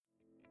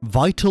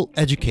Vital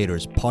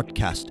Educators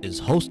podcast is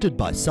hosted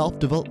by self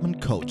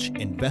development coach,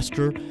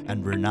 investor,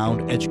 and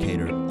renowned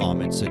educator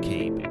Ahmed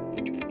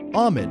Saqib.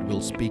 Ahmed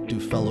will speak to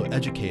fellow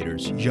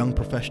educators, young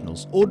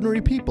professionals, ordinary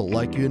people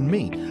like you and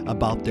me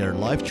about their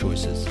life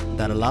choices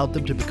that allowed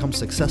them to become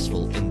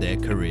successful in their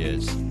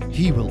careers.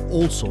 He will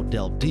also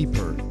delve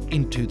deeper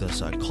into the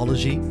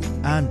psychology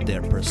and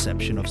their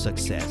perception of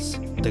success,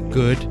 the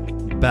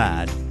good,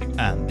 bad,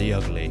 and the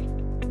ugly.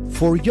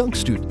 For young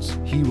students,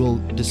 he will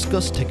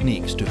discuss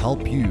techniques to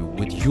help you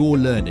with your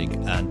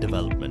learning and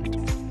development.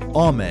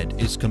 Ahmed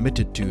is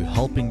committed to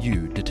helping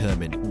you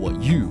determine what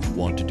you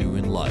want to do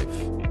in life.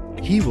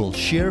 He will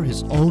share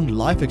his own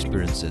life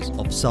experiences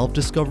of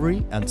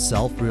self-discovery and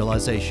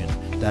self-realization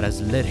that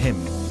has led him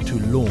to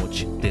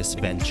launch this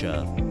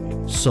venture.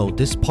 So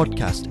this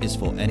podcast is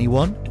for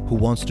anyone who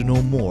wants to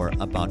know more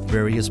about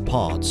various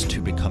paths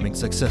to becoming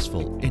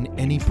successful in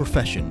any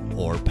profession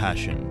or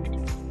passion.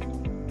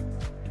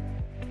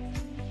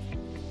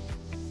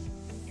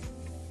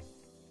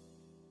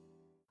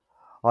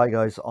 Hi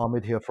guys,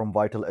 Ahmed here from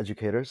Vital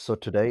Educators. So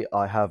today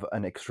I have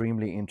an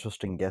extremely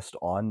interesting guest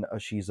on.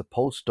 She's a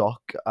postdoc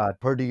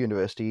at Purdue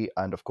University,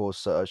 and of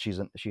course,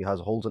 she has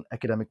holds an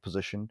academic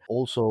position.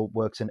 Also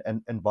works in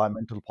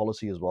environmental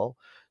policy as well.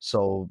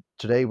 So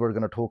today we're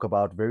going to talk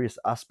about various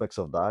aspects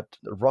of that.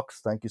 Rux,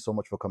 thank you so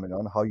much for coming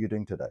on. How are you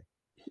doing today?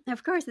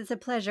 Of course, it's a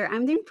pleasure.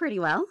 I'm doing pretty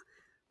well.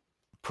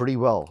 Pretty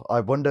well. I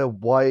wonder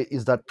why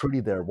is that pretty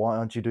there? Why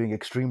aren't you doing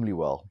extremely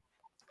well?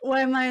 Why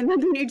am I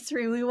not doing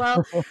extremely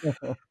well?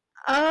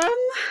 Um,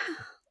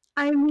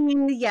 I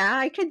mean, yeah,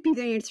 I could be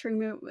doing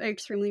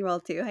extremely well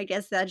too. I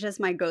guess that's just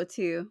my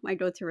go-to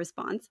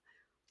response.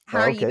 How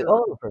are you, Okay.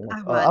 Oh, fair enough.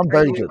 Ahmad? I'm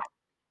Are very you good.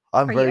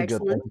 I'm are you very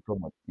good. excellent? Thank you so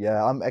much.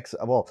 Yeah, I'm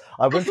well.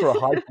 I went for a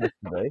hike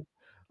yesterday,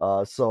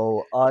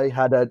 so I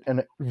had a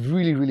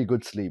really, really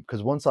good sleep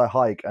because once I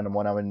hike and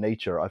when I'm in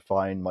nature, I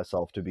find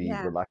myself to be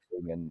Yeah,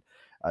 relaxing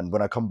and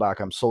when I come back,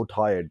 I'm so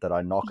tired that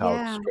I knock out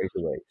yeah. straight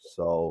away.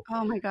 So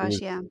Oh my it gosh,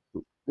 was yeah.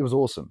 it was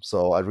awesome.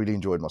 So I really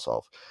enjoyed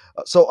myself.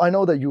 So I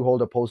know that you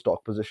hold a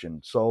postdoc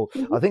position. So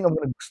I Mhm. think I'm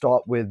going to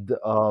start with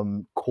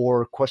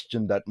core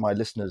question that my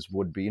listeners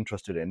would be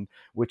interested in,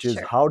 which is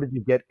Sure. how did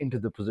you get into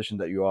the position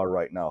that you are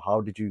right now?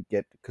 How did you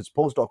get, because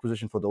postdoc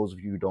position, for those of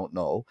you who don't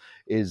know,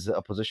 is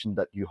a position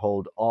that you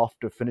hold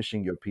after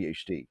finishing your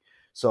PhD.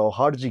 So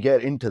how did you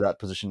get into that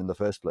position in the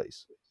first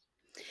place?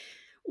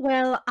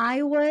 Well,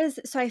 I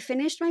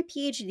finished my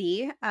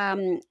PhD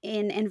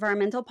in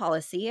environmental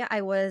policy.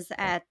 I was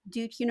at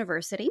Duke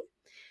University.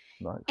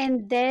 Nice.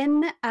 And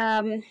then,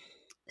 a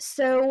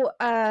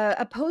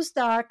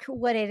postdoc,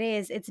 what it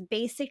is,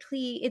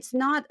 it's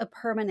not a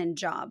permanent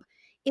job.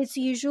 It's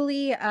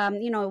usually,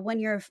 when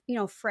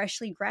you're,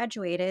 freshly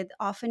graduated,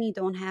 often you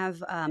don't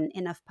have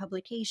enough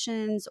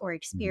publications or Hmm.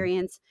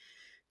 experience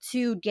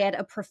to get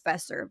a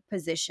professor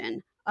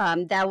position. I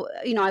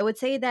would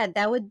say that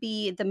that would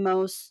be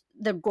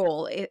the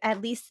goal,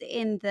 at least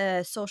in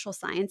the social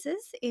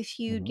sciences. If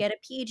you Hmm. get a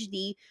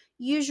PhD,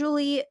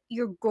 usually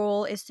your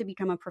goal is to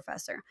become a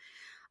professor.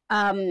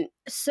 But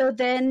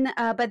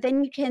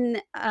then you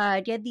can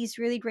get these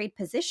really great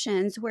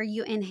positions where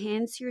you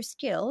enhance your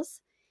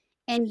skills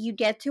and you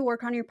get to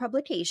work on your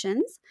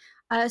publications.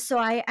 So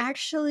I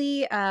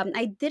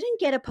didn't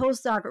get a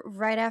postdoc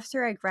right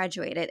after I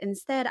graduated.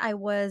 Instead, I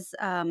was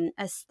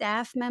a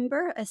staff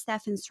member, a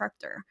staff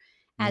instructor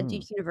at Mm.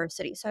 Duke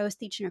University. So I was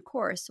teaching a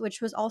course,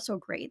 which was also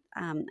great.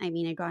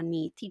 It got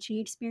me teaching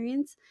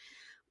experience.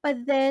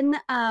 But then,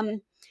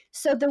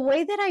 so the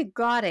way that I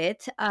got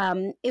it,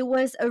 it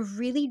was a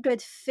really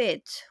good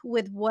fit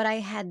with what I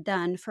had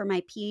done for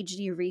my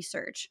PhD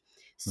research.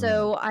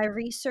 Mm. So I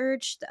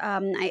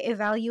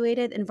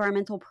evaluated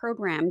environmental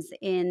programs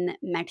in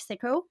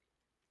Mexico.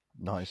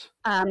 Nice.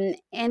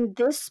 And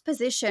this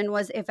position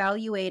was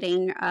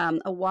evaluating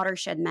a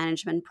watershed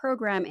management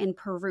program in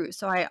Peru.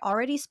 So I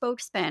already spoke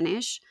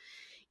Spanish,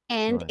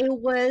 and Nice. it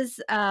was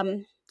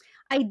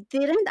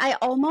I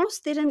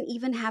almost didn't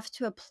even have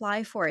to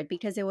apply for it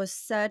because it was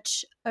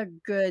such a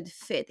good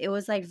fit. It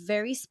was like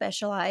very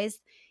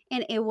specialized,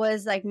 and it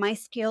was like my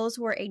skills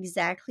were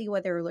exactly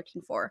what they were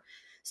looking for.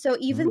 So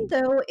even Mm.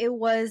 though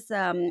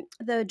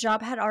the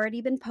job had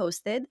already been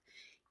posted,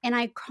 and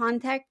I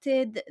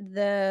contacted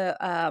the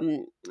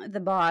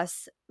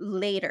boss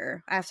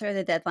later after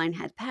the deadline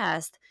had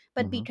passed,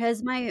 but Hmm.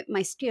 because my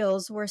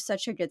skills were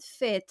such a good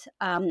fit,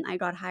 I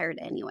got hired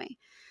anyway.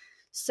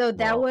 So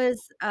that Wow.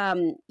 was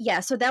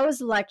so that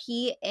was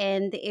lucky,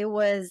 and it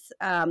was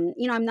I'm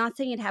not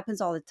saying it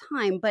happens all the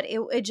time, but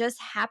it just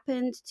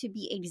happened to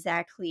be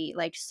exactly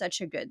like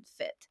such a good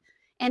fit,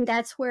 and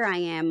that's where I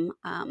am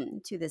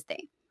to this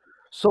day.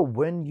 So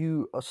when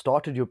you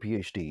started your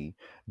PhD,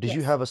 did you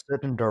Yes. have a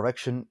certain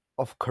direction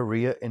of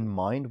career in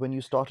mind when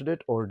you started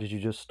it, or did you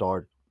just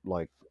start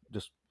like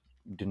just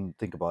didn't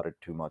think about it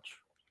too much?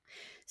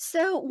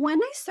 So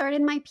when I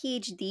started my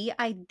PhD,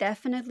 I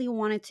definitely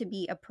wanted to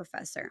be a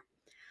professor.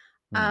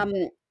 Hmm. um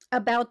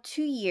about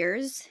 2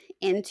 years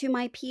into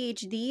my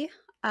PhD,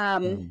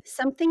 Hmm.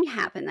 something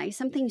happened,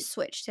 something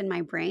switched in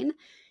my brain,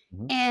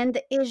 Mhm.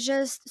 And it's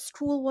just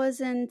school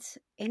wasn't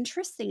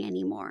interesting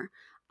anymore.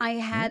 I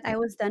Mm.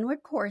 was done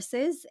with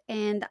courses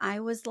and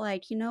I was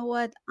like, you know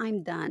what?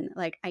 I'm done.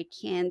 Like I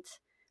can't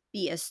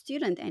be a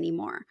student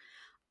anymore.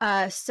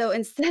 So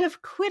instead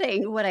of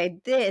quitting, what I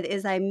did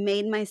is I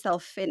made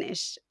myself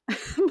finish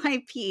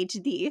my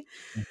PhD.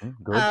 Mhm.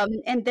 Good.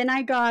 And then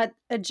I got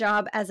a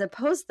job as a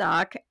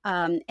postdoc.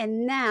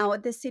 And now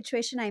the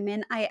situation I'm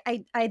in,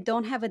 I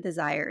don't have a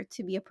desire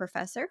to be a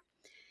professor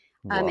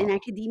in Wow.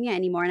 academia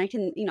anymore. And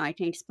I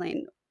can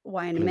explain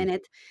why in a Please.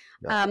 minute.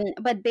 Yeah.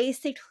 But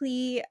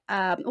basically,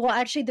 well,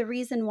 actually, the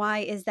reason why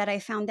is that I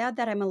found out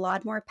that I'm a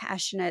lot more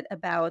passionate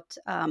about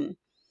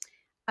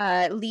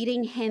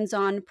leading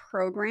hands-on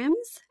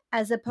programs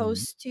as Mhm.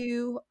 opposed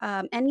to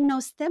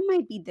and STEM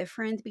might be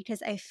different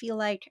because I feel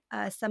like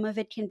some of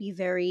it can be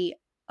very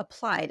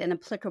applied and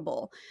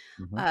applicable.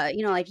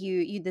 Mhm. Like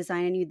you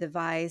design a new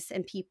device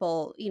and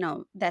people,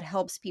 that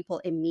helps people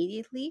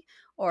immediately,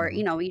 or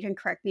Mhm. you can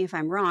correct me if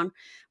I'm wrong.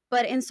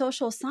 But in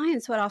social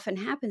science, what often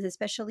happens,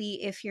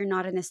 especially if you're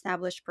not an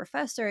established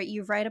professor,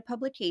 you write a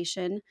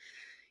publication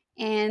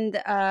and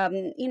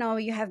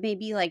you have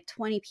maybe like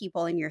 20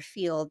 people in your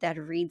field that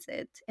reads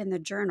it in the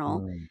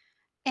journal. Mm.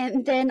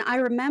 And then I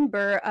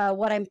remember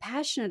what I'm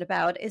passionate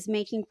about is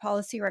making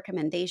policy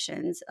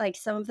recommendations. Like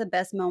some of the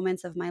best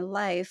moments of my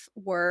life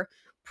were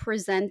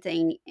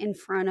presenting in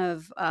front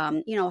of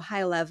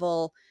high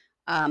level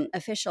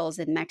officials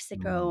in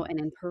Mexico Mm. and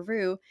in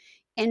Peru,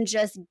 and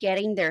just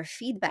getting their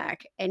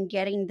feedback and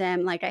getting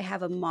them, like, I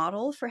have a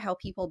model for how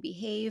people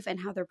behave and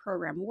how their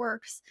program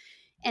works,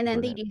 and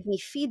then they Brilliant. give me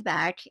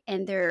feedback,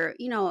 and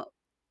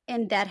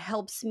and that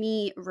helps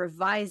me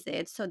revise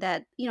it so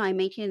that I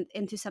make it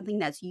into something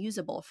that's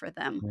usable for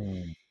them.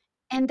 Mm.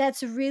 And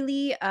that's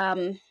really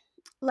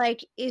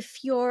like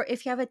if you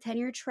have a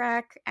tenure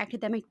track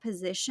academic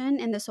position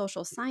in the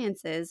social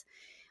sciences.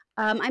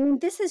 I mean,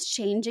 this is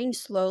changing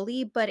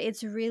slowly, but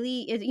it's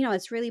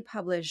really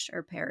publish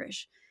or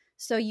perish.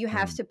 So you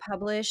have Mm. to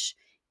publish,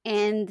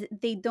 and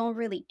they don't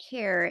really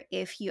care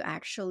if you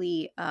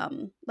actually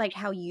like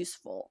how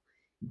useful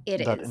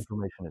it That is.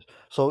 information is.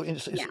 So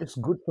Yeah. it's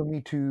good for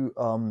me to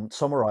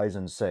summarize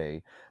and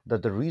say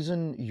that the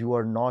reason you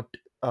are not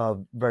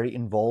very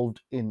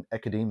involved in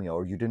academia,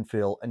 or you didn't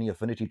feel any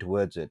affinity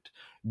towards it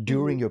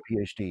during Mhm. your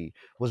PhD,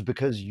 was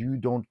because you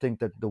don't think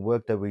that the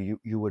work that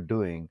you were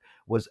doing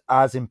was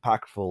as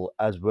impactful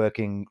as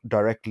working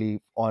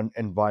directly on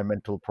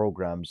environmental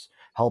programs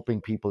helping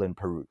people in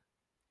Peru.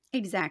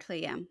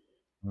 Exactly. Yeah.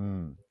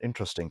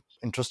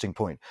 Interesting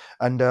point.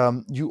 And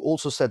you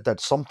also said that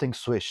something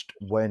switched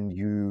when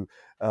you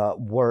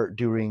were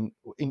during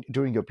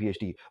your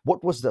PhD.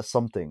 What was that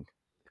something?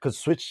 Because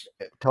switch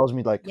tells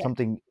me like Yeah.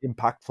 something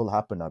impactful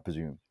happened, I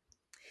presume.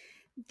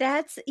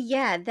 That's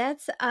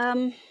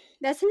an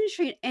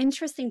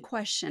interesting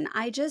question.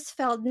 I just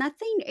felt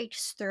nothing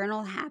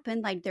external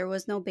happened, like there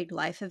was no big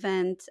life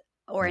event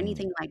or Mm.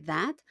 anything like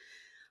that.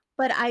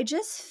 But I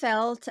just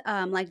felt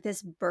like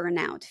this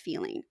burnout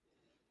feeling.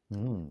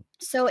 Mm.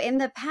 So in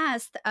the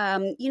past,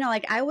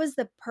 like I was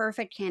the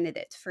perfect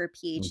candidate for a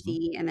Hmm.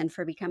 PhD and then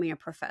for becoming a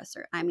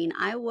professor. I mean,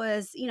 I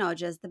was,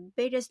 just the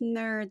biggest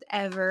nerd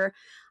ever.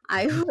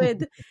 I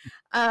would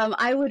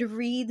I would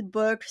read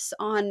books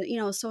on,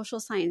 social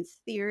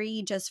science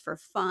theory just for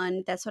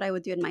fun. That's what I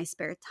would do in my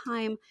spare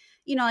time.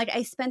 Like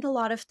I spent a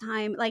lot of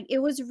time, like it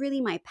was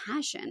really my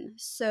passion.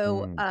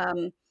 So,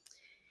 Mm.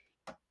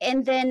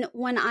 and then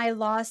when I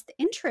lost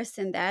interest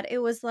in that, it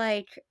was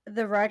like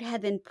the rug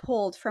had been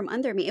pulled from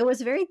under me. It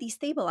was very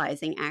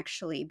destabilizing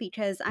actually,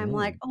 because I'm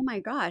like, Mm. oh my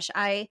gosh,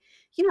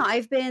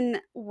 I've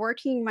been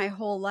working my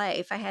whole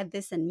life. I had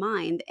this in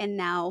mind. And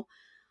now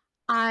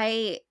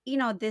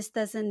this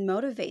doesn't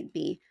motivate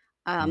me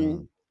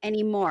Mm.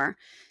 anymore.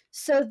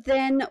 So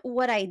then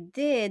what I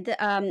did,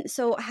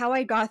 so how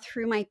I got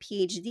through my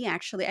PhD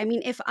actually, I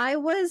mean, if I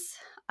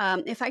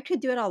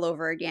could do it all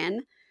over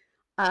again,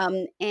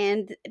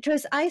 and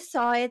because I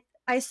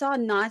saw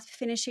not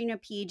finishing a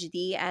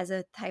PhD as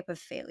a type of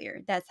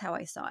failure. That's how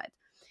I saw it.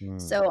 Mm.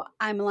 So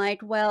I'm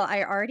like, well,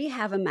 I already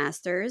have a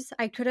master's.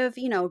 I could have,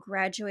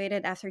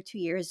 graduated after 2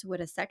 years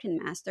with a second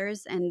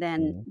master's and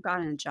then Mm.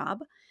 gotten a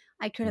job.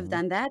 I could have Mhm.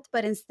 done that,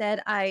 but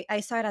instead I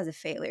saw it as a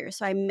failure.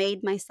 So I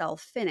made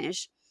myself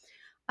finish.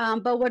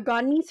 But what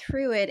got me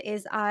through it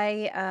is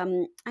I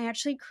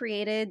actually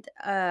created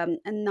a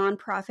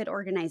nonprofit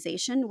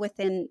organization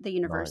within the Nice.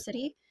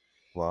 university,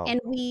 Wow.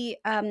 and we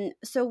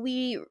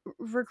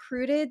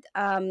recruited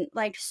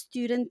like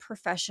student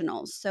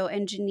professionals, so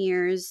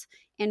engineers,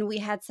 and we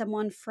had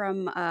someone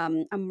from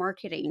a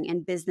marketing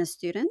and business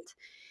student,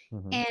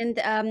 Hmm.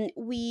 and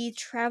we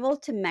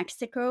traveled to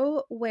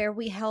Mexico where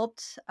we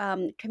helped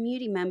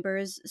community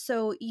members.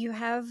 So you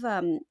have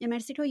in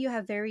Mexico, you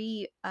have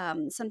very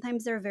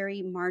sometimes they're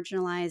very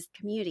marginalized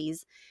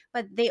communities,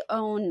 but they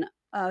own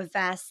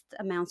vast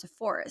amounts of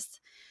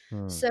forest.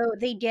 Mm. So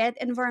they get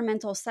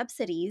environmental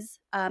subsidies,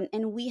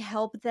 and we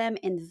help them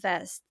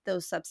invest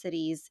those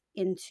subsidies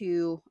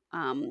into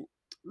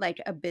like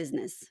a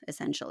business,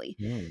 essentially.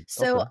 Mm. Okay.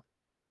 So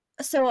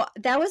So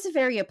that was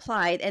very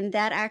applied, and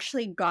that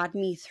actually got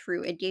me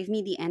through. It gave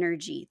me the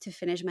energy to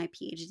finish my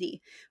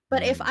PhD.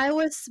 But if Hmm. I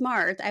was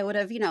smart, I would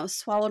have,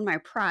 swallowed my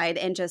pride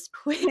and just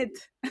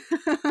quit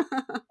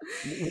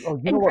You know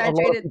and what? A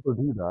lot of graduated. people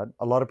do that.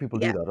 A lot of people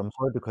do Yeah, that. I'm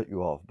sorry to cut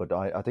you off, but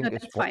I no, think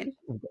it's that's fine.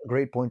 a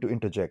great point to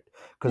interject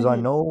because I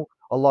Hmm. know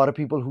a lot of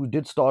people who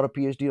did start a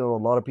PhD or a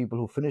lot of people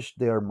who finished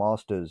their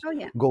masters Oh,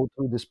 yeah, go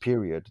through this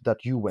period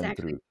that you went exactly.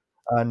 through.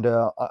 And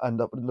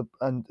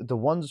the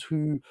ones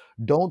who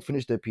don't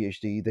finish their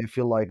PhD, they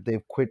feel like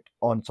they've quit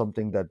on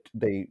something that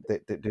they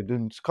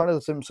didn't. It's kind of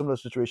the similar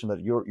situation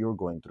that you're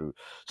going through.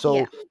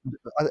 Yeah. So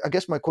I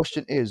guess my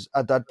question is,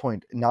 at that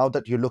point, now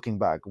that you're looking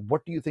back,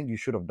 what do you think you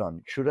should have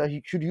done? Should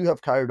you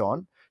have carried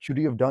on? Should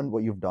you have done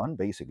what you've done,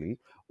 basically,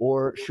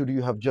 or should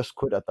you have just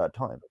quit at that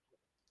time?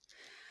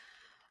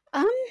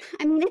 Um,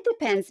 I mean, it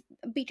depends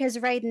because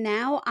right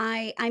now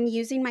I'm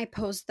using my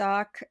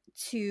postdoc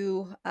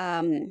to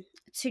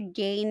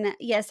gain.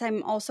 Yes,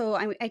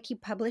 I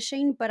keep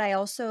publishing, but I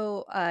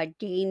also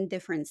gain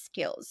different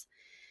skills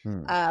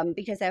Hmm.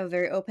 because I have a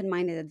very open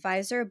minded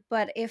advisor.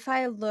 But if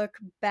I look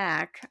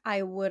back,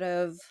 I would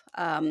have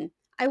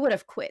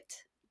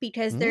quit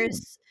because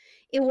Hmm.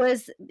 it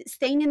was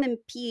staying in the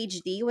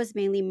PhD was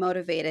mainly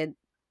motivated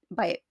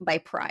by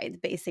pride,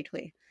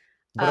 basically.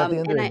 But at the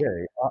end And of the I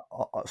day,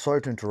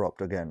 sorry to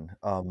interrupt again.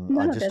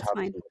 No, I no, just that's have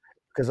fine. to,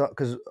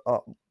 because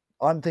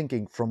I'm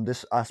thinking from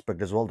this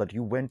aspect as well that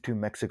you went to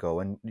Mexico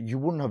and you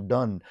wouldn't have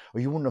done or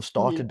you wouldn't have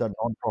Mhm. started that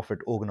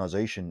nonprofit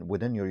organization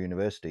within your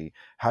university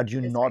had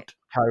you That's right. not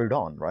carried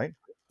on, right?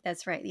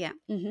 That's right. Yeah.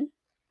 Hmm.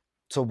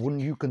 So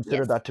wouldn't you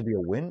consider Yes. that to be a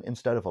win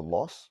instead of a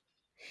loss?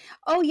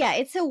 Oh yeah,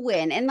 it's a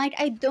win. And like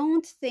I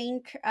don't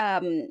think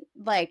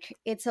like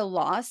it's a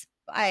loss.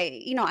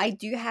 I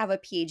do have a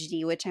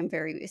PhD which I'm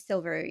very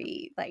still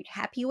very like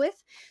happy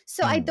with.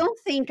 So I Hmm. don't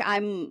think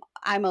at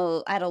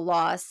a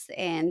loss,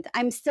 and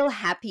I'm still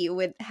happy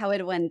with how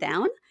it went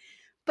down.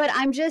 But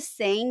I'm just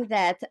saying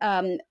that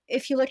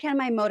if you look at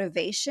my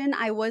motivation,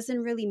 I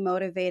wasn't really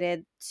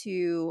motivated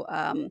to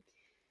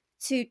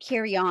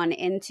carry on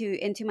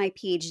into my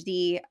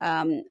PhD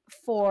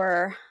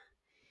for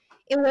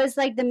it was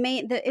like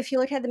if you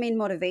look at the main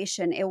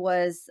motivation, it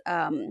was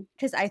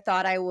because I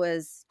thought I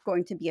was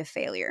going to be a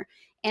failure,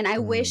 and I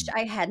wished Hmm.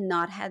 I had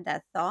not had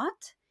that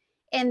thought.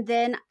 And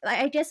then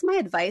I guess my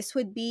advice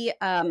would be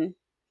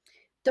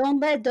don't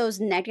let those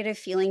negative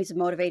feelings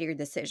motivate your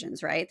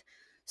decisions, right?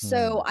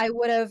 So Hmm. I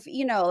would have,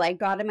 like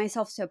gotten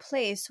myself to a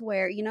place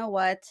where,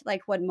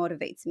 like what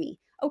motivates me?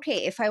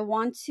 Okay, if I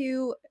want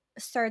to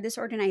start this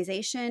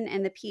organization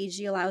and the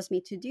PhD allows me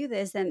to do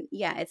this, then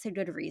yeah, it's a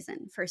good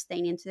reason for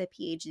staying into the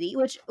PhD,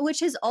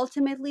 which is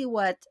ultimately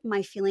what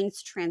my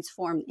feelings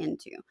transformed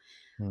into.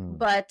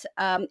 Hmm. But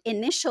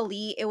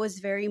initially, it was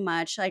very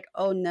much like,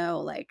 oh no,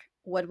 like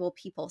what will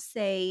people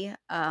say?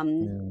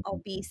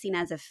 I'll be Hmm. seen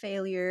as a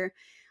failure.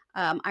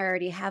 I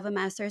already have a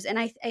master's, and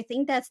I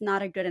think that's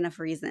not a good enough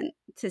reason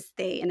to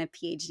stay in a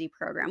PhD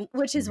program,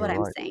 which is what You're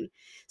I'm right. saying.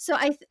 So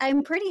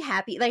I'm pretty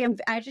happy. Like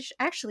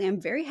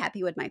I'm very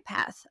happy with my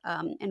path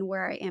and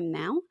where I am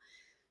now.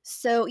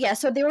 So yeah,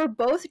 so they were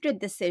both good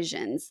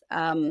decisions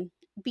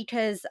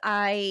because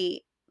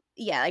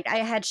like I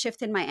had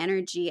shifted my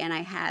energy, and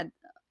I had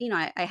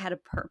I had a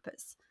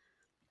purpose.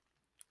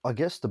 I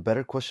guess the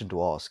better question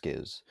to ask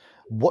is,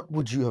 what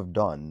would you have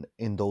done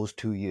in those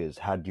 2 years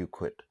had you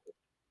quit?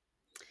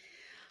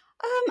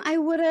 I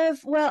would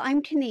have. Well,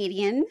 I'm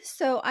Canadian,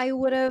 so I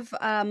would have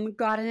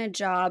gotten a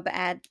job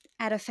at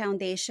a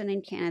foundation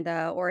in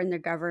Canada or in the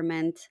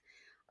government,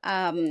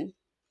 um,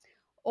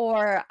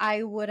 or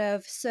I would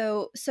have.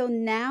 So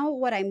now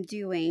what I'm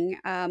doing,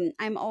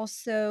 I'm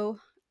also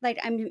like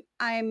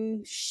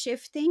I'm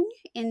shifting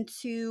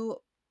into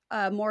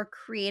more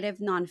creative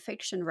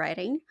nonfiction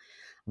writing.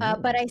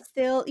 But Hmm. I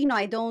still,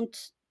 I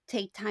don't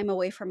take time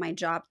away from my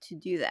job to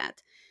do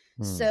that.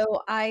 Hmm.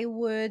 So I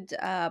would,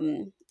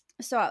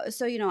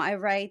 I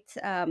write,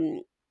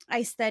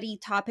 I study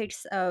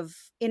topics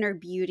of inner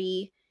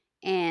beauty,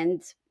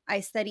 and I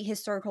study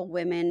historical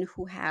women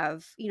who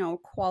have,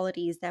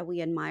 qualities that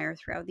we admire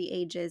throughout the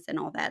ages and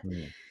all that.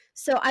 Hmm.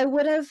 So I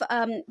would have,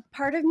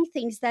 part of me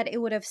thinks that it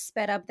would have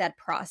sped up that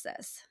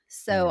process.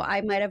 So Hmm.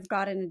 I might have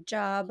gotten a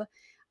job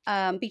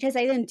because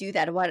I didn't do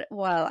that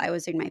while I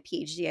was doing my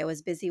PhD. I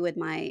was busy with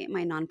my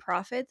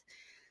nonprofit.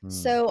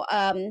 Hmm. So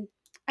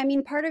I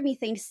mean, part of me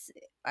thinks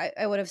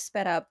I would have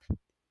sped up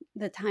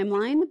the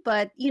timeline,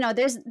 but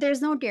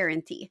there's no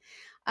guarantee.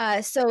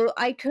 So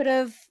I could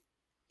have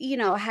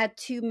had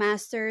two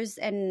masters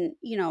and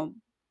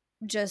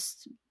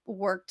just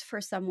worked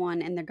for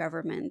someone in the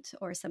government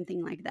or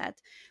something like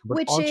that, But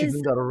which aren't you is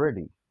doing that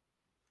already?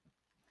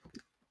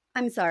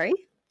 I'm sorry.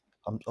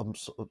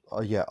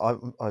 Yeah,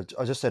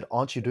 I just said,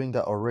 aren't you doing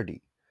that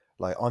already?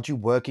 Like, aren't you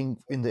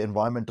working in the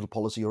environmental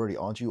policy already?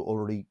 Aren't you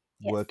already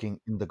Yes. working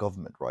in the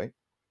government, right?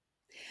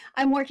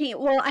 I'm working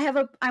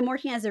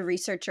as a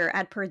researcher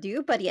at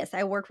Purdue, but yes,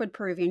 I work with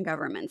Peruvian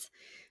governments.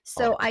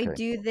 So Oh, I okay.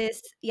 do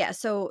this, yeah,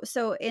 so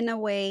in a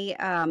way,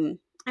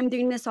 I'm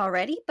doing this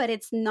already, but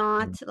it's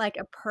not Mm. like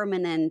a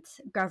permanent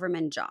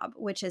government job,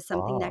 which is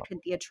something Ah. that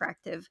could be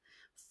attractive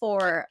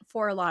for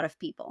a lot of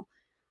people.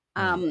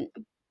 Mm. Um,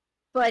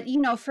 but you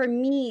know, for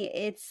me,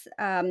 it's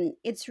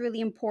really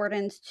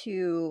important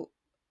to,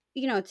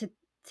 you know, to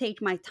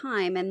take my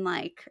time and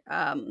like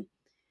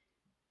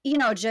you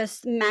know,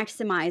 just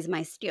maximize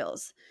my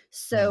skills.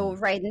 So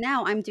Mm. right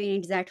now I'm doing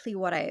exactly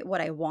what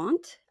I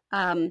want.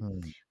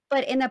 Mm.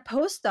 But in a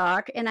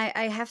postdoc, and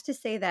I have to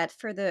say that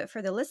for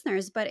the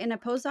listeners, but in a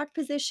postdoc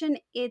position,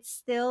 it's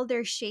still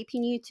they're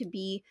shaping you to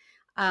be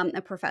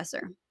a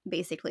professor,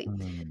 basically.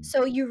 Mm.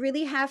 So you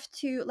really have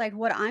to like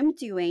what I'm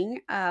doing.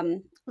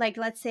 Like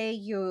let's say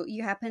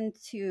you happen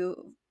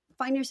to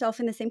find yourself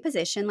in the same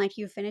position, like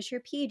you finish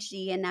your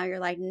PhD, and now you're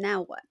like,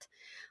 now what?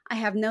 I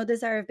have no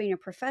desire of being a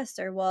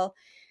professor. Well,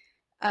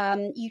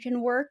 you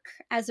can work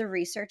as a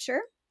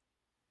researcher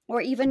or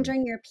even Mm.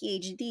 during your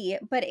PhD.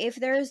 But if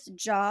there's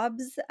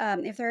jobs,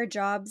 if there are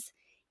jobs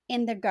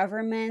in the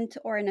government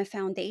or in a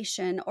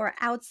foundation or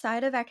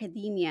outside of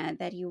academia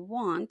that you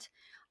want,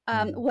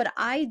 Mm. what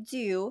I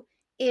do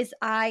is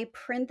I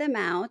print them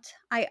out,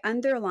 I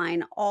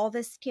underline all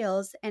the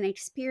skills and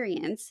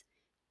experience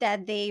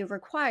that they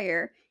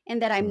require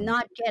and that I'm Mm.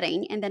 not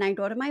getting. And then I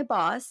go to my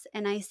boss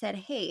and I said,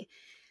 hey,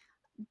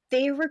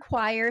 they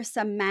require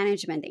some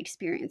management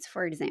experience,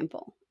 for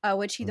example,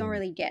 which you don't Mm.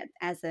 really get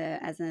as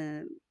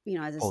a you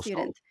know as a Postdoc.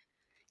 student,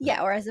 Yeah.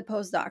 yeah, or as a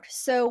postdoc.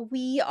 So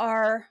we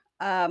are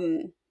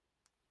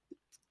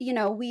you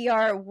know we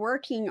are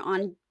working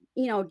on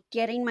you know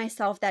getting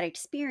myself that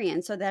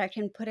experience so that I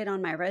can put it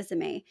on my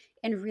resume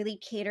and really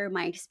cater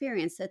my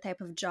experience to the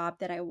type of job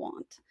that I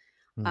want.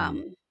 Mm.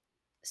 Um,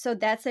 so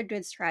that's a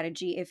good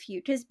strategy if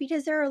you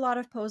because there are a lot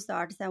of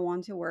postdocs that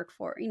want to work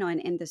for you know an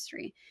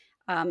industry,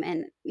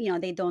 and you know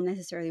they don't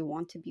necessarily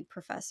want to be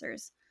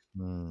professors.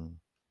 Mm.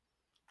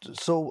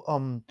 So,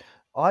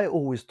 I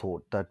always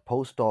thought that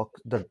postdoc,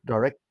 the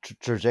direct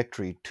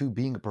trajectory to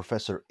being a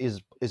professor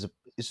is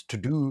to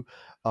do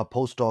a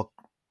postdoc,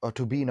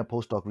 to be in a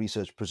postdoc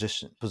research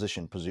position,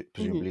 Mhm.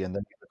 presumably, and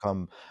then you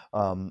become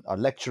a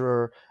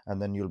lecturer,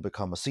 and then you'll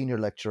become a senior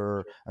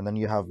lecturer, and then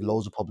you have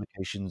loads of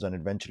publications, and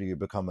eventually you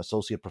become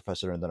associate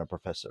professor and then a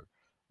professor,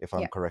 if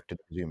I'm Yeah. correct in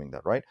assuming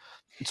that, right?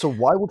 So,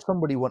 why would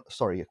somebody want?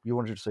 Sorry, you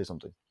wanted to say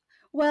something.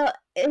 Well,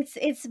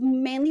 it's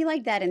mainly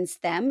like that in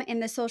STEM. In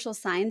the social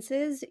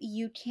sciences,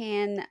 you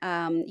can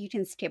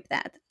skip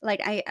that. Like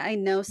I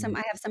know some Mm.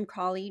 I have some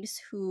colleagues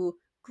who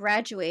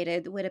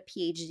graduated with a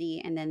PhD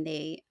and then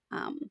they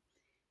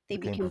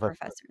Became became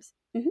professor. professors.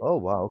 Mhm. Oh,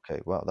 wow, okay.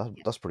 Wow,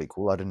 Yeah. that's pretty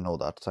cool. I didn't know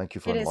that. Thank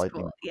you for It is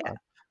enlightening cool. me Yeah. on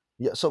that.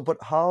 Yeah, so but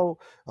how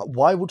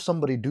why would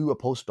somebody do a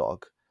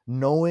postdoc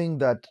knowing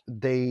that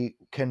they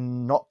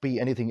cannot be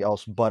anything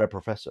else but a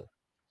professor?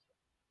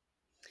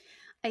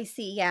 I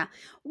see. Yeah.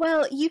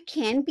 Well, you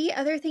can be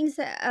other things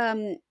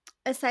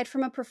aside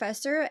from a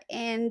professor,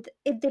 and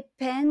it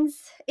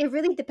depends. It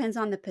really depends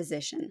on the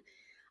position.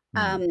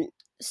 Mm. Um,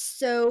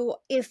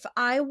 so if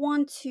I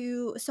want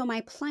to, so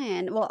my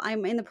plan, well,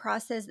 I'm in the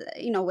process,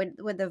 you know,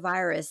 with the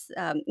virus,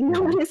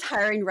 no Mhm. one is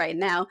hiring right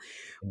now.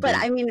 But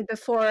Indeed. I mean,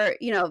 before,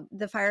 you know,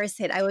 the virus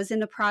hit, I was in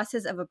the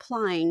process of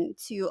applying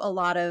to a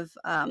lot of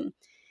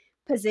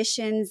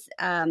positions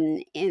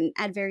in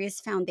at various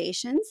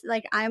foundations.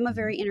 Like I'm a Mhm.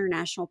 very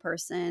international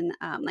person.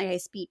 Like I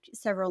speak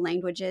several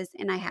languages,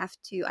 and I have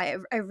to.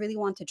 I really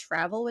want to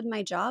travel with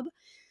my job,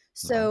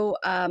 Nice. so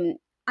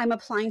I'm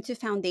applying to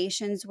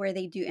foundations where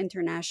they do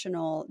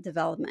international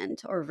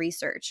development or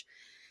research.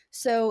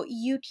 So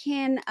you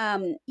can,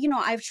 you know,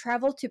 I've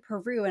traveled to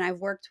Peru and I've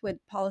worked with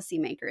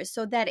policymakers.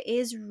 So that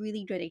is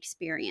really good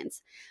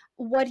experience.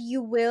 What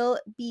you will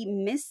be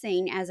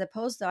missing as a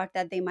postdoc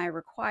that they might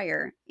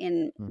require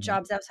in Mhm.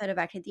 jobs outside of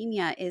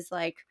academia is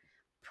like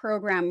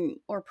program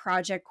or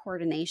project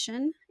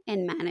coordination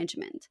and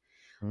management.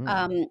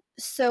 Mm.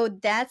 So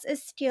that's a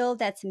skill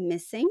that's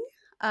missing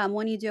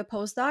when you do a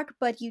postdoc,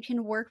 but you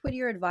can work with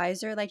your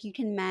advisor. Like you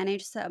can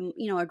manage some,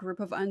 you know, a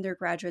group of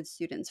undergraduate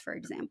students, for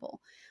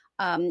example.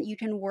 You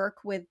can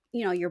work with,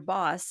 you know, your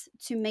boss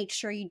to make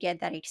sure you get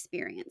that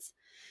experience.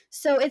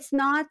 So it's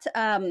not,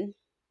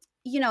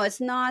 you know,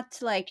 it's not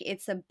like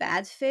it's a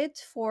bad fit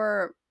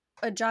for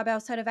a job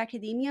outside of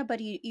academia, but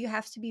you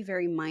have to be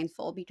very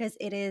mindful because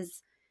it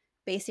is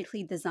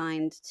basically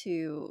designed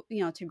to,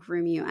 you know, to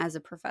groom you as a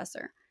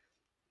professor.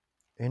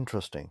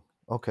 Interesting.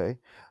 Okay.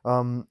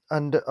 And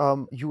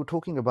you were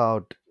talking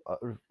about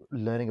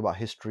learning about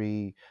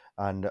history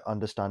and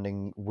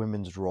understanding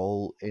women's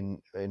role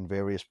in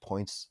various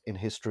points in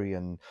history,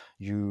 and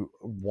you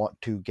want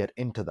to get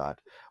into that.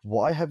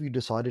 Why have you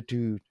decided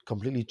to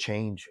completely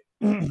change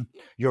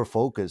your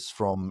focus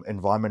from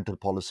environmental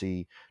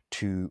policy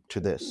to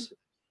this?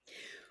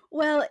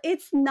 Well,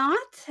 it's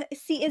not,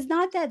 see, it's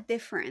not that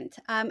different.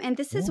 And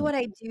this is Mm. what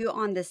I do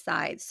on the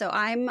side. So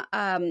I'm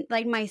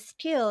like my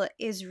skill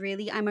is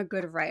really I'm a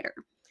good writer.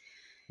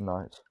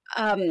 Nice.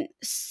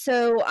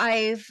 So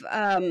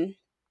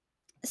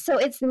so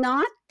it's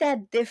not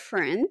that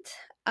different.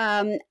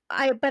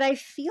 But I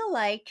feel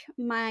like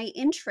my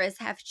interests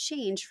have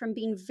changed from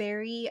being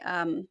very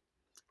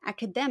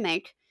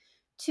academic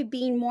to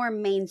being more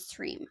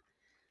mainstream.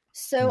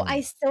 So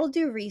I Mm. still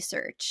do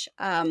research.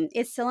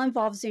 It still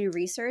involves doing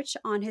research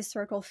on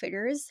historical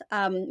figures.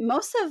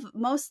 Most of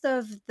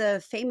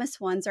the famous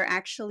ones are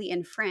actually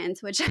in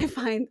France, which I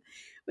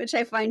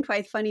find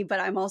quite funny. But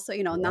I'm also,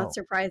 not Wow.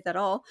 surprised at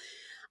all.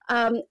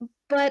 Um,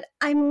 but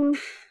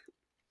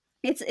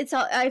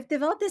I've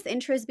developed this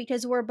interest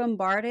because we're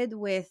bombarded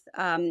with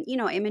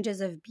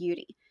images of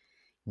beauty,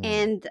 Mm.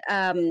 and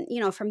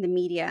from the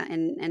media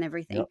and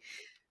everything. Yep.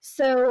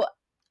 So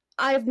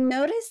I've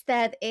noticed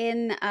that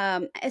in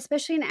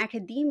especially in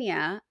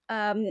academia,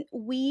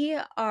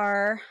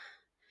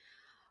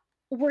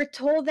 we're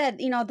told that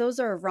those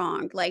are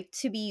wrong. Like,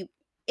 to be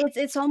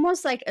it's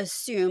almost like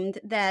assumed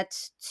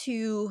that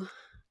to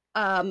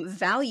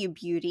value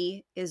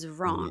beauty is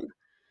Mm. wrong.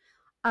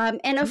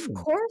 And of Mm.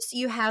 course,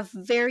 you have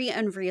very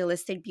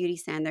unrealistic beauty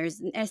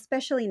standards,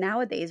 especially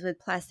nowadays with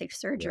plastic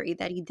Yep. surgery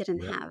that you didn't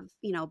Yep. have,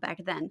 back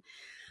then.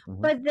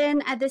 Hmm. But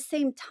then at the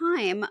same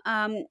time,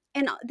 and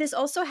this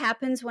also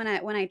happens when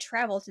I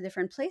travel to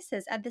different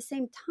places. At the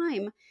same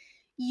time,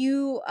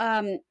 you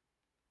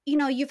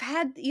you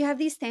have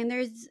these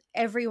standards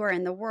everywhere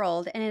in the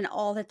world and in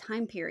all the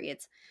time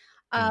periods.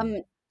 Mm.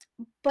 Um,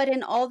 but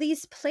in all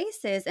these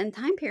places and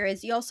time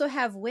periods, you also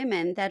have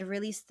women that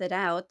really stood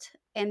out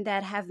and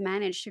that have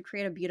managed to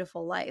create a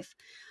beautiful life.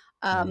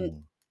 Um,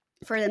 Mm.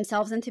 for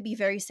themselves and to be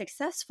very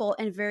successful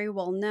and very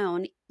well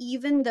known,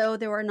 even though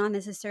they were not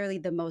necessarily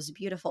the most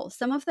beautiful.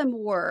 Some of them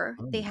were,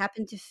 they Mm.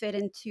 happened to fit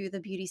into the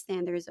beauty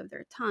standards of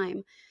their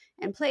time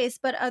and place,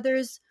 but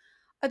others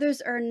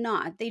are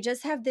not. They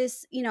just have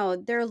this,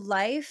 their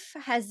life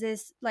has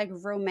this like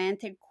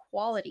romantic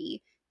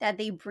quality that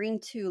they bring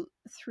to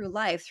through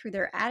life, through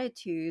their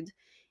attitude,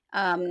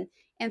 um,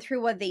 and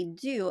through what they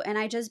do. And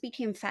I just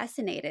became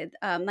fascinated.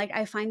 Like,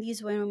 I find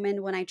these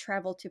women when I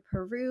travel to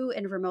Peru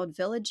and remote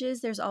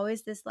villages. There's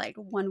always this like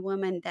one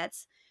woman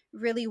that's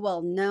really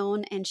well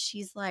known, and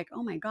she's like,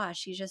 oh my gosh,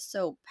 she's just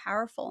so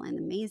powerful and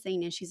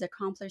amazing, and she's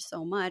accomplished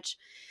so much.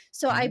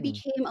 So I Mm.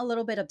 became a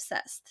little bit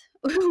obsessed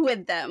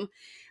with them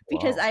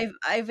because Wow.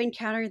 I've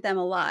encountered them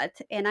a lot,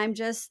 and I'm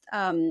just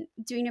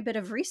doing a bit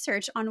of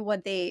research on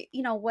what they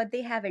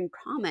have in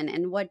common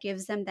and what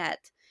gives them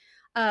that.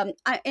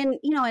 And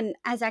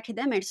as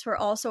academics, we're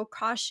also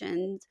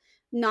cautioned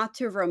not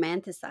to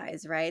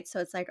romanticize, right? So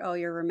it's like, oh,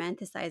 you're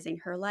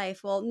romanticizing her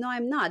life. Well, no,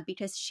 I'm not,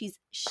 because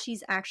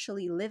she's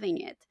actually living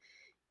it,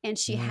 and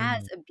she has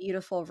Mm. a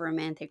beautiful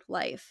romantic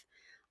life.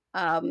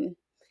 Um,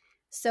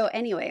 so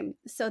anyway,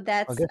 so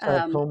I that's guess I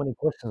have so many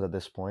questions at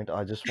this point.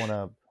 I just want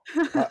to.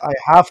 of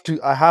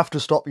I have to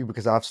stop you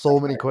because I have so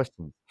many course.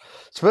 questions.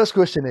 So first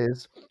question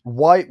is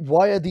why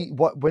are the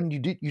what when you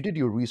did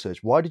your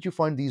research, why did you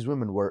find these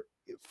women were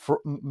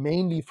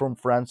mainly from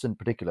France in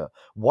particular?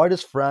 Why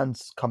does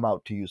France come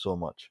out to you so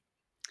much?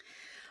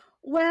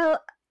 Well,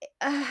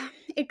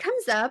 it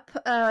comes up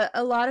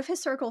a lot of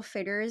historical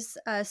figures.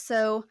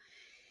 So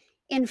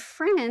in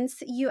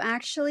France, you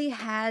actually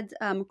had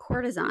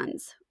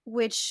courtesans,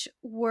 which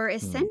were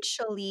Mm.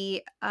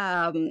 essentially,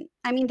 I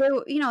mean,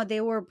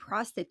 they were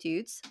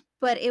prostitutes,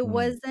 but it Mm.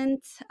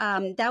 wasn't.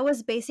 That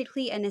was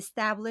basically an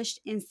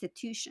established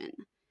institution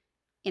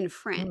in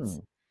France,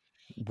 Mm.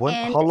 When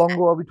and how long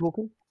ago are we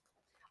talking?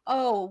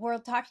 oh, we're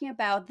talking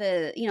about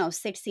the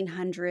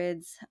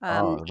 1600s,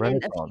 Ah,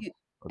 and a Renaissance.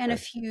 Okay,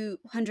 few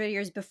hundred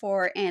years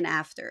before and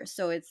after.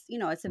 So it's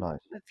nice.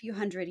 a few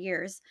hundred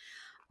years.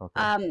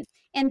 Okay. Um,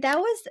 and that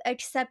was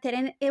accepted,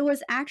 and it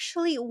was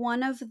actually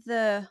one of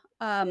the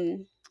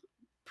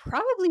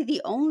probably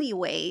the only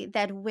way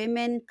that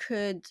women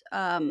could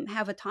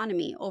have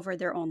autonomy over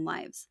their own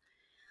lives.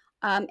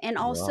 And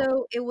Wow.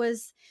 also, it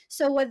was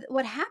so.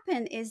 What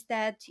happened is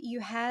that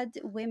you had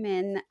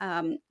women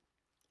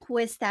who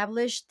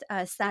established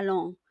a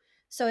salon.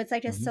 So it's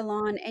like a Hmm.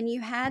 salon, and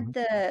you had Hmm.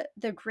 the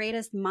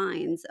greatest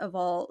minds of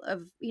all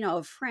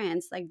of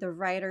France, like the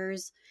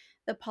writers,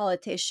 the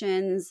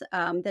politicians,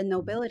 the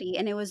Hmm. nobility,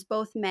 and it was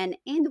both men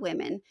and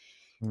women.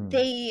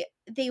 Mm.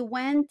 They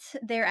went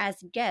there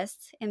as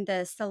guests in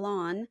the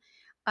salon,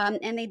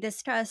 and they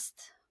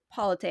discussed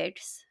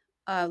politics,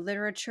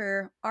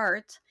 literature,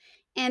 art.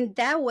 And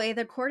that way,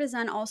 the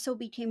courtesan also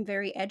became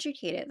very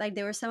educated. Like,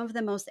 they were some of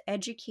the most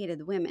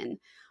educated women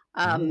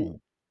um, Mm.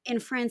 in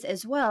France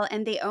as well,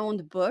 and they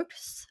owned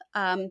books.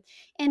 And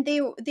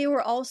they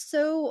were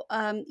also,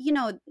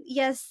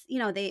 yes,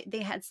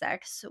 they had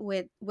sex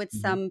with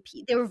Hmm. some.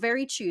 They were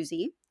very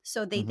choosy,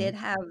 so they Hmm. did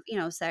have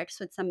sex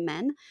with some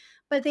men,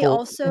 but they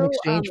For in also,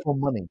 exchange for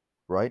money,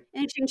 right?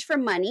 in exchange for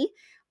money,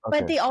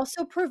 but Okay. they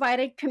also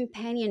provided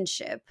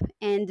companionship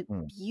and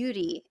Mm.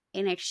 beauty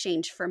in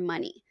exchange for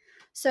money.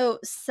 So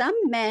some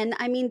men,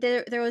 I mean,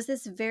 there was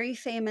this very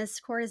famous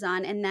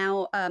courtesan,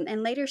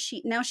 and later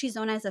she's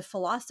known as a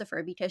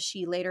philosopher because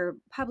she later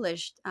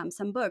published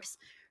some books.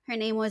 Her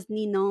name was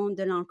Ninon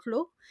de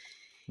L'Enclos,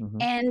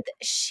 Hmm. and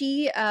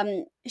she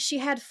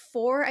had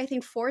four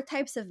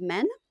types of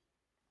men.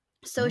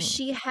 So Mm.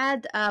 she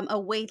had a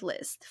wait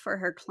list for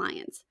her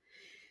clients.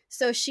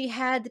 So she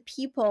had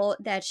people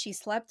that she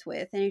slept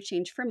with in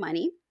exchange for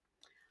money.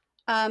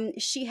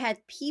 she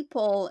had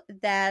people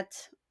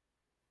that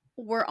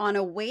were on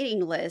a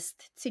waiting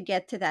list to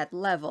get to that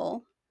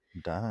level.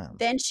 Damn.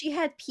 Then she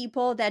had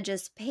people that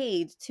just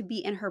paid to be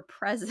in her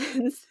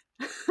presence.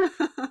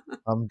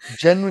 I'm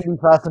genuinely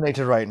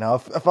fascinated right now.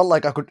 I felt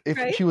like I could, if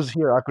Right? she was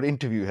here, I could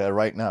interview her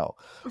right now.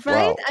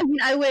 Right? Wow. I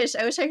mean, I wish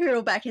I could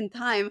go back in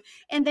time.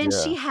 And then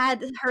Yeah.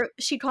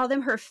 she called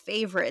them her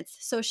favorites.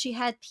 So she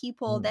had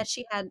people Hmm. that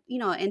she had,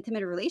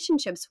 intimate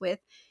relationships with,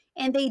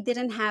 and they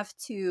didn't have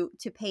to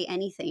pay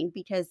anything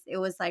because it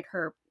was like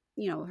her,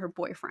 her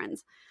boyfriends.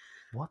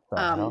 What the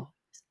Um, hell?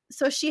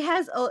 so she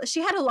had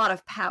a lot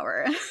of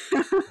power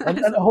And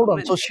as a hold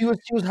on. woman. So she was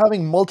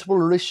having multiple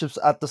relationships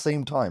at the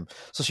same time.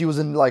 So she was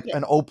in like Yeah.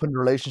 an open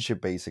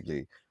relationship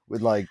basically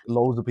with like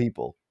loads of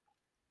people.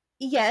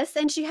 Yes,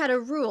 and she had a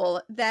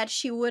rule that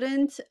she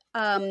wouldn't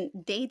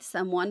date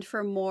someone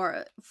for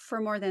more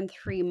than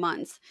 3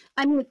 months.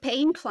 I mean,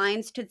 paying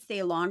clients could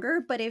stay longer,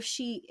 but if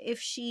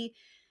she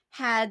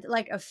had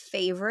like a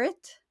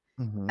favorite,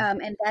 Hmm.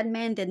 and that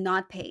man did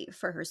not pay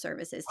for her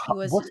services, he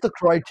was What's the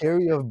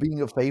criteria of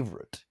being a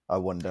favorite? I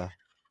wonder.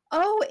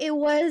 oh, it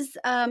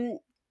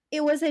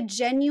was a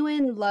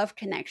genuine love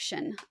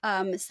connection.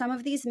 Some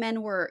of these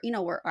men were,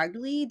 were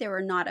ugly, they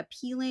were not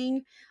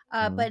appealing,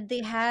 Mm.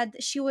 but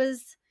she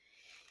was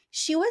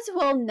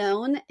well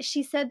known.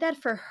 She said that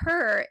for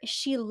her,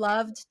 she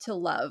loved to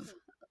love.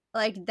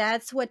 Like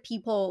that's what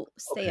people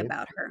say Okay.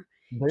 about her.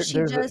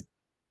 She There's a just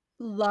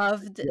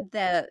loved yeah.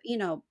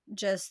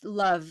 just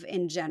love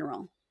in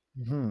general.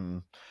 Hmm.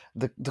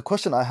 The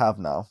question I have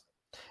now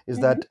is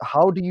Mhm. that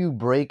how do you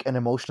break an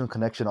emotional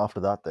connection after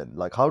that then?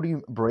 Like how do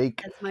you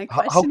break That's my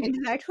how question can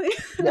exactly.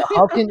 yeah,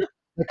 how can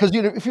because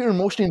if you're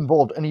emotionally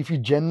involved and if you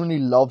genuinely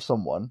love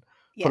someone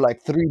for Yeah.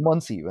 like 3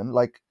 months even,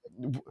 like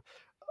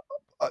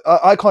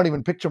I can't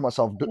even picture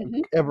myself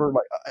Mhm. ever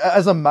like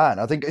as a man.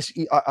 I think it's,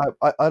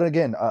 and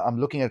again, I'm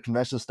looking at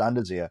conventional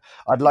standards here.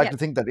 I'd like Yeah. to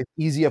think that it's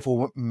easier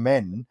for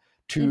men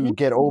to Mhm.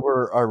 get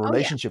over a Oh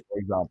yeah. relationship, for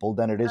example,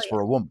 than it Oh is yeah.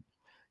 for a woman.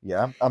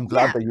 Yeah, I'm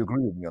glad Yeah. that you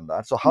agree with me on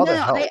that. So how No, the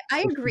no, hell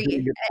I was she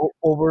doing agree. it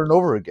over and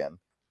over again?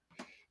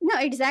 No,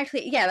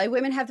 exactly. Yeah, like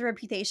women have the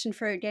reputation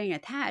for getting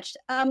attached.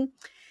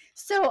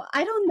 So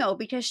I don't know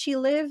because she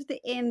lived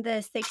in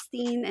the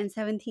 16 and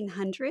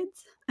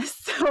 1700s.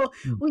 So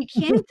Mm. we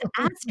can't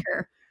ask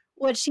her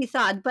what she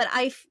thought. But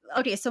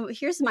okay, so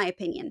here's my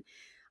opinion.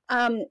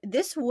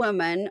 This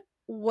woman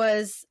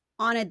was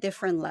on a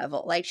different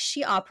level. Like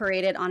she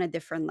operated on a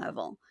different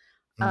level.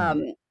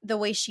 Mm. The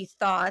way she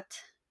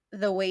thought,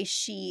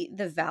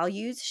 the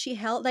values she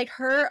held, like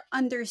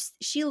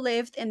she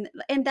lived in,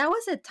 and that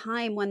was a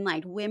time when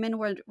like women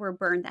were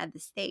burned at the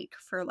stake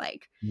for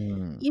like,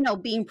 Mm.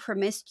 being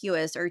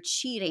promiscuous or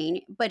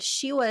cheating. But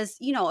she was,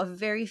 a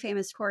very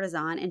famous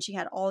courtesan, and she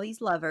had all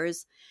these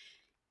lovers,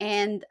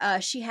 and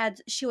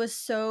she was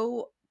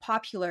so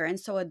popular and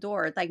so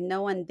adored, like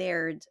no one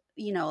dared,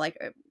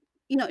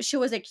 she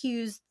was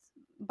accused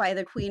by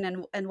the queen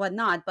and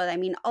whatnot, but I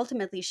mean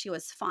ultimately she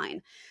was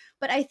fine.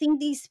 But I think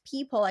these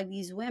people, like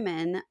these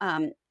women,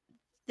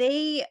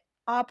 they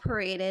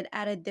operated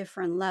at a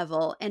different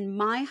level, and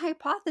my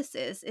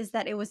hypothesis is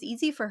that it was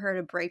easy for her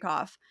to break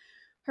off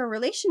her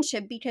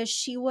relationship because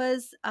she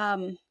was,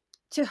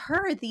 to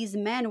her, these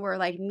men were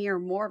like mere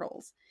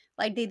mortals.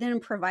 Like they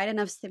didn't provide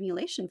enough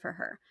stimulation for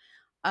her.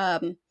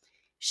 um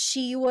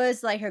she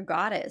was like a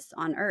goddess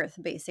on earth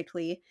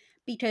basically,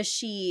 because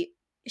she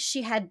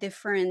had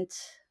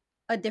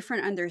a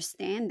different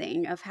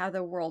understanding of how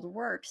the world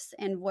works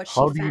and what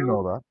she How do you found.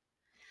 know that?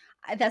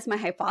 That's my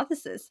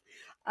hypothesis.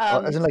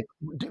 As um in, like,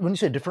 when you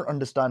say different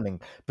understanding,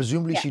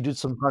 presumably yeah. she did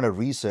some kind of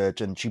research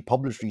and she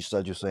published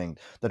research. You're saying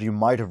that you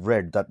might have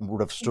read that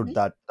would have stood Mhm.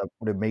 that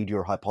would have made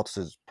your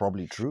hypothesis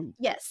probably true.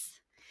 Yes.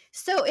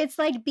 So it's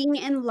like being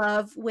in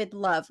love with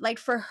love. Like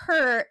for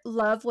her,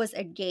 love was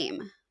a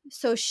game.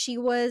 So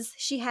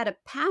she had a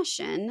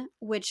passion,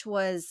 which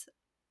was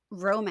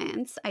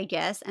romance, I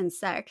guess, and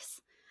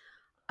sex.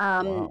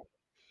 Um, Wow.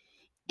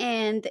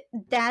 and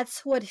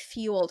that's what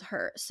fueled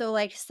her. So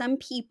like some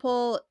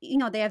people,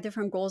 they have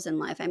different goals in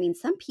life. I mean,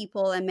 some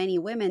people and many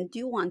women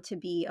do want to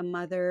be a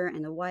mother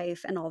and a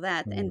wife and all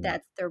that, and Mm.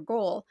 that's their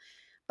goal.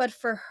 But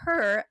for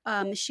her,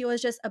 she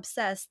was just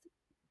obsessed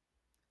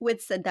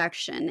with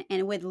seduction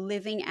and with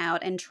living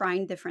out and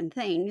trying different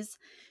things.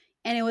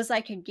 And it was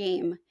like a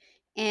game.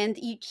 And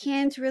you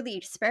can't really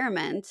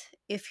experiment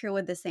if you're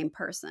with the same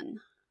person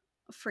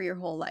for your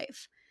whole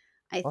life,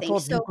 I I think.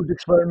 thought you So could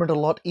experiment a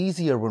lot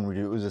easier when we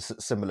do it with a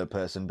similar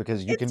person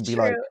because you can it's be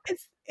like,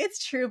 true.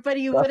 It's true, but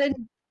you that's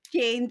wouldn't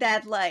gain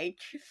that like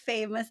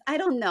famous. I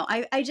don't know.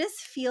 I just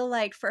feel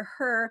like for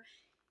her,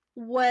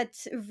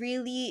 what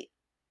really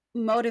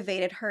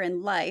motivated her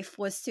in life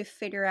was to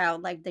figure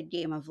out like the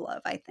game of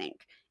love, I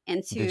think.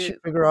 And did she to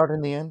figure out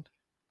in the end?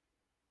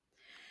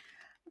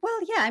 Well,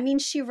 yeah, I mean,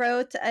 she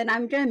wrote, and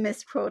I'm gonna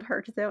misquote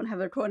her because I don't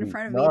have a quote in Mm.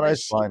 front of me, No, but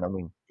that's fine. I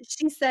mean,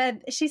 she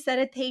said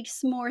it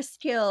takes more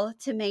skill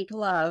to make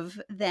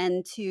love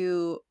than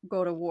to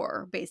go to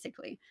war,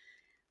 basically.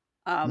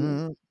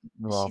 Um, Mm,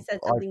 she well, said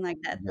something like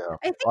that. yeah,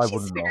 I think I she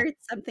wouldn't know. figured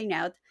something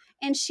out.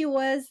 And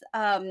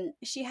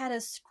she had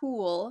a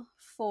school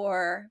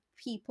for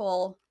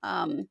people,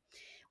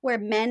 where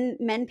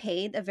men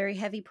paid a very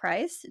heavy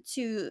price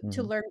to Hmm.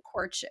 learn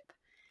courtship.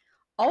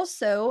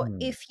 Also, Hmm.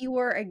 if you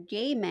were a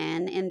gay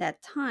man in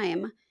that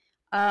time,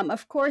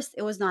 of course,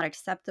 it was not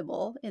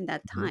acceptable in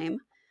that Hmm.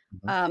 time.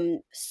 Hmm.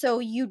 So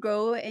you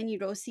go and you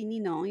go see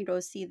Ninon, you go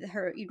see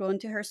her, you go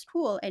into her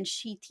school, and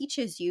she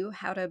teaches you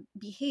how to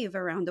behave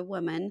around a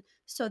woman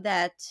so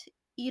that,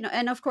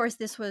 and of course,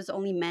 this was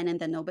only men and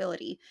the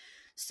nobility.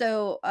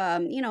 So,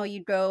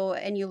 you go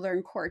and you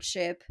learn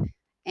courtship,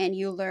 and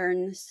you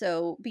learn,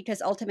 so because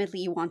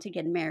ultimately you want to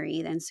get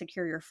married and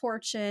secure your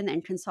fortune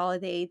and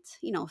consolidate,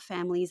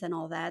 families and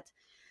all that.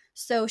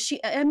 So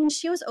I mean,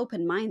 she was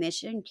open minded.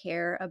 She didn't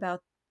care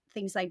about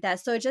things like that.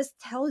 So it just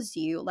tells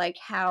you like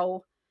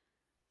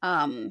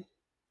um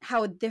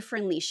how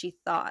differently she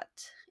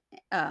thought,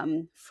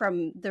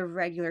 from the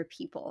regular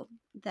people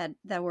that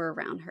were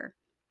around her.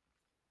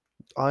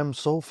 I'm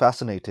so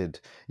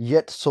fascinated,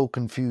 yet so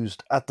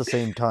confused at the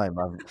same time.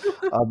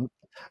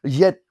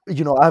 Yet,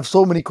 I have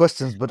so many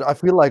questions, but I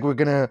feel like we're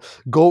gonna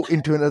go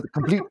into a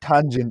complete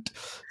tangent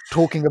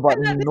talking I about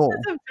know this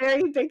Nino. was a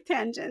very big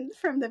tangent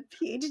from the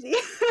PhD.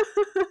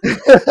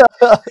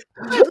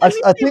 But I, let s-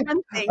 me I say think,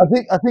 one I thing.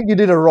 think, I think you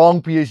did a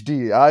wrong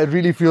PhD. I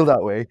really feel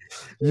that way.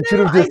 You should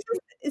No, have just.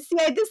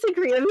 I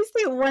disagree. Let me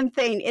say one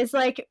thing. Is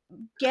like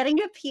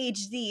getting a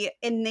PhD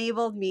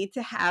enabled me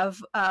to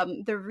have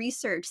the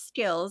research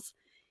skills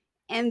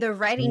and the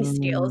writing Mm.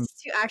 skills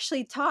to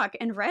actually talk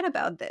and write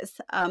about this.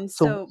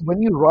 So So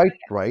when you write,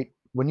 right?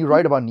 When you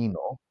write Mhm. about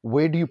Nino,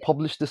 where do you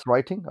publish this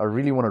writing? I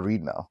really want to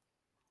read now.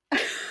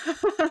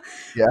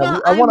 Yeah,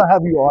 Well, I want to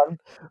have you on.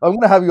 I'm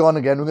going to have you on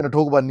again. We're going to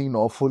talk about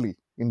Nino fully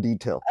in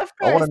detail. of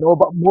I want course, to know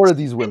about more of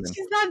these and women.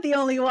 she's not the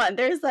only one.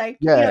 There's like,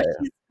 Yeah, yeah,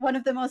 yeah. she's one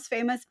of the most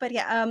famous. But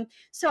yeah,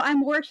 so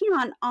I'm working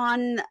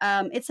on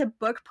it's a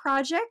book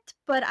project,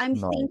 but I'm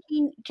Nice,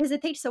 thinking because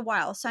it takes a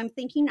while. So I'm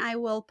thinking I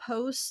will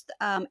post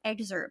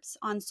excerpts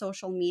on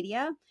social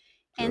media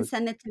and good.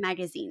 send it to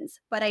magazines.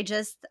 But I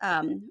just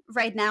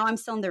right now I'm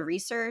still in the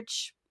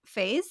research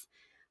phase.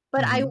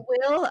 But Hmm.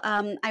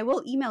 I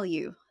will email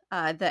you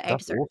the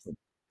That's excerpts. awesome.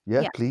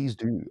 Yeah, Yeah. please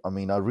do. I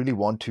mean, I really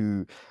want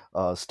to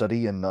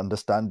study and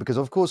understand because,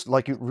 of course,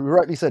 like you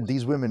rightly said,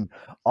 these women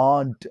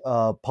aren't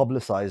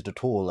publicized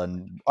at all.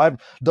 And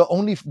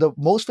the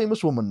most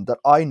famous woman that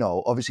I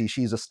know, obviously,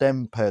 she's a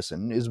STEM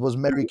person, was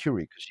Mary Mhm.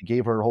 Curie because she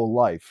gave her whole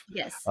life.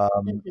 Yes.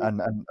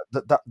 Mhm.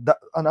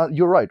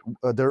 You're right.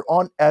 There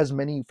aren't as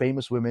many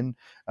famous women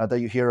that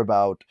you hear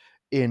about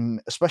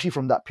especially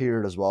from that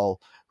period as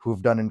well,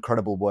 who've done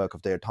incredible work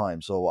of their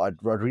time. So I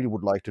really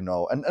would like to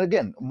know. And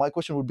again, my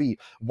question would be,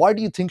 why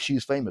do you think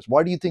she's famous?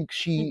 Why do you think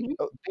Mhm.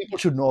 people Yeah.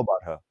 should know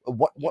about her?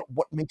 What Yeah. what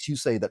what makes you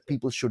say that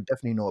people should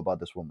definitely know about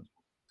this woman?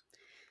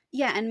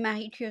 Yeah, and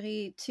Marie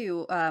Curie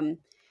too.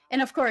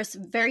 And of course,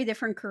 very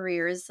different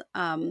careers,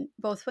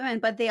 both women,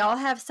 but they all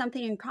have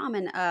something in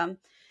common.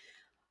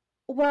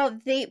 Well,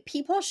 they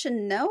people should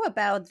know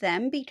about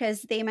them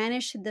because they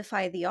managed to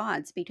defy the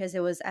odds. Because it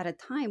was at a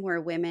time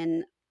where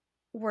women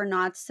were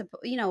not,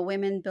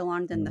 women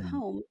belonged in the Mm,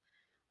 home.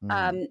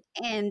 mm, um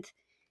and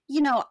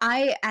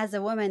I, as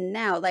a woman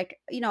now, like,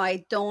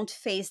 I don't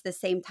face the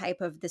same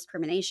type of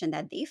discrimination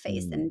that they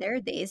faced in mm, their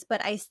days,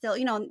 but I still,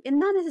 and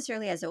not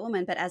necessarily as a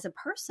woman, but as a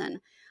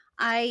person,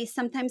 I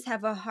sometimes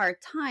have a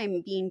hard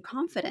time being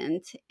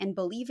confident and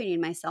believing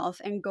in myself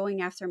and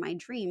going after my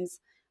dreams.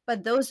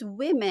 But those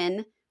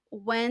women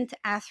went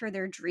after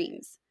their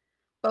dreams,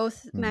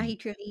 both mm, Marie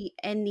Curie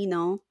and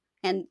Ninon,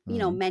 and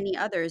mm. many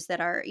others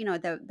that are,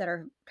 that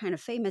are kind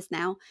of famous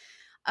now.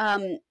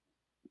 um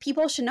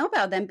People should know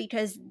about them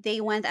because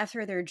they went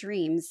after their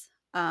dreams,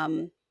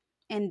 and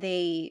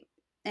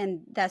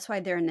that's why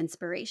they're an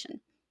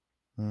inspiration.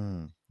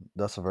 Mm,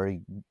 that's a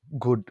very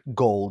good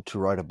goal to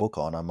write a book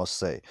on, I must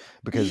say,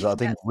 because I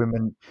think Yes.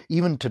 women,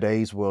 even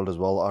today's world as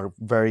well, are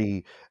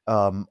very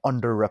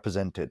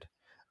underrepresented.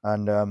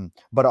 And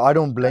but I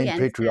don't Oh blame yeah,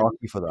 and STEM.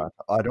 patriarchy for that.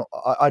 I don't.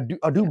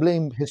 I do Yeah.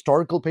 blame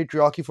historical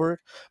patriarchy for it.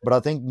 But I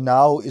think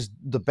now is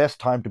the best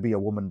time to be a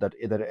woman that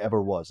it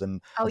ever was,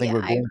 and Oh I think yeah,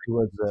 we're I going agree.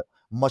 towards a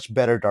much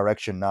better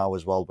direction now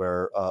as well,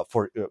 where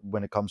for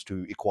when it comes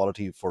to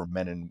equality for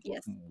men and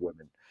Yes.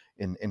 women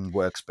in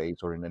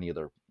workspace or in any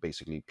other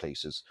basically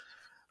places.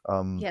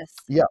 Yes.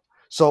 Yeah.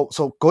 So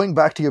going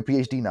back to your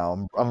PhD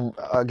now,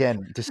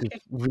 again, this is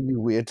Okay. really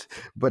weird,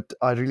 but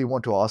I really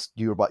want to ask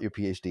you about your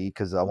PhD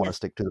because I want to Yes.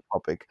 stick to the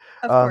topic.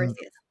 Of course. Um,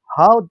 Yes.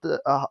 how the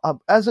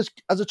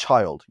as a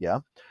child, yeah,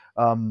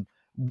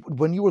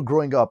 when you were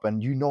growing up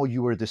and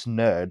you were this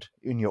nerd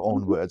in your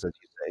own Mhm. words, as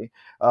you say,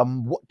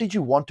 what did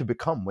you want to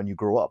become when you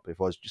grow up? If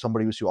was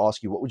somebody was to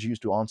ask you, what would you use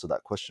to answer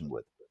that question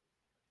with?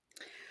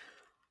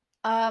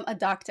 A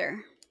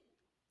doctor,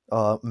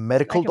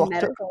 Medical like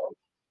doctor?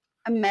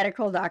 a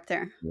medical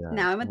doctor. Yeah.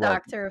 Now I'm a Well,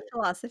 doctor of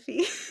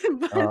philosophy,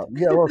 but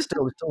Yeah, well,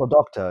 still a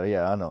doctor.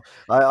 Yeah, I know.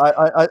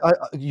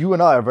 You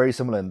and I are very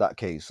similar in that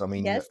case. I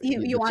mean, yes,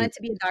 you wanted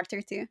to be a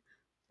doctor too.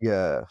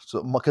 Yeah,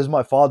 so because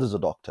my father's a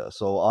doctor,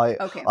 so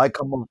Okay. I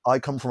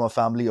come from a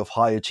family of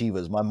high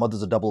achievers. My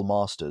mother's a double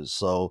masters,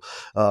 so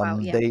Wow.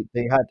 Yeah.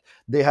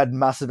 they had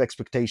massive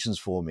expectations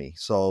for me.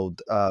 So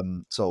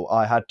so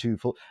I had to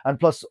and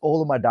plus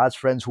all of my dad's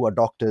friends who are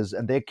doctors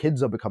and their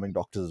kids are becoming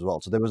doctors as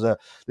well. So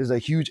there's a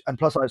huge, and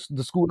plus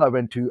the school I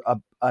went to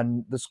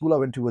and the school I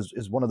went to was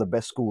is one of the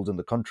best schools in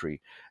the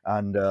country,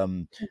 and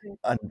Mhm.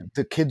 and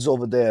the kids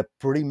over there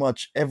pretty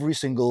much every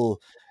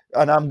single,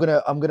 and I'm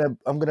gonna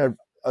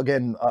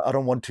again, I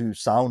don't want to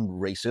sound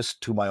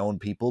racist to my own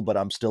people, but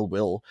I'm still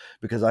will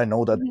because I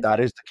know that Mhm. that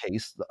is the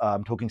case.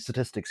 I'm talking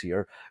statistics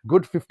here.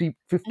 Good 50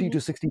 Mhm.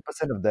 to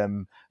 60% of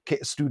them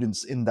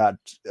students in that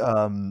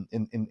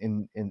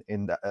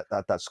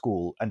that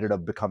school ended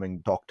up becoming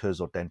doctors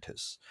or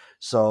dentists.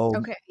 So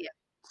Okay. Yeah.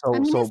 I so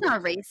mean, it's so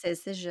not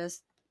racist. It's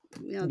just,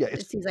 yeah, it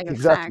it's seems like a exactly.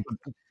 fact.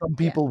 But some Yeah.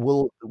 people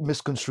will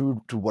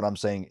misconstrue to what I'm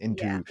saying Yeah.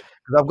 into,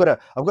 because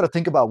I've got to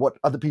think about what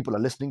other people are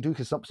listening to.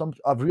 Because some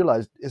I've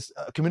realized is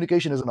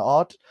communication is an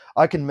art.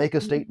 I can make a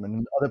Mhm. statement,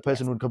 and the other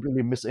person Yes. would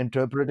completely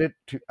misinterpret it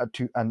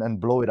to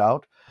and blow it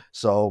out.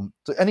 So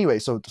anyway,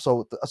 so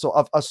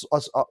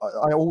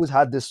I always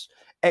had this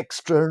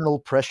external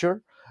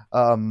pressure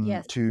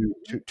Yes.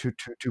 Mhm.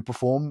 to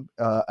perform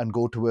and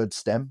go towards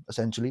STEM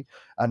essentially.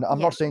 And I'm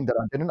Yeah. not saying that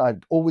I didn't. I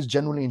always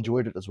genuinely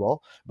enjoyed it as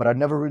well, but I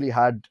never really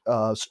had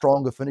a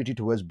strong affinity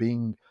towards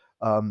being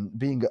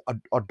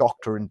a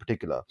doctor in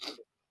particular.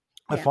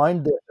 I Yeah.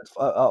 find the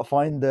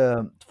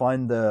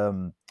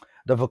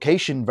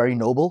vocation very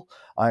noble,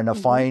 and I Mhm.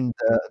 find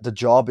the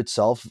job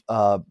itself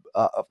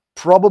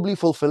probably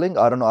fulfilling.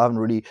 I don't know. I haven't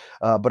really,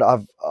 but I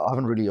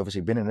haven't really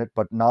obviously been in it.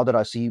 But now that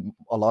I see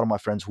a lot of my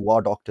friends who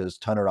are doctors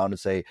turn around and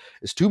say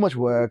it's too much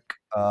work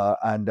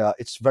and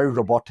it's very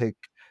robotic.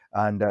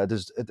 And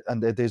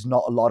there's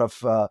not a lot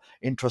of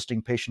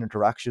interesting patient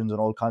interactions and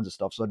all kinds of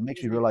stuff. So it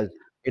makes me realize,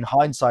 Exactly. in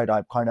hindsight,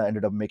 I kind of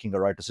ended up making a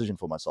right decision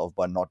for myself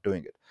by not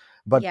doing it.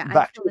 But Yeah,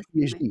 I feel the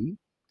same way.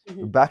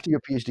 Mhm. back to your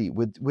PhD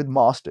with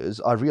masters,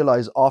 I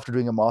realized after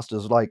doing a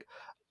masters, like,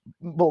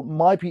 well,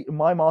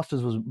 my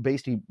masters was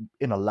basically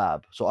in a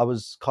lab, so I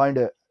was kind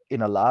of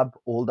in a lab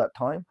all that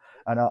time.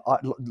 And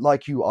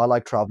like you, I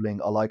like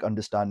traveling, I like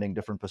understanding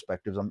different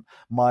perspectives.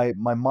 My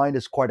mind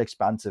is quite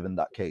expansive in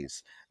that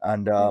case.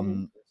 And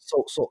Mhm.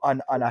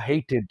 and I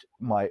hated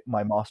my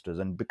masters,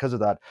 and because of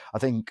that, I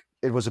think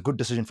it was a good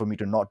decision for me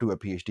to not do a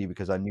PhD,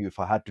 because I knew if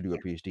I had to do a Yeah.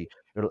 PhD,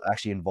 it'll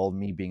actually involve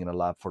me being in a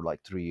lab for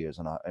like 3 years,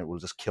 and it will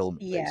just kill me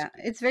Yeah, basically.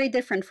 it's very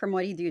different from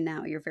what you do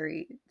now. You're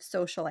very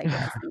social, I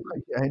guess, and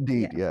Yeah, indeed.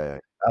 yeah, Yeah, yeah,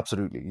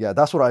 absolutely. Yeah,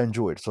 that's what I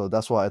enjoyed. So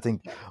that's why I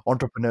think yeah,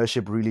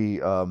 entrepreneurship really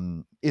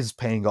is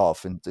paying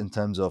off in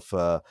terms of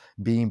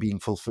doing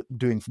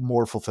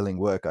more fulfilling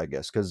work, I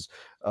guess, because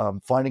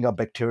finding out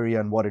bacteria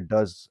and what it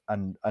does,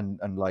 and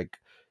like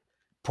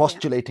yeah.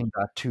 postulating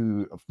that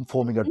to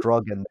forming a Mhm.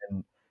 drug,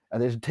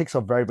 and it takes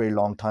a very very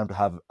long time to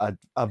have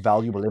a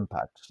valuable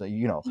impact. So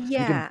you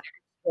can Yeah,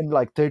 spend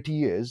like 30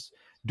 years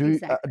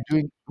exactly.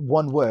 doing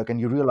one work, and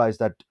you realize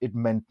that it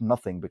meant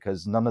nothing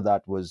because none of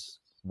that was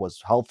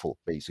helpful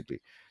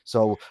basically.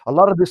 So a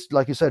lot of this,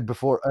 like you said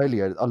before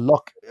earlier, a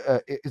luck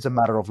is a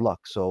matter of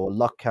luck. So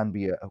luck can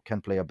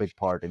play a big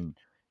part in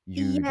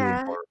you doing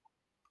Yeah, more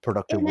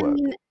productive and I work.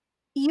 mean,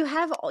 you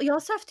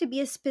also have to be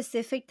a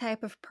specific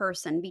type of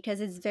person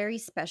because it's very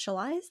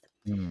specialized.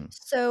 Mm,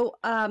 So,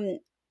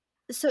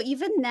 so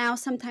even now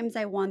sometimes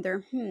I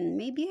wonder,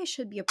 maybe I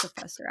should be a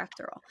professor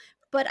after all.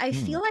 But I mm,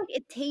 feel like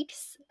it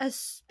takes a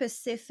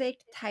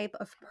specific type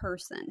of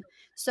person.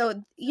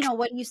 So,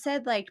 what you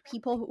said, like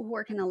people who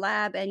work in a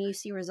lab and you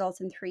see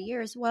results in 3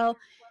 years. Well,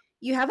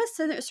 you have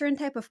a certain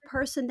type of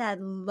person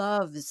that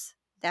loves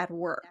that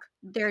work.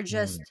 They're mm.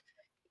 just,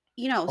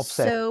 Obsessed.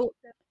 so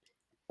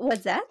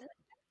what's that?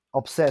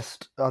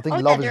 Obsessed. I think Oh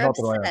yeah, love is they're not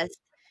the right answer. obsessed.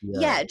 Yeah.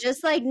 Yeah,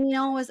 just like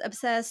Neil was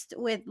obsessed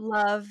with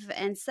love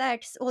and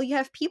sex. Well, you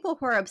have people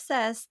who are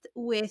obsessed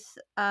with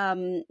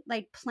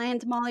like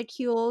plant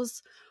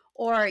molecules,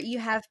 or you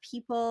have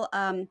people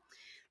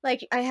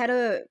like I had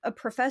a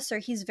professor,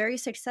 he's very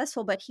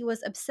successful, but he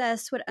was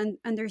obsessed with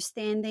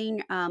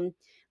understanding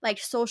like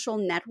social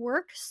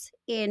networks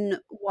in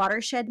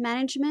watershed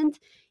management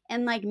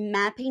and like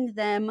mapping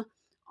them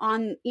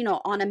on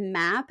on a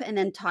map and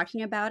then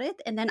talking about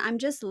it. And then I'm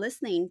just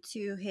listening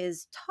to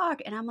his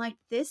talk and I'm like,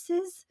 this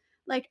is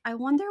like, I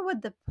wonder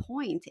what the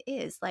point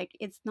is. Like,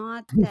 it's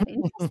not that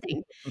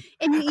interesting.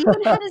 And you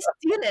even had a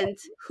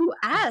student who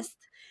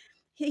asked,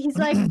 he's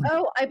like,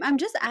 oh, I'm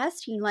just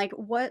asking, like,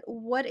 what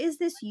is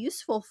this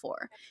useful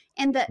for?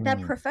 And that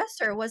Mm,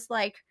 professor was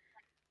like,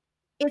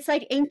 it's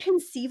like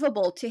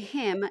inconceivable to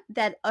him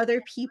that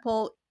other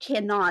people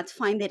cannot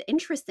find it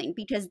interesting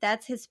because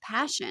that's his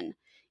passion.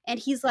 And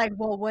he's like,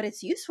 well, what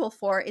it's useful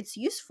for, it's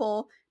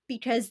useful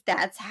because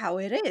that's how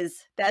it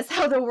is, that's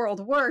how the world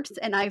works,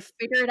 and I've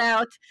figured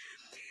out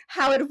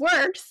how it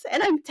works,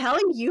 and I'm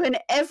telling you, and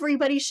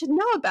everybody should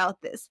know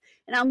about this.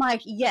 And I'm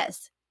like,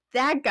 yes,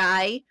 that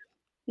guy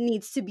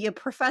needs to be a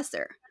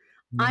professor.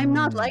 I'm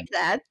not like mm.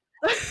 that.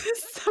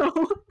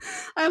 So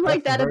I'm like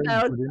That's a that very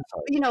about, good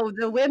insight.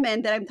 the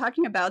women that I'm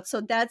talking about.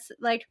 So that's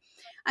like,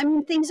 I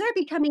mean, things are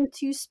becoming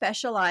too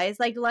specialized.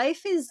 Like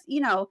life is,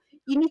 you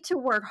need to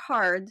work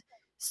hard.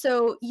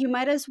 So you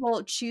might as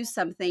well choose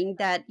something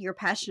that you're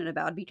passionate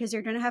about because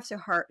you're going to have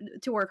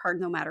to work hard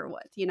no matter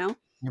what.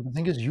 Yeah, the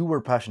thing is, you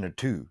were passionate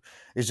too.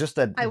 It's just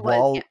that I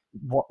was, yeah.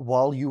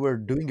 while you were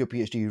doing your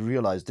PhD, you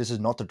realized this is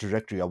not the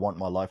trajectory I want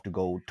my life to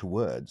go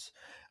towards,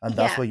 and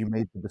that's Yeah. why you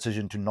made the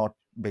decision to not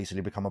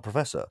basically become a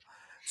professor.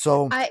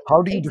 So, I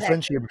how do you exactly.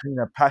 differentiate between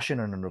a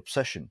passion and an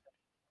obsession?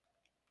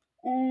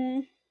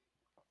 Mm,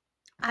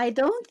 I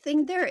don't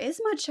think there is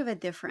much of a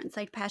difference,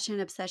 like passion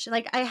and obsession.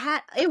 Like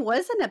it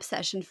was an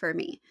obsession for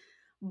me,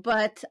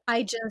 but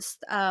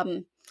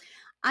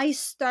I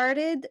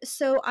started,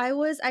 so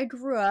I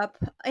grew up,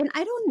 and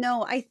I don't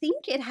know, I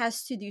think it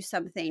has to do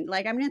something.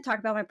 Like, I'm going to talk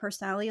about my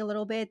personality a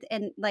little bit.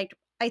 And, like,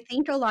 I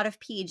think a lot of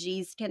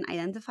PhDs can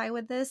identify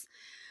with this.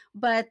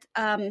 But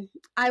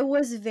I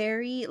was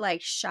very,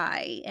 like,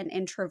 shy and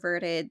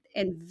introverted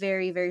and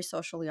very, very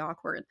socially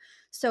awkward.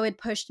 So it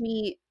pushed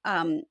me,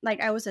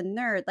 like, I was a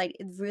nerd, like,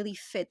 it really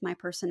fit my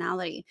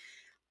personality.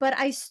 But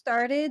I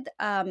started,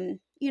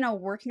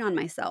 working on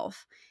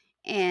myself.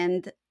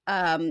 And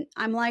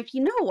I'm like,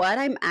 you know what?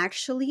 I'm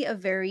actually a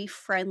very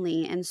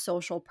friendly and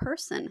social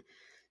person.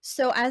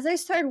 So as I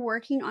started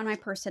working on my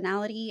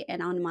personality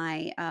and on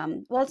my,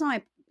 well, it's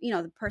not my,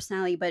 the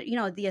personality, but,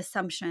 the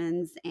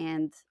assumptions.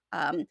 And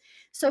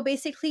so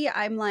basically,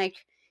 I'm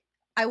like,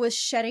 I was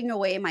shedding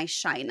away my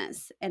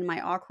shyness and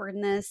my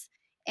awkwardness,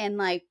 and,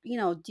 like,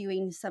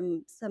 doing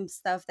some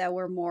stuff that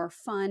were more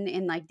fun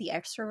in, like, the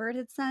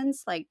extroverted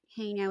sense, like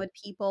hanging out with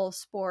people,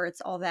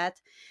 sports, all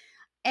that.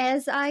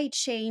 As I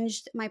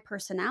changed my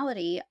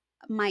personality,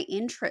 my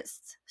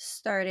interests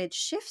started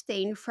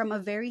shifting from a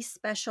very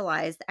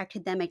specialized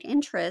academic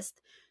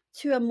interest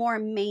to a more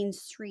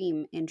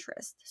mainstream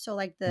interest. So,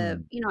 like,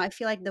 Hmm. I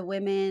feel like the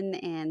women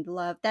and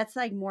love, that's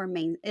like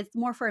it's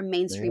more for a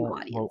mainstream Yeah,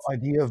 well, audience.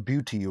 idea of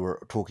beauty you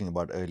were talking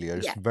about earlier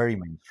is Yeah, very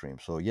mainstream.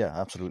 So yeah,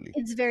 absolutely.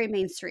 it's very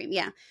mainstream.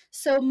 Yeah.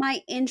 So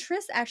my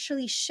interest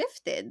actually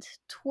shifted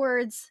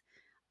towards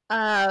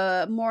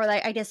more,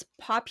 like, I guess,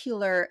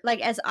 popular.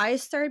 Like, as I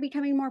started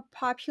becoming more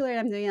popular, and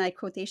I'm doing, like,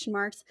 quotation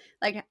marks,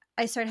 like,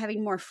 I started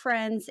having more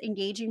friends,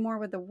 engaging more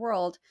with the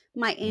world,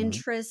 my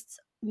Hmm. interests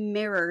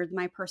mirrored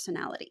my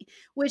personality,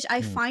 which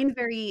I Hmm. find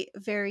very,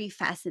 very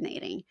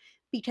fascinating,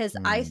 because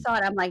I Hmm.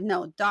 thought, I'm like,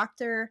 no,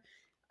 doctor.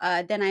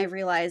 Then I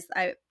realized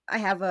I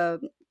have a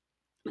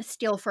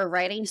skill for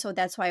writing, so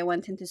that's why I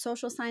went into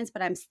social science.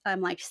 But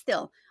I'm like,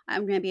 still,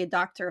 I'm going to be a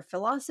doctor of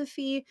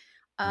philosophy.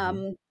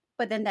 Hmm. um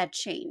but then that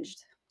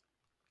changed.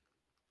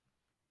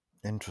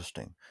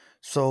 Interesting.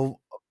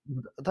 So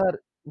that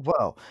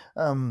wow.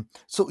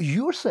 So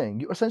you're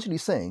essentially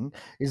saying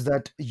is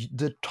that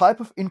the type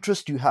of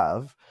interest you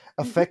have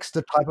Mhm. affects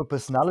the type of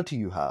personality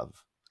you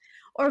have.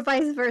 Or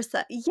vice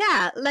versa.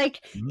 Yeah,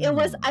 like, it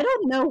was, I Mm.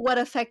 don't know what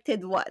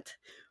affected what.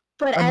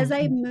 But as And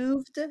I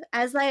moved,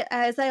 as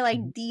I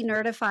like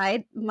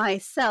de-nerdified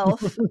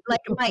myself,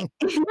 like, my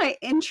my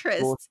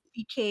for, interests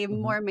became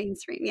mhm. more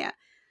mainstream. Yeah.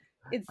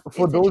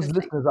 For It's those interesting.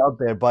 listeners out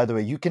there, by the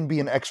way, you can be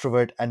an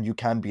extrovert and you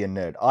can be a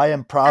nerd.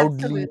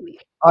 Absolutely.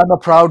 I'm a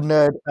proud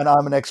nerd and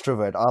I'm an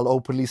extrovert. I'll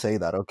openly say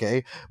that,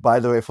 okay? By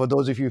the way, for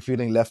those of you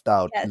feeling left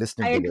out Yes,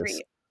 I listening to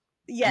this, agree.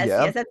 Yes, yeah.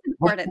 yes, that's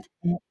But important.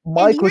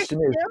 my And you're question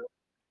is, still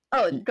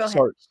Oh, go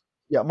ahead. sorry,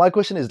 yeah, my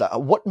question is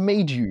that what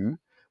made you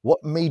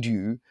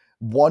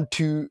want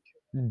to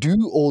do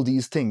all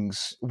these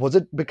things? Was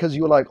it because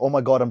you were like, oh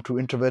my god, I'm too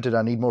introverted,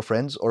 I need more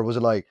friends? Or was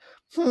it like,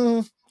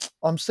 hmm,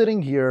 I'm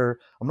sitting here,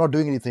 I'm not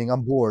doing anything,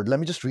 I'm bored, let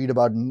me just read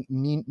about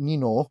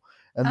Nino,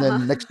 and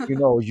then next thing you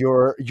Uh-huh. know,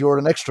 you're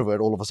an extrovert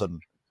all of a sudden.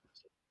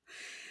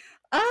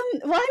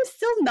 Well, I'm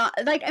still not,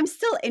 like, I'm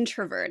still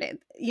introverted,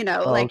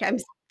 Oh, like, okay,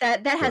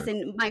 that fair enough,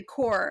 hasn't, my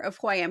core of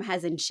who I am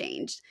hasn't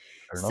changed.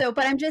 fair enough. So,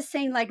 but I'm just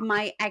saying, like,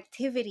 my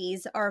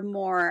activities are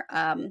more,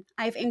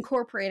 I've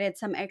incorporated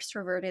some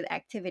extroverted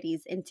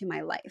activities into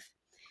my life.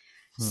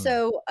 Hmm.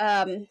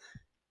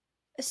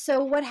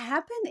 So what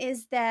happened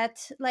is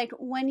that, like,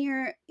 when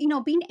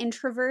being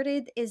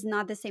introverted is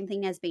not the same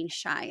thing as being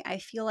shy. I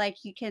feel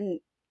like you can,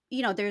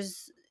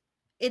 there's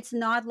it's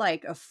not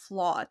like a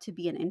flaw to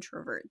be an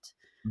introvert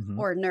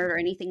Hmm. or nerd or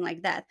anything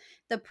like that.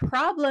 The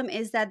problem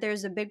is that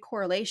there's a big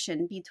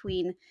correlation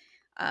between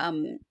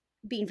um,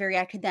 being very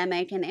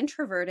academic and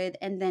introverted,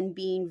 and then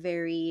being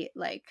very,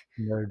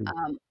 Nerdy.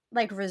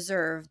 like,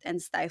 reserved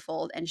and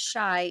stifled and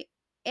shy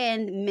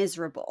and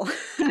miserable.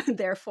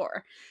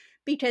 Therefore,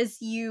 because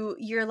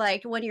you're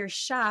like, when you're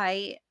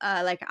shy,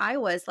 like I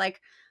was,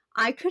 like,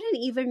 I couldn't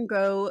even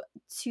go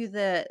to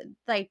the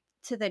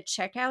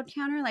checkout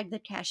counter, like the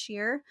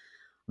cashier,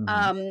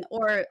 Hmm.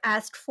 or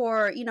ask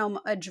for,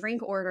 a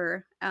drink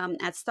order,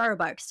 at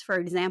Starbucks, for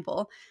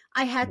example.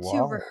 I had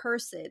to Wow.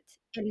 rehearse it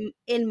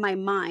in my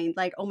mind,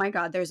 like, oh my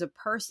god, there's a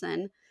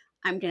person,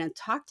 I'm going to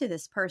talk to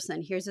this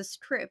person, here's a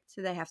script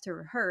that I have to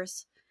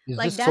rehearse.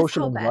 Is Like, this that's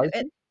social how bad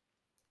anxiety?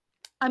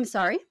 I'm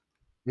sorry.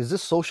 Is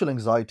this social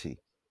anxiety?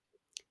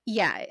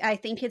 Yeah, I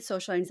think it's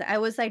social anxiety. I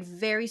was, like,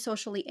 very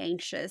socially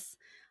anxious.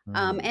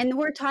 Hmm. And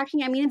we're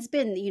talking, I mean, it's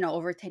been,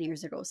 over 10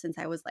 years ago since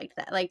I was like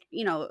that. Like,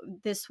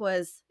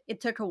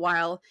 it took a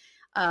while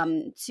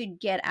to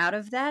get out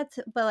of that.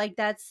 But like,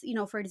 that's,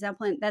 for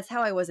example, and that's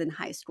how I was in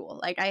high school.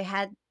 Like,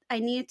 I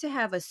needed to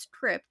have a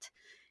script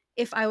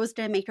if I was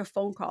going to make a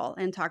phone call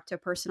and talk to a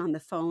person on the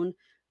phone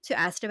to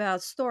ask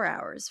about store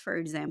hours, for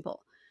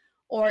example.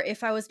 Or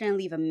if I was going to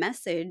leave a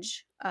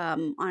message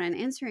on an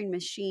answering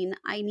machine,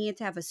 I needed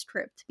to have a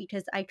script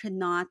because I could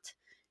not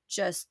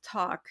just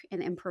talk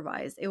and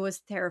improvise. It was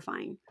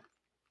terrifying.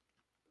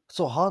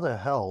 So how the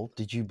hell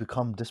did you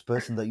become this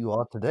person that you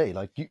are today?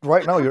 Like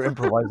right now, you're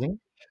improvising.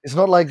 It's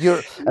not like you're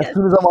as Yes.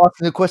 soon as I'm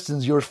asking the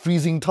questions, you're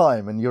freezing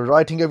time and you're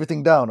writing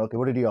everything down. Okay,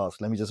 what did he ask?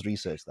 Let me just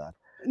research that.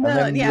 And No,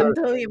 then yeah, I'm you're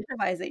totally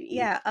improvising.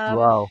 Yeah.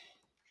 wow.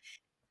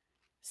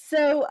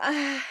 So,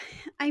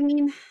 I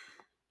mean,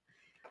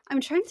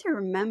 I'm trying to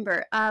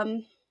remember.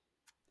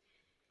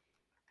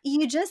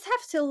 You just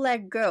have to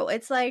let go.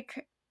 It's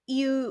like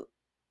you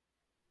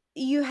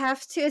you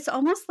have to, it's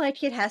almost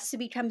like it has to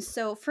become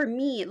so, for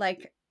me,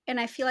 like, and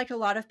I feel like a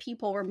lot of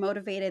people were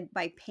motivated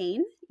by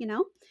pain.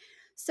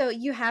 So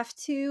you have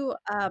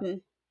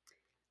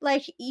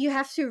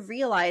to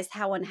realize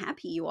how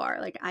unhappy you are,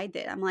 like I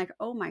did. I'm like,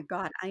 oh my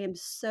god, I am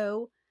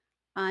so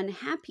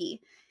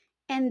unhappy.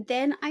 And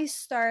then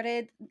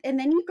and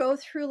then you go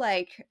through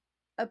like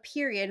a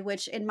period,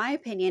 which in my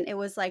opinion, it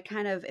was like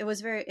kind of, it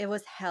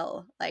was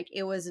hell. Like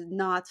it was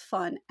not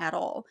fun at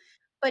all.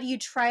 But you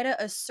try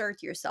to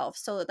assert yourself.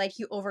 So like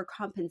you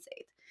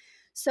overcompensate.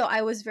 So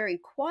I was very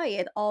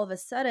quiet. All of a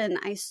sudden,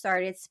 I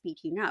started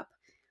speaking up.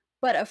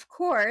 But of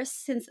course,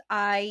 since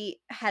I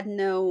had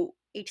no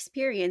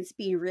experience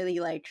being really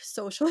like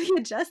socially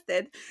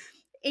adjusted,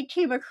 it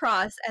came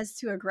across as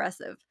too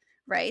aggressive,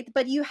 right?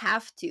 But you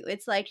have to.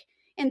 It's like,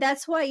 and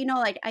that's why,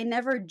 like I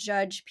never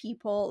judge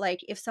people.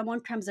 Like if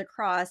someone comes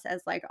across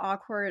as like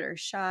awkward or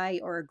shy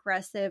or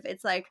aggressive,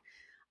 it's like,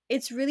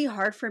 it's really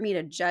hard for me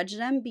to judge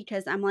them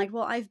because I'm like,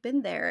 well, I've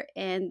been there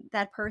and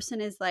that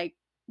person is like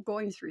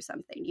going through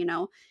something,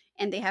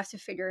 and they have to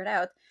figure it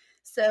out.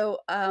 So,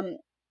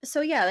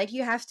 so yeah, like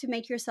you have to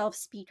make yourself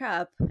speak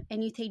up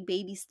and you take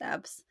baby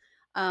steps.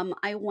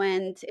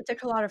 It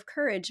took a lot of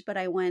courage, but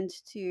I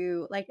went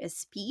to like a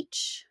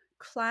speech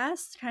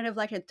class, kind of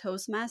like a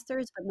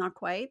Toastmasters, but not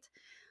quite.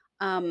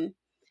 Um,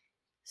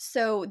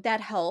 so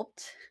that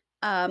helped.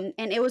 And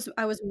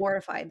I was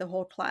mortified the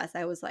whole class.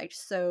 I was like,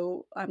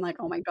 I'm like,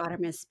 oh my God, I'm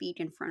going to speak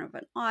in front of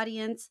an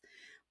audience.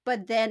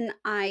 But then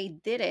I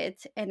did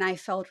it and I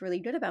felt really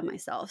good about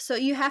myself. So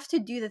you have to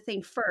do the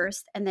thing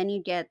first and then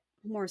you get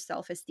more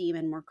self esteem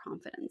and more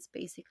confidence,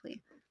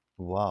 basically.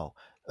 Wow.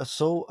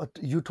 So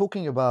you're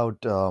talking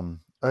about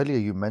earlier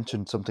you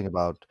mentioned something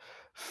about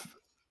f-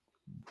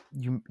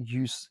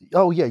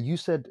 oh yeah, you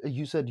said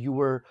you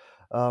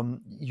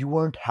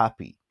weren't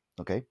happy.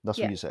 Okay,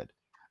 that's what Yeah. you said.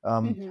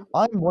 Hmm.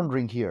 I'm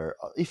wondering here,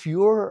 if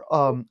you're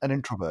an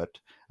introvert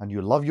and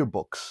you love your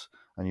books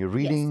and you're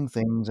Yes. reading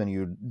things and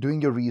you're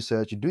doing your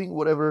research, you're doing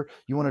whatever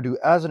you want to do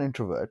as an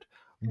introvert,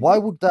 why Hmm.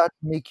 would that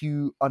make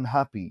you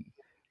unhappy?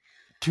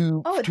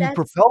 Oh, To that's,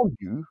 propel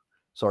you,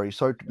 sorry,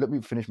 let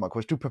me finish my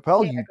question. To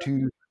propel yeah, you go.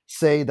 to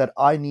say that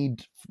I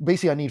need,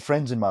 basically I need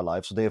friends in my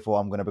life, so therefore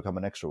I'm going to become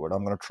an extrovert.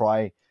 I'm going to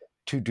try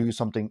to do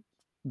something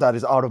that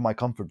is out of my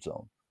comfort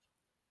zone.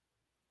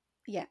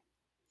 Yeah.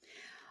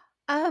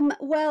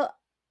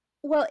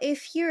 Well,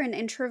 if you're an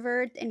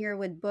introvert and you're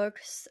with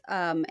books,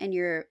 and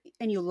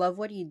you love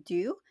what you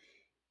do,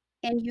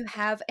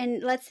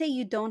 and let's say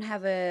you don't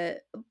have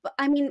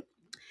I mean,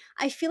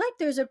 I feel like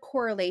there's a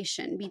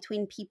correlation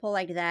between people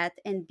like that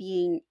and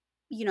being,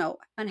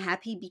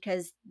 unhappy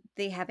because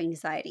they have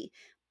anxiety.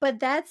 But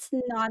that's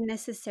not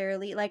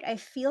necessarily like, I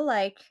feel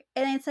like,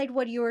 and it's like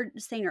what you were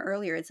saying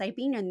earlier. It's like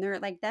being a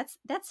nerd, like that's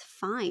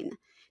fine.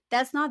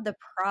 That's not the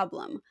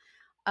problem.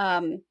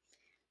 Um,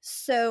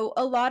 so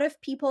a lot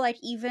of people, like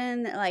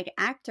even like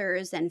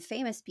actors and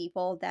famous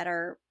people that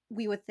are,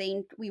 we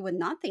would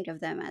not think of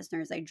them as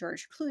nerds, like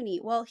George Clooney.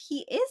 Well,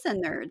 he is a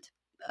nerd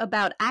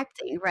about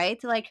acting,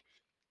 right? Like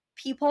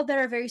people that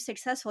are very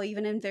successful,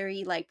 even in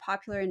very like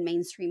popular and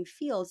mainstream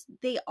fields,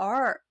 they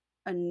are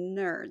a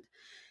nerd.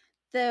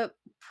 The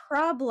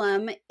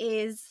problem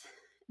is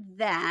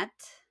that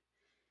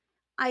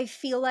I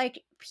feel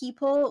like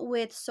people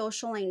with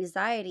social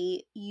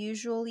anxiety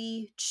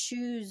usually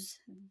choose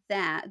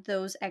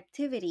those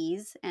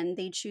activities and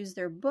they choose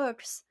their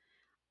books,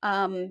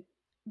 um,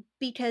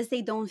 because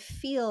they don't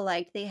feel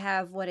like they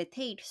have what it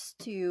takes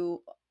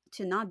to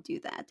not do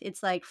that.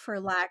 It's like for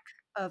lack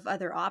of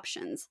other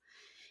options,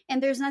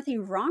 and there's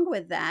nothing wrong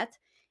with that.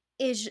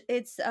 Is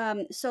it's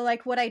So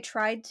like what I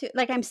tried to,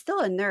 like, I'm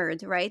still a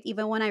nerd, right?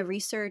 Even when I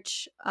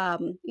research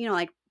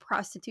like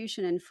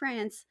prostitution in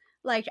France,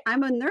 like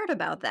I'm a nerd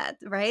about that,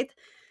 right?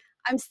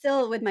 I'm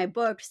still with my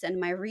books and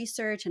my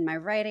research and my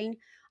writing.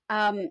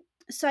 um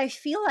so I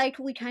feel like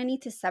we kind of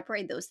need to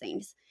separate those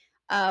things.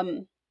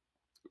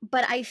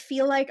 But I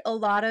feel like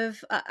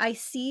I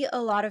see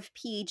a lot of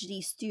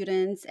PhD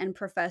students and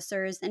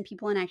professors and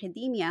people in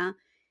academia,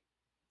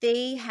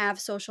 they have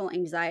social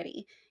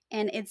anxiety.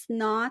 and it's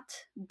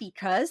not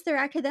because they're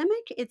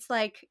academic. It's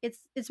like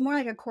it's more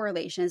like a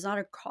correlation. It's not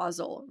a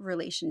causal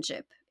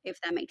relationship, if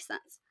that makes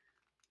sense.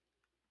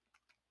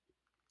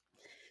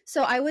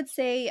 So I would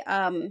say,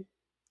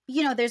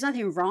 there's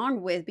nothing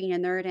wrong with being a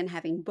nerd and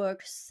having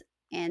books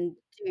and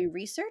doing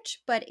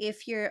research, but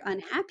if you're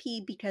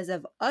unhappy because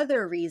of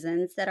other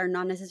reasons that are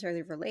not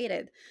necessarily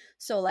related,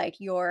 so like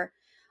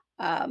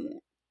um,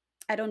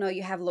 I don't know,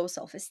 you have low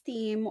self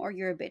esteem, or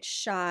you're a bit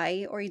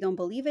shy, or you don't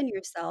believe in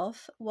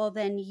yourself, well,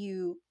 then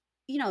you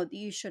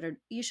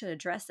should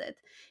address it.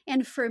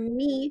 And for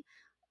me,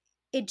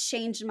 it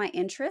changed my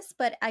interest,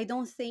 but I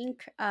don't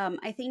think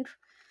I think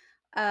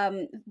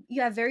um,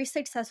 you have very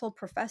successful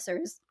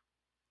professors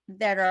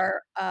that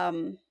are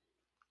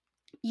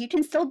you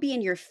can still be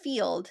in your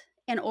field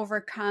and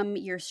overcome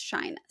your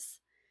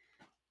shyness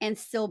and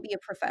still be a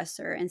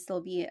professor and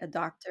still be a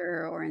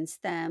doctor or in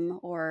STEM,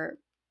 or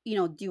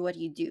do what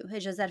you do.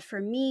 It's just that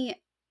for me,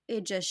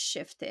 it just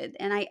shifted,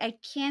 and I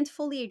can't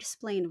fully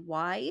explain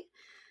why.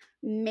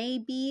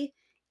 Maybe,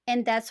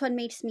 and that's what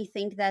makes me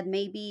think that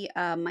maybe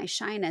my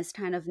shyness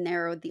kind of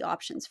narrowed the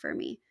options for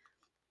me.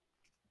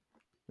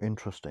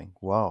 Interesting.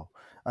 Wow.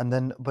 And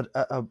then,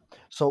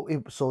 so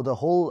the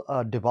whole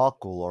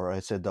debacle, or I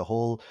said the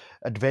whole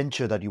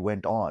adventure that you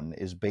went on,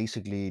 is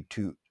basically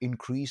to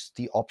increase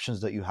the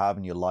options that you have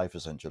in your life,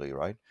 essentially,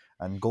 right?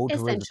 And go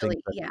towards the things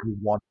Essentially, that yeah. you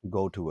want to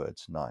go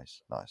towards.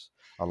 Nice, nice.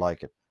 I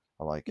like it.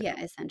 I like it.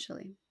 Yeah,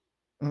 essentially.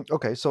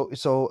 Okay, so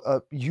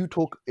you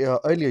talk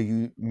earlier.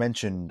 You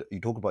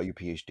talk about your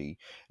PhD,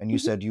 and you Hmm.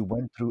 said you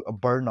went through a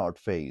burnout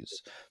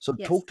phase. So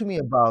Yes. talk to me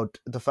about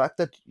the fact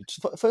that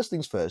first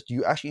things first,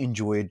 you actually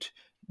enjoyed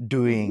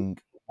Hmm. doing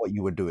what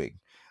you were doing.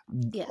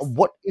 Yes.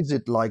 What is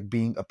it like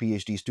being a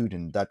PhD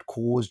student that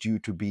caused you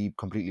to be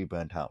completely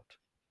burnt out?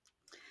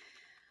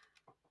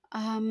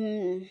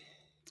 Um,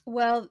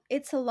 well,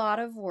 it's a lot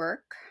of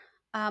work.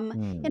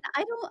 Hmm, And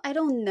I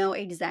don't know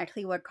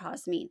exactly what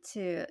caused me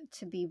to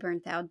be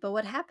burnt out, but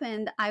what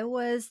happened,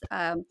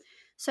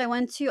 so I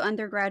went to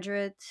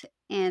undergraduate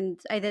and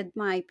I did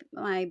my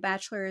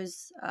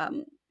bachelor's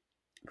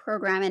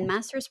program and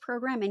master's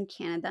program in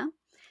Canada.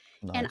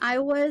 And nice, I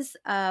was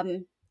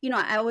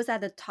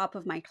at the top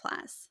of my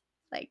class,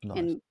 like nice.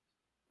 in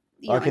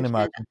I in can Canada.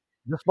 imagine.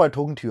 Just by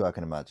talking to you, I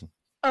can imagine.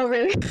 Oh,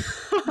 really?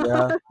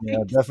 Yeah,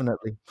 yeah, Thanks.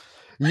 definitely.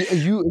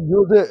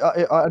 You're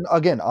the and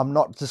again, I'm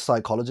not the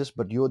psychologist,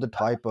 but you're the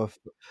type of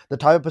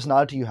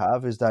personality you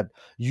have is that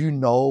you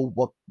know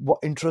what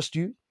interests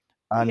you,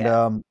 Yeah.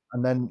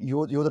 and then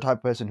you're the type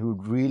of person who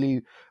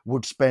really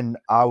would spend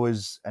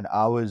hours and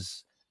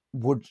hours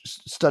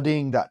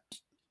studying that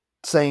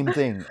same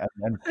thing,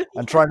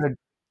 and Yeah. trying to,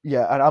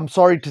 yeah. And I'm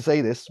sorry to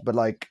say this, but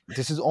like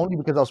this is only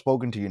because I've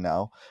spoken to you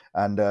now,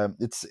 and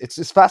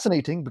it's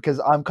fascinating because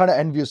I'm kind of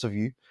envious of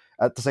you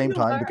at the same You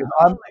time, are? because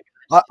Oh my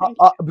gosh, thank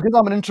you. because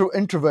I'm an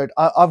introvert.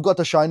 I've got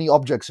the shiny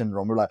object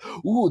syndrome. We're like,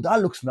 ooh,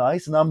 that looks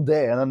nice, and I'm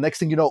there, and the next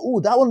thing you know,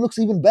 ooh, that one looks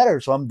even better,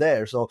 so I'm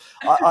there. So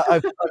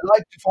I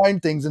like to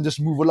find things and just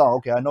move along.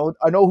 Okay, I know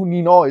who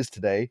Nino is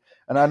today,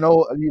 and I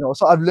know,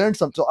 so I've learned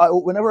something. So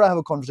whenever I have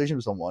a conversation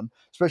with someone,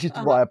 especially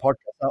Uh-huh. via podcast,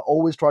 I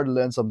always try to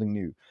learn something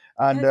new,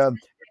 and That's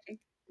fascinating.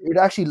 it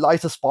actually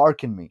lights a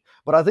spark in me.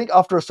 But I think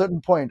after a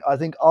certain point, I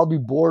think I'll be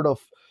bored of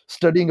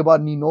studying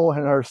about Nino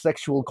and her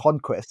sexual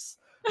conquests,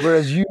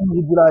 whereas you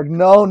would be like,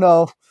 no,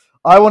 no,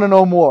 I want to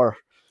know more.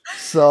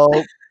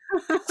 So,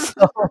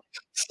 so,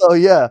 so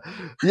yeah,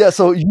 yeah.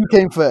 So you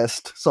came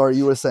first. Sorry,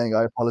 you were saying.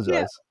 I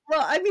Yeah. apologize.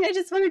 Well, I mean, I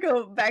just want to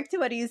go back to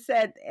what you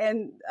said,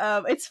 and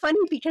it's funny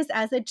because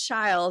as a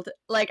child,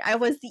 like I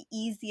was the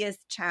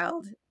easiest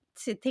child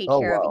to take Oh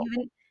care of. wow,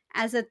 Even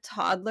as a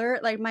toddler,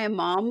 like my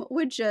mom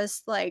would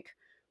just like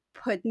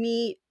put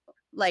me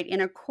like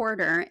in a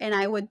corner, and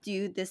I would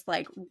do this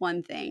like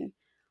one thing.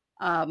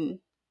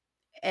 Um,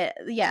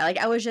 yeah, like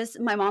I was just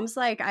my mom's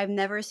like, I've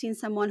never seen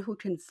someone who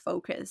can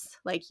focus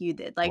like you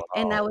did. Like,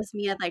 and that wow. was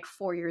me at like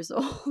 4 years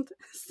old.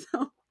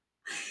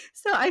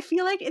 So I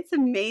feel like it's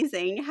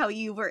amazing how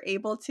you were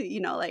able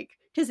to, like,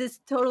 because it's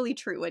totally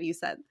true what you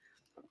said.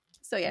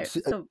 So yeah,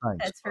 so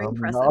Thanks. that's very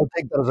impressive. I'll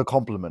take that as a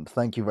compliment.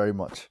 Thank you very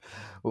much.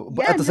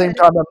 But Yeah, at the no, same it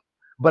is. time,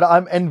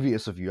 I'm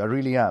envious of you. I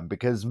really am,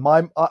 because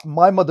my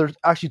mother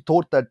actually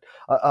thought that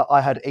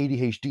I had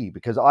ADHD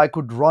because I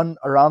could run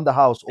around the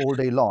house all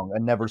day long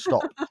and never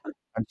stop.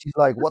 And she's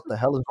like, "What the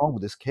hell is wrong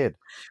with this kid?"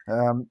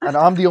 And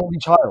I'm the only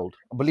child,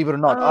 believe it or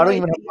not. Oh, I don't I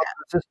even have see. brothers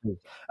and sisters.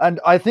 And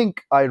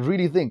I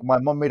really think my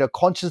mom made a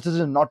conscious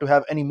decision not to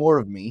have any more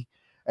of me,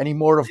 any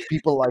more of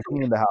people like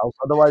me in the house.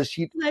 Otherwise,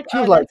 Like, she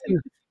oh, was like,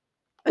 that's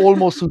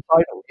almost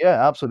suicidal.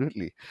 Yeah,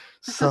 absolutely.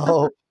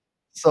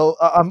 So,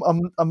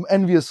 I'm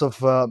envious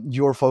of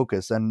your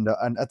focus, and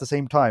at the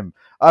same time,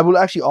 I will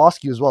actually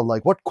ask you as well,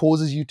 like, what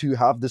causes you to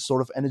have this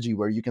sort of energy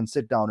where you can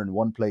sit down in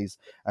one place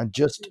and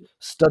just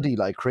study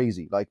like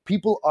crazy? Like,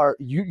 people are,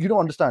 you don't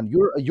understand.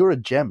 You're a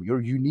gem.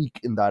 You're unique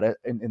in that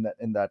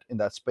in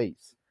that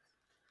space.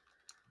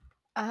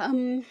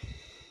 um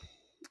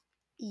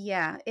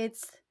yeah,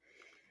 it's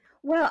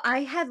Well,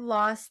 I had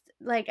lost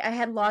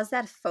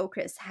that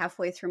focus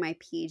halfway through my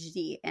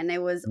PhD, and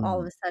it was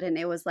all of Mm, a sudden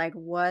it was like,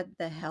 what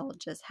the hell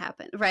just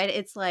happened? Right?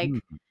 It's like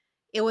mm,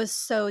 it was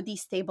so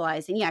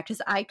destabilizing. Yeah,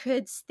 because I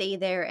could stay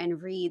there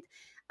and read.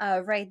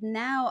 Right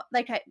now,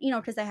 like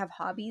because I have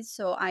hobbies,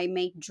 so I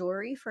make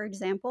jewelry, for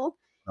example.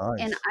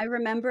 And nice. I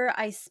remember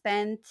I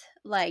spent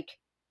like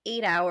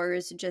 8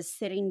 hours just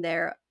sitting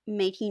there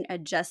making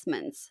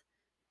adjustments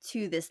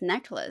to this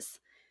necklace.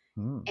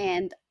 Mm.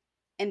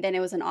 And then it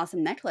was an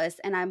awesome necklace.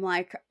 And I'm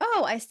like,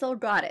 oh, I still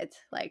got it.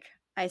 Like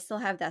I still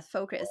have that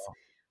focus.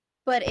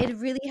 But it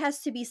really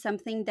has to be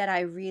something that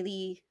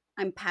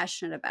I'm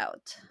passionate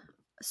about.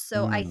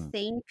 So I Mm.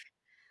 think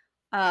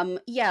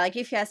yeah, like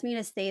if you ask me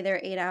to stay there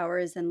 8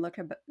 hours and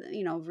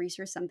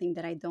research something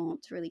that I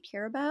don't really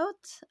care about,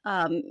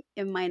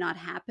 it might not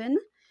happen.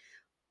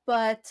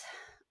 But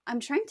I'm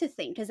trying to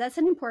think because that's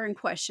an important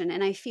question,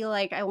 and I feel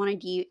like I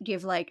want to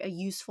give like a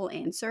useful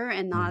answer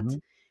and not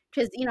Mhm.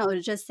 because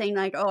just saying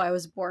like, oh, I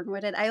was born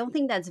with it. I don't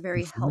think that's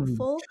very Mhm.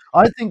 helpful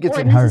I think it's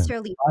or inherent.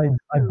 necessarily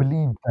I true.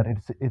 believe that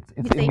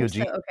You it's in your think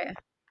so? genes. Okay.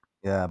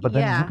 Yeah, but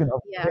then you Yeah. can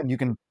Yeah. again you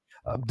can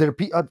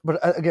but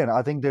again,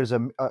 I think there's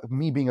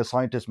me being a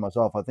scientist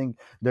myself. I think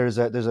there's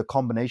a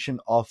combination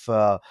of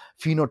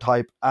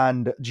phenotype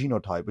and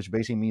genotype, which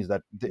basically means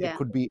that it Yeah.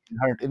 could be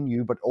inherent in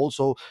you, but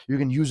also you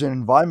can use an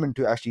environment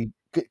to actually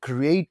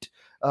create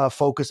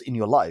focus in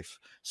your life.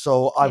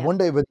 So I Yeah.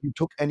 wonder whether you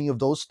took any of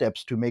those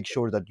steps to make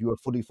sure that you are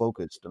fully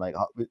focused. Like,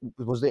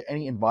 was there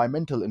any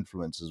environmental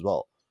influence as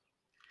well?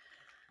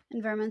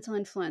 Environmental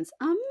influence.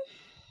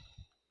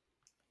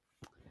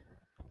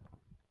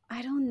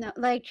 I don't know.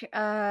 Like,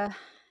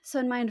 so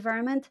in my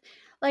environment,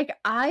 like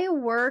I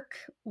work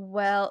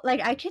well,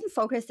 like I can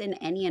focus in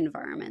any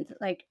environment.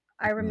 Like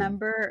I Mm,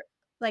 remember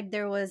like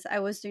I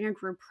was doing a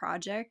group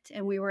project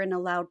and we were in a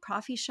loud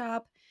coffee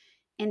shop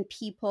and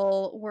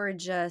people were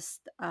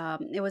just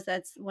it was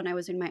that's when I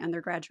was doing my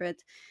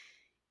undergraduate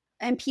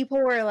and people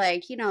were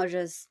like,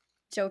 just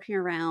joking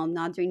around,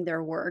 not doing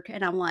their work.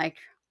 And I'm like,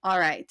 all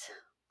right,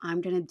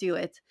 I'm going to do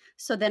it.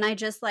 So then I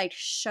just like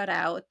shut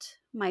out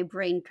my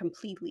brain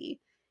completely.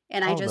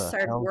 And I how just the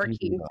started hell do you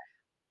do working that?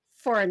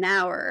 for an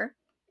hour.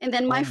 And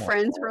then my Oh my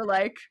friends god. were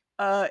like,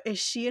 is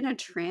she in a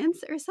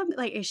trance or something?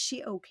 Like, is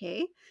she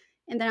okay?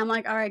 And then I'm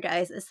like, all right,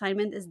 guys,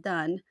 assignment is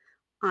done.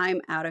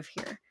 I'm out of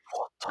here.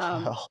 What the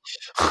Um, hell?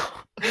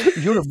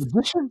 You're a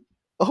magician?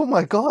 Oh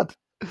my god.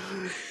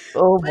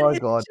 Oh but my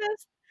god.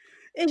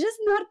 it's just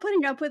not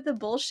putting up with the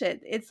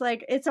bullshit. It's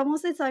like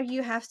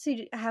you have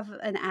to have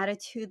an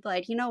attitude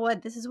like, you know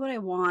what, this is what I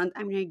want.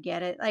 I'm gonna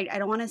get it. Like I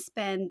don't want to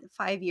spend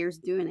 5 years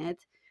doing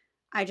it.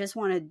 I just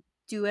want to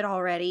do it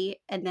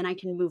already, and then I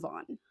can move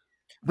on.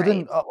 But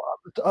then, Right?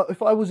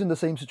 if I was in the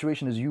same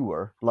situation as you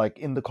were, like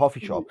in the coffee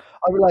Mhm. shop,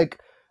 I would like,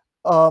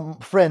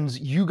 friends,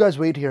 you guys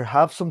wait here,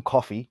 have some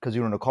coffee because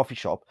you're in a coffee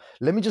shop.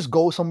 Let me just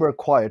go somewhere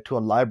quiet to a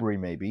library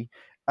maybe,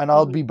 and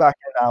I'll Mhm. be back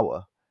in an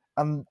hour.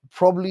 And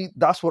probably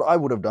that's what I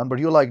would have done. But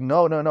you're like,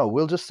 no, no, no,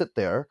 we'll just sit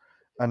there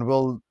and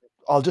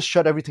I'll just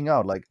shut everything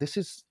out. Like this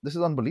is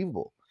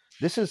unbelievable.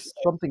 This is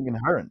something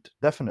inherent,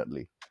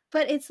 definitely.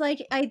 But it's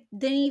like I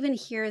didn't even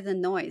hear the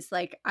noise.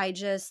 Like I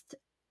just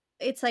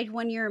it's like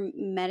when you're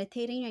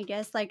meditating, I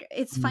guess. Like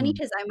it's funny Mm,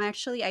 because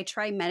I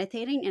try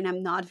meditating and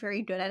I'm not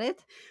very good at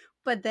it.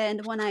 But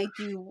then when I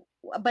do,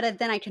 but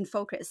then I can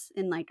focus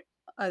in like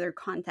other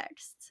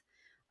contexts.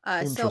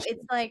 So interesting.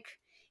 it's like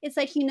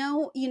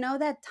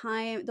that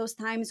time, those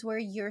times where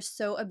you're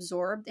so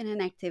absorbed in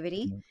an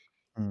activity,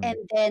 Mm, and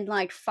mm, then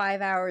like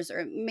 5 hours,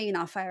 or maybe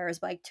not 5 hours,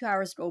 but like 2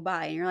 hours go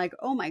by, and you're like,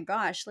 oh my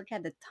gosh, look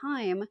at the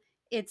time.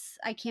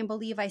 I can't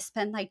believe I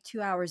spent like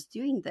 2 hours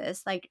doing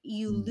this. Like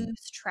you mm,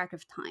 lose track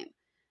of time.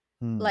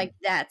 mm. Like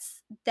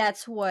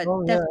that's what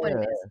Oh that's yeah, what it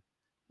yeah. is.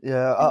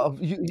 Yeah, And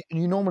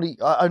you normally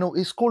I know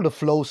it's called a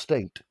flow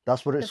state.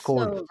 That's what the it's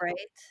called. flow, right?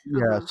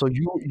 Yeah, Uh-huh. so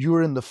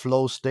you're in the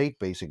flow state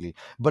basically.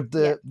 But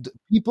Yeah. the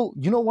people,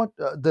 you know what?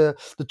 The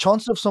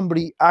chance of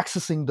somebody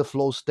accessing the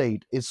flow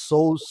state is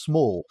so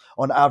small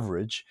on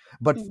average.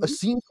 But it Hmm.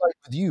 seems like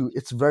with you,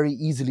 it's very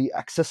easily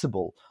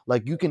accessible.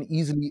 Like you can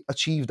easily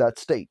achieve that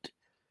state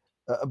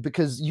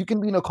because you can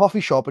be in a coffee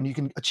shop and you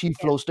can achieve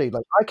Yeah. flow state.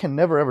 Like I can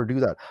never ever do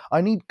that.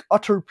 I need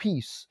utter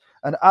peace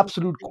and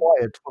absolute Interesting.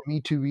 quiet for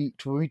me to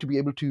be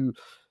able to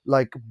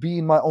like be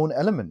in my own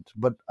element.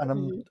 But and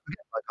I'm Hmm.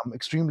 again, like I'm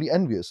extremely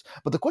envious.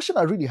 But the question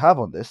I really have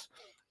on this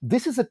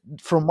is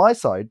from my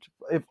side.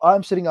 If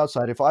I'm sitting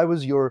outside, if I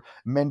was your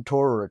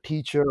mentor or a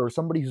teacher or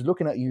somebody who's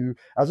looking at you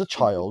as a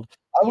Hmm. child,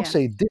 I would Yeah.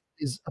 say this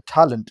is a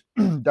talent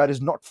that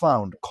is not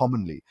found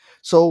commonly.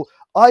 So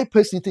I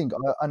personally think,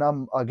 and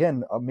I'm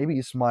again, maybe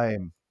it's my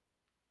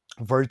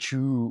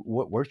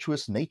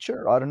virtuous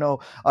nature. I don't know.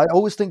 I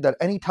always think that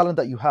any talent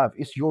that you have,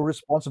 it's your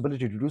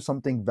responsibility to do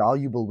something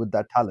valuable with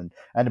that talent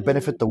and Mm,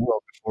 benefit the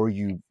world before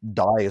you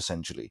die,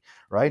 essentially,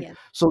 right? yeah.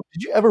 So,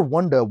 did you ever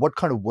wonder what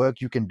kind of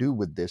work you can do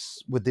with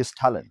this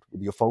talent,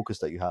 with your focus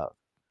that you have?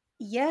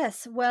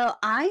 Yes. Well,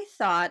 I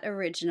thought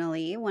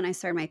originally when I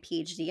started my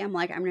PhD, I'm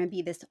like, I'm going to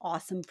be this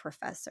awesome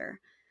professor.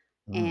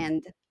 Mm,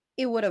 And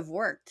it would have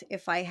worked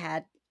if I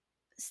had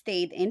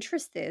stayed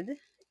interested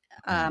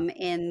Mm,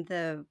 in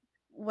the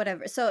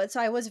whatever. So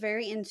I was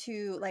very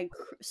into like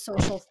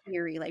social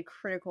theory, like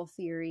critical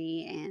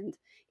theory, and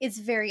it's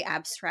very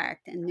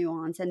abstract and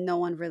nuanced, and no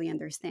one really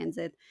understands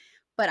it.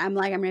 But I'm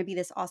like, I'm going to be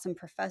this awesome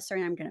professor,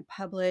 and I'm going to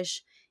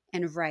publish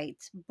and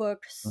write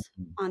books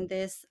mhm, on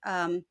this.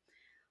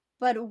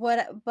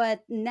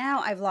 But now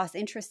I've lost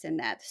interest in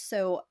that.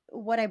 So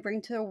what I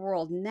bring to the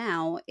world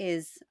now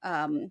is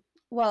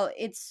well,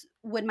 it's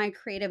with my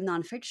creative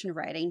nonfiction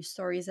writing,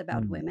 stories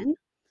about mm, women.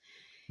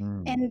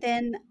 mm, And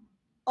then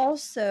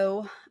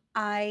also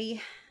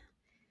I,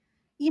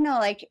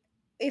 like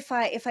if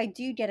I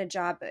do get a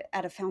job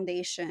at a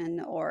foundation,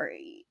 or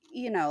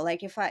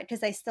like if I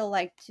because I still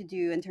like to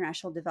do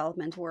international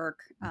development work,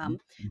 mhm,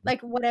 mhm,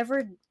 like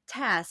whatever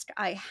task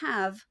I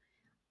have,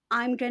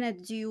 I'm gonna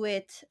do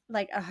it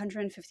like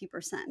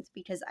 150%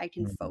 because I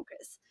can mm,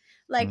 focus.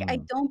 Like, I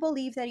mm. don't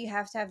believe that you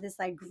have to have this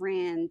like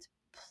grand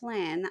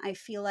plan. I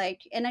feel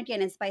like, and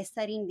again, it's by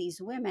studying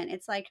these women,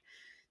 it's like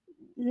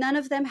none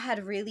of them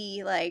had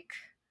really like,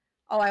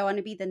 oh, I want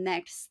to be the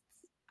next,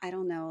 I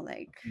don't know,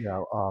 like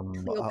Yeah,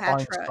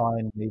 Cleopatra.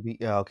 Einstein, maybe.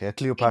 Yeah, okay.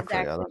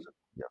 Cleopatra. Yeah, Exactly. that's it.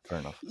 Yeah, fair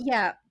enough.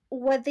 Yeah.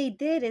 What they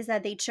did is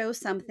that they chose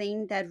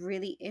something that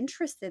really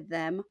interested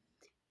them.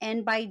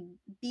 And by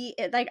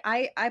like,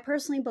 I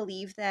personally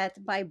believe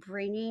that by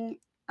bringing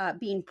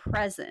being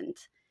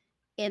present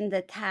in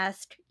the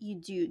task you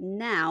do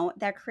now,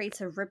 that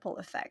creates a ripple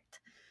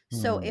effect.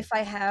 So Hmm. if I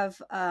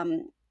have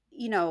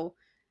you know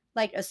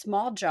like a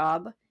small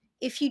job,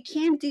 if you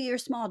can't do your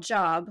small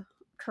job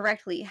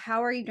correctly,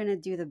 how are you going to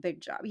do the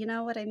big job? You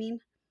know what I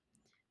mean?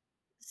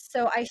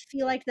 So I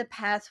feel like the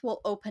path will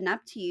open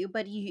up to you,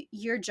 but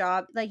your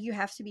job, like, you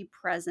have to be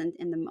present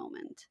in the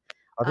moment.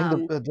 I think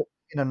um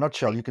in a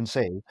nutshell, you can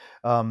say,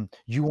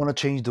 you want to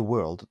change the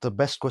world. The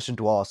best question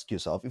to ask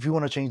yourself, if you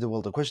want to change the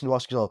world, the question to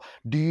ask yourself: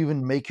 do you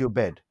even make your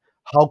bed?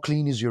 How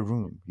clean is your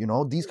room? You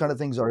know, these kind of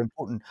things are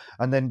important.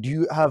 And then, do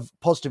you have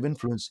positive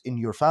influence in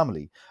your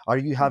family? Are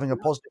you having a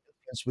Mhm. positive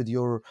influence with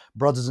your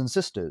brothers and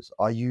sisters?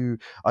 Are you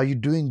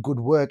doing good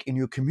work in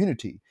your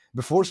community?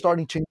 Before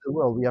starting Exactly. change the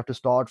world, we have to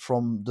start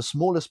from the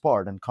smallest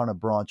part and kind of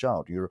branch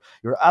out. You're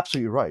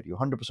absolutely right. You're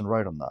 100%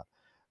 right on that.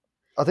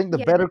 I think the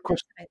Yeah, better that's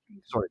question. what I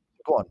think. Sorry,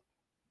 go on.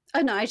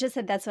 Oh no, I just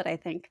said that's what I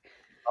think.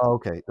 Oh,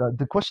 okay.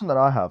 The question that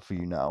I have for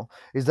you now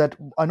is that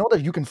I know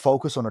that you can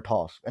focus on a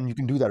task and you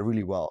can do that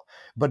really well,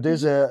 but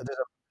Mhm.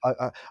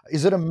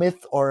 is it a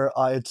myth, or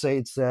I'd say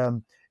it's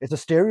a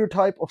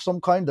stereotype of some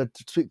kind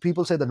that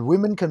people say that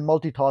women can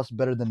multitask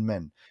better than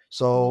men.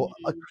 So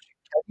Mhm.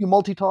 can you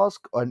multitask?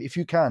 And if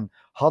you can,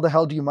 how the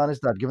hell do you manage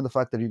that, given the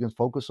fact that you can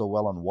focus so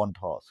well on one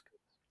task?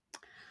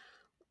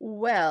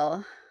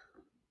 Well,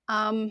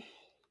 um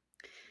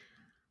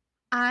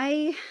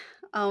I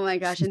oh my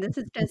gosh, and this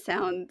is gonna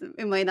sound,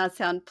 it might not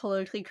sound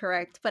politically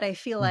correct, but I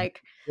feel Mhm.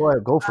 like Go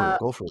ahead, go for it. uh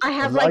Go for it. I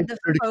I have like like the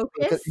political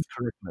focus.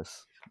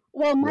 incorrectness.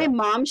 Well, my Yeah.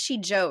 mom, she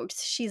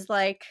jokes. She's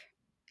like,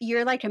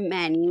 "You're like a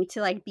man. You need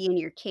to like be in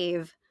your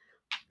cave."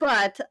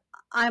 But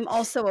I'm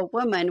also a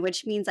woman,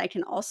 which means I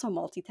can also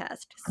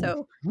multitask.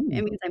 So Hmm.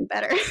 it means I'm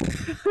better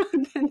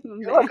than a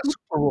You're like man. a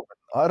superwoman.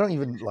 I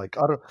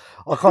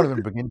can't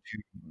even begin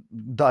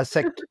to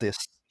dissect this.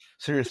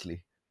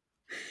 Seriously.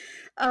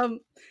 Um,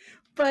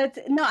 but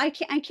no, I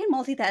can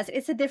multitask.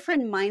 It's a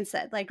different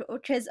mindset. Like,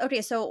 because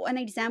okay, so an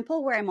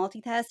example where I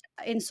multitask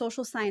in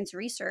social science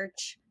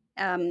research,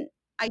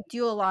 I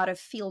do a lot of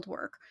field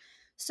work.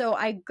 So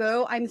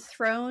I'm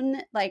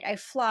thrown, like I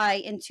fly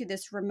into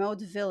this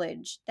remote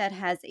village that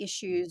has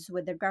issues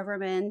with the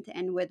government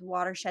and with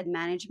watershed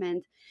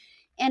management.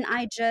 And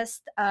I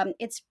just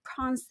it's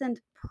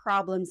constant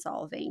problem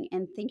solving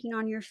and thinking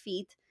on your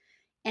feet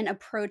and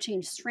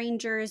approaching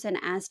strangers and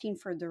asking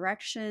for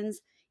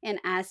directions and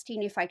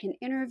asking if I can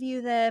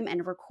interview them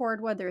and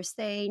record what they're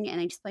saying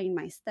and explain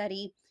my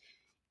study.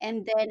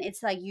 And then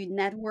it's like you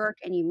network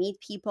and you meet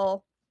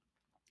people.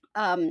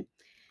 Um,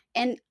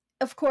 and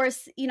of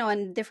course,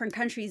 in different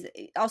countries,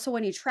 also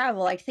when you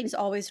travel, like things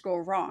always go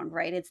wrong,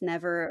 right? It's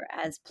never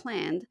as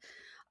planned.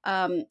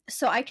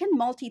 So I can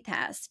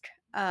multitask.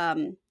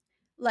 Um,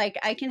 like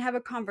I can have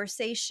a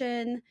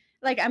conversation.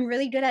 Like I'm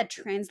really good at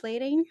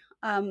translating.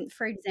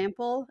 For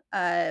example,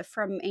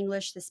 from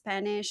English to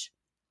Spanish.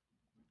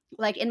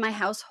 Like in my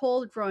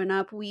household growing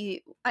up,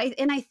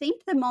 I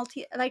think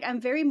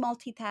I'm very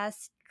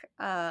multitask,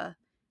 uh,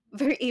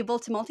 very able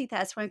to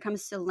multitask when it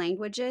comes to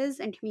languages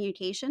and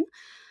communication.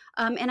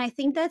 And I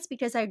think that's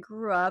because I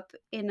grew up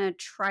in a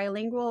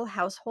trilingual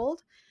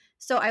household.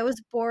 So I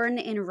was born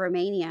in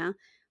Romania,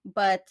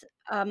 but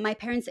my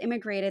parents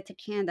immigrated to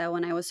Canada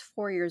when I was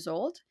 4 years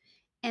old.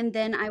 And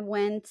then I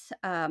went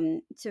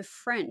to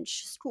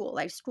French school,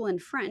 like school in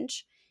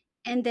French.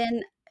 And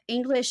then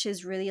English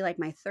is really like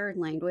my third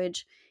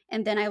language.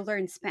 And then I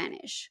learned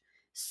Spanish.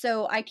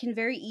 So I can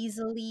very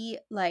easily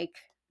like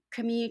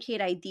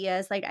communicate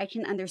ideas. Like I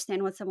can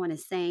understand what someone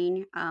is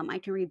saying. I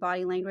can read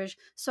body language.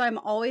 So I'm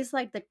always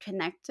like the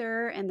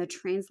connector and the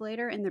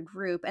translator in the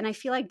group. And I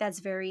feel like that's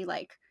very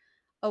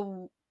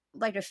a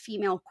like a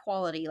female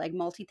quality, like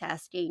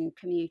multitasking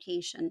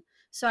communication.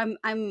 So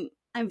I'm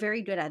I'm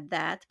very good at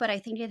that, but I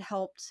think it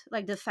helped,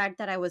 like the fact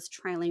that I was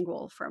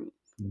trilingual from,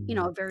 Mm.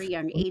 a very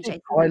young When you age. say I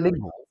think it really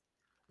trilingual,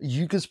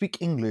 you can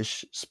speak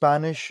English,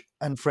 Spanish,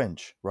 and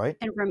French, right?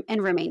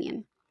 and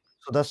Romanian.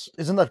 So that's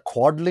isn't that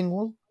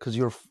quadlingual? Because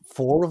you're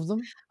four of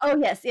them. Oh,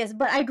 yes, yes,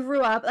 but I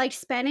grew up like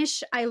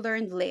Spanish I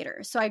learned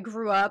later. So I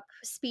grew up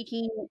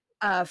speaking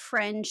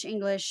French,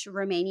 English,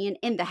 Romanian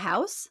in the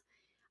house.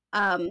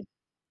 Um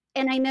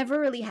and I never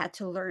really had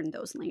to learn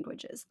those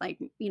languages. Like,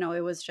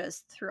 it was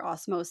just through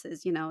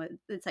osmosis,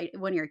 it's like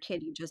when you're a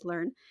kid you just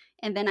learn.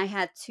 And then I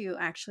had to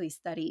actually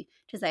study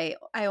because I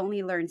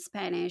only learned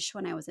Spanish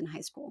when I was in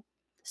high school.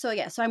 So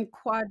yeah, so I'm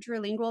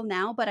quadrilingual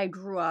now, but I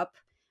grew up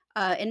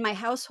in my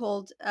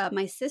household.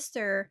 My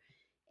sister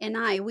and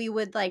we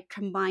would like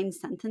combine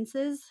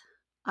sentences,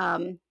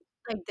 um,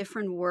 like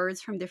different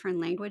words from different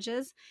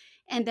languages.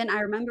 And then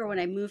I remember when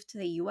I moved to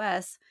the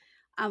US,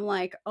 I'm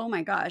like, oh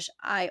my gosh,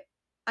 I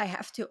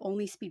have to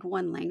only speak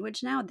one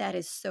language now. That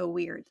is so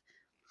weird.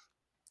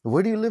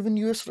 Where do you live in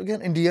US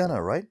again?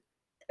 Indiana, right?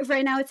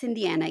 Right now it's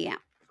Indiana, yeah.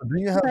 So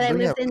do you But have I do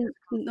you have lived in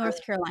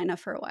North Carolina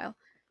for a while.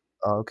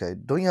 okay?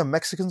 Don't you have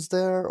Mexicans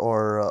there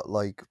or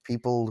like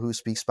people who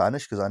speak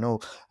Spanish? Because I know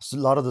a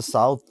lot of the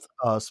South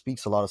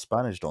speaks a lot of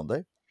Spanish, don't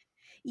they?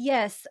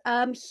 Yes,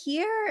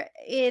 here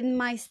in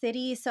my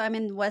city, so I'm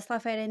in West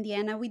Lafayette,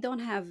 Indiana. We don't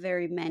have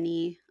very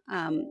many.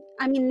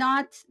 I mean,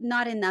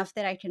 not enough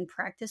that I can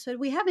practice with.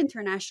 We have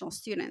international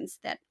students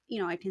that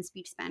I can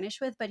speak Spanish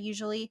with, but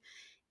usually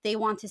they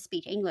want to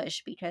speak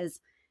English because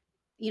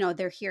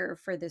they're here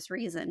for this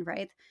reason,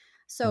 right?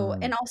 So, Mm,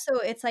 and also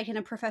it's like in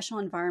a professional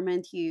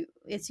environment,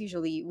 it's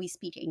usually we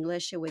speak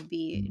English. It would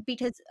be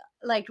because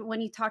like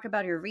when you talk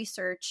about your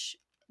research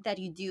that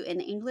you do in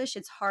English,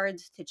 it's hard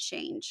to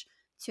change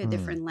to a mm.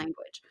 different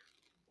language.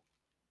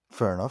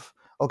 Fair enough.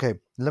 Okay,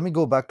 let me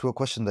go back to a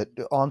question that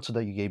the answer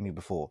that you gave me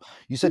before.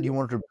 You said Mhm. you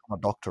wanted to become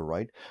a doctor,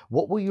 right?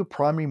 What were your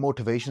primary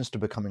motivations to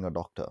becoming a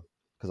doctor?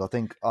 Because I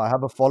think I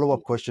have a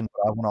follow-up question,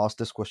 but I want to ask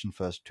this question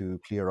first to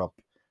clear up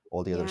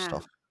all the other Yeah,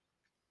 stuff.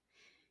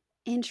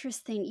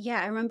 interesting.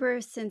 Yeah, I remember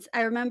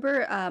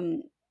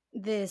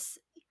this.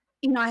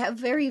 I have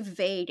very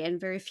vague and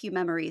very few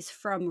memories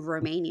from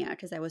Romania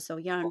because I was so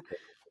young. Okay.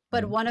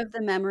 But Mhm. one of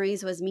the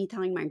memories was me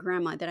telling my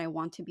grandma that I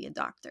want to be a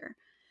doctor.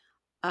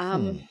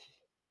 Um, Hmm.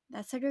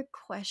 that's a good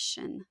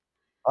question.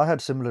 I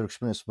had similar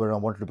experience where I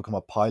wanted to become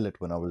a pilot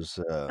when I was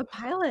A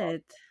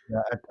pilot.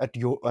 yeah,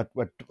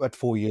 at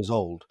 4 years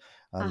old,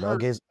 and Uh-huh. I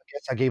guess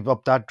I gave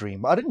up that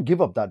dream. I didn't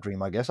give up that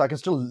dream. I guess I can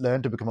still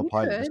learn to become a You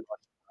pilot, just could. not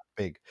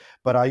big.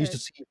 But You I used to could.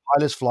 see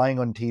pilots flying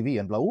on TV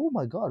and be like, oh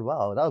my god,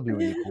 wow, that would be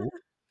really cool.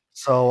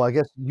 So I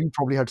guess you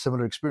probably had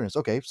similar experience.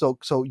 Okay, so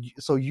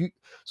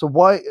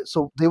why?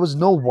 So there was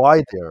no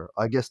why there.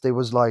 I guess there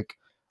was like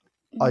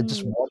I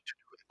just Mm, want to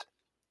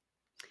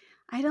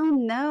I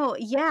don't know.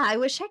 Yeah, I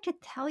wish I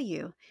could tell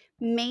you.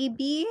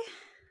 Maybe,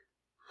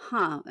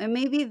 and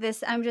maybe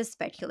this I'm just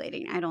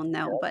speculating. I don't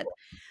know, but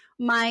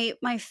my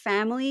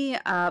family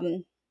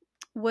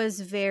was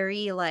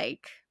very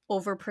like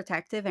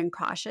overprotective and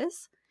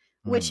cautious,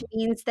 do it. which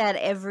means that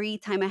every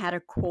time I had a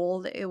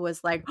cold, it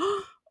was like,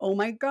 oh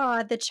my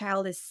God, the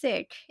child is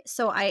sick.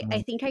 So I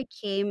Mm, think I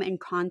came in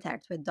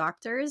contact with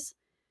doctors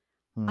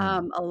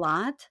mm, a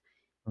lot.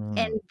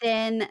 And mm.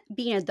 then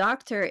being a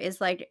doctor is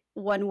like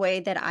one way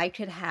that I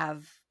could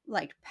have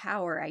like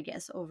power, I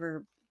guess,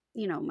 over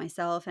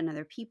myself and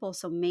other people.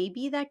 So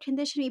maybe that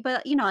conditioned me,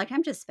 but like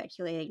I'm just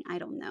speculating. I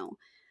don't know.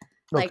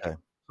 Like, Okay.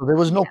 So there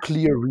was yeah, no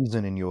clear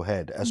reason in your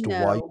head as to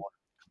why you no, wanted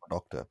to become a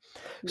doctor.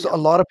 So a no.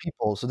 lot of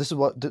people. So this is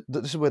what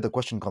this is where the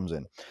question comes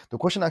in. The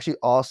question actually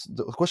asks.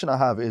 The question I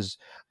have is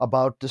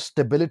about the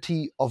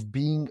stability of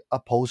being a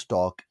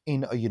postdoc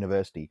in a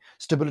university,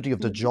 stability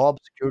of the Mhm. job,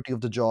 security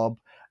of the job,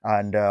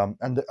 and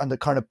the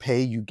kind of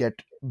pay you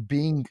get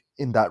being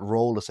in that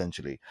role.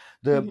 Essentially,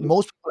 the Mhm.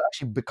 most people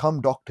actually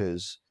become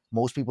doctors.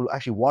 Most people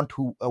actually want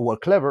who are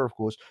clever, of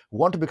course,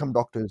 want to become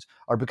doctors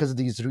are because of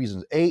these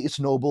reasons. A,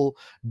 it's noble.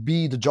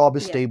 B, the job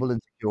is Yeah, stable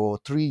and secure.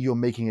 Three, you're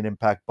making an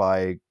impact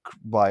by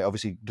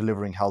obviously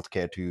delivering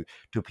healthcare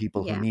to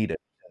people who yeah. need it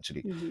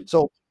essentially. Mhm.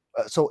 So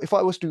if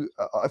I was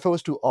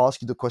to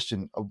ask you the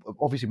question,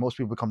 obviously most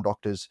people become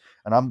doctors,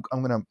 and I'm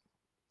gonna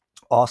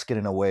ask it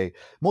in a way.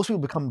 Most people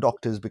become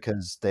doctors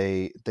because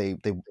they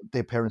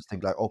their parents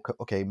think like, okay,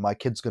 okay, my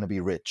kid's going to be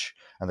rich,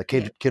 and the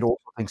Yeah, kid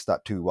also thinks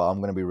that too. Well, I'm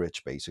going to be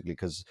rich basically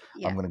because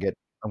yeah.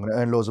 I'm going to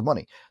earn loads of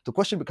money. The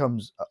question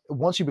becomes,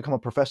 once you become a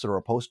professor or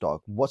a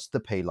postdoc, what's the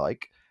pay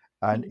like,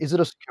 and Mhm. is it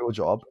a secure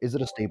job? Is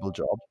it a stable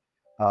job?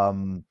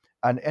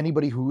 And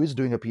anybody who is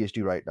doing a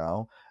PhD right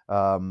now,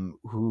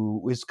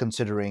 who is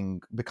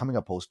considering becoming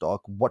a postdoc,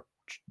 what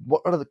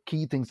are the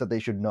key things that they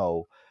should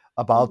know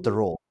about the Mhm.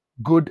 role,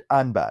 good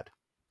and bad?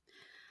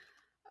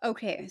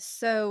 Okay,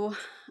 so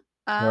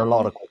There are a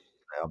lot um of questions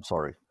there, I'm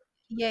sorry.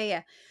 yeah,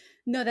 yeah.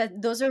 No,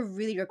 that those are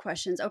really good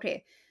questions.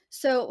 Okay.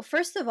 So,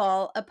 first of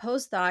all, a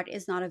postdoc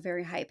is not a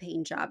very high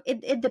paying job.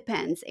 It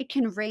depends. It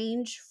can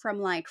range from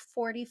like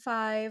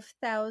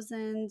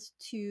 45,000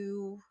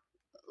 to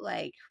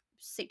like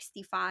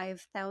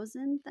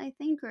 65,000, I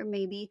think, or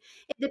maybe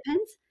it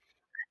depends.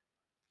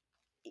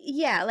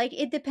 Yeah, like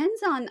it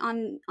depends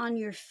on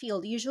your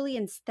field. Usually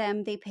in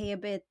STEM they pay a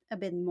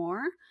bit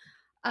more.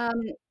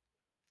 Um,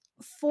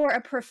 for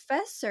a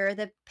professor,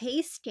 the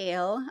pay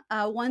scale,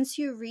 once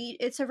you reach,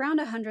 it's around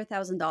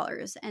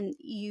 $100,000, and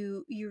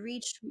you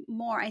reach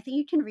more. I think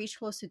you can reach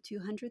close to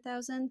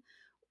 200,000,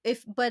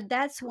 if but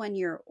that's when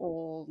you're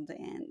old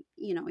and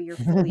you're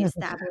fully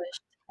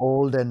established.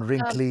 Old and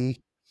Um,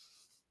 wrinkly.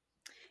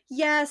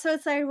 yeah, so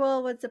it's like,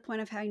 well, what's the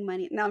point of having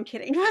money? No, I'm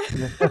kidding.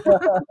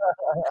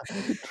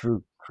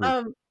 True, true.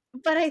 Um,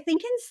 but I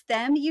think in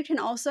STEM, you can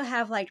also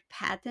have like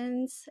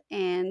patents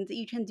and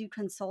you can do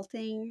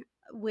consulting,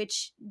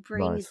 which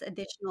brings Nice.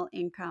 additional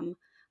income.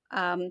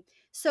 Um,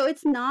 so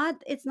it's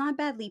not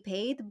badly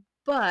paid,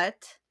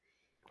 but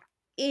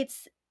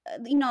it's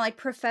like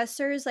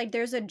professors, like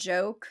there's a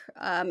joke,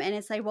 and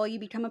it's like, well, you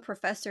become a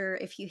professor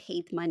if you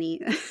hate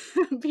money,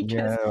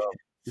 because Yeah,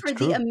 it's for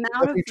the true.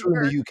 amount of Especially true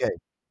in the work. UK.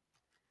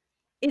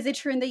 Is it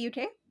true in the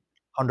UK?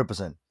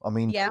 100%. I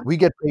mean, Yeah. we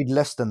get paid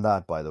less than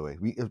that, by the way.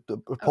 The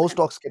Okay.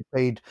 postdocs get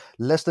paid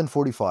less than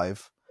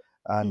 45,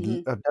 and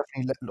Hmm.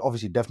 definitely,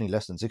 obviously, definitely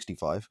less than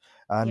 65,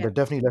 and Yeah.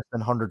 definitely less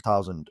than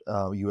 100,000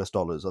 US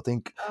dollars.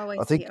 Oh, I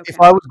I think see. if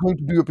Okay. I was going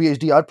to do a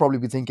PhD, I'd probably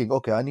be thinking,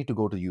 okay, I need to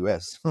go to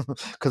US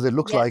because it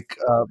looks Yes. like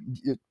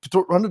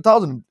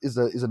 100,000 is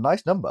a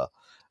nice number.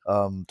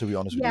 To be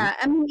honest with you, Yeah,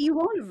 I mean, you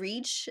won't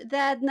reach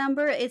that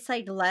number. It's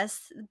like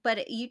less,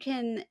 but you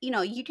can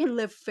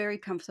live very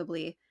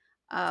comfortably.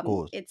 of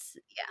course. It's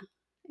yeah,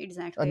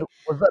 And exactly.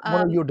 was that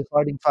one of Um, your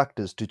deciding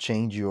factors to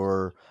change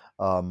your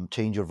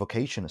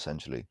vocation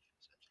essentially?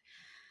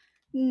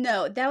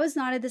 no, that was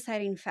not a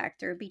deciding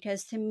factor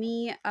because to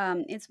me,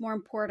 it's more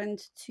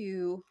important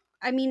to.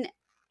 I mean,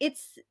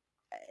 it's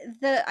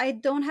I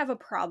don't have a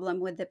problem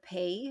with the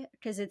pay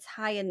because it's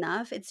high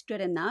enough, it's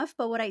good enough.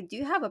 But what I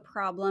do have a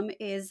problem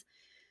is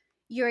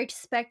you're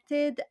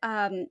expected,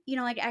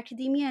 like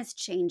academia is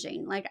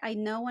changing. Like I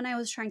know when I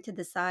was trying to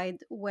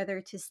decide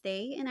whether to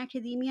stay in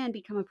academia and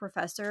become a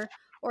professor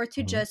or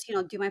to Hmm. just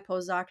do my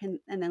postdoc and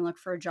then look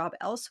for a job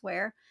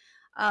elsewhere,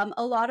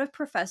 a lot of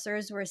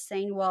professors were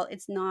saying, well,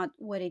 it's not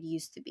what it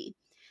used to be.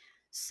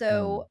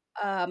 So Hmm.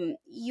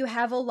 you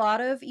have a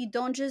lot of, you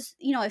don't just,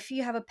 if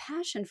you have a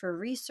passion for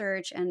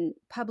research and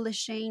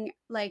publishing,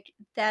 like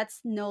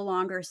that's no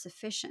longer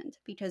sufficient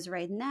because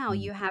right now Hmm.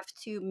 you have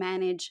to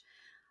manage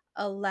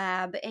a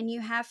lab and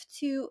you have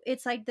to,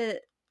 it's like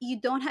you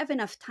don't have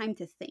enough time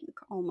to think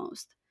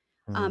almost,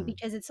 Hmm.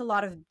 because it's a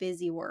lot of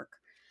busy work,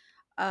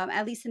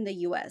 at least in the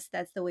US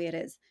that's the way it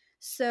is.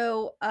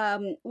 So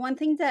one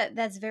thing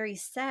that's very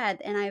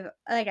sad, and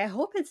I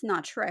hope it's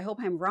not true, I hope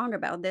I'm wrong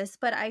about this,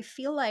 but I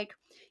feel like,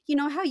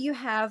 how you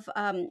have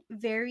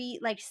very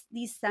like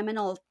these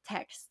seminal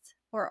texts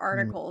or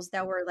Hmm. articles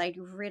that were like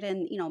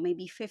written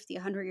maybe 50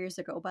 100 years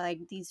ago by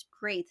like these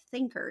great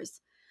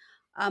thinkers,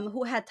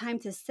 who had time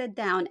to sit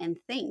down and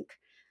think.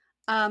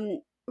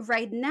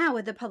 Right now,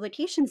 with the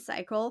publication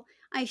cycle,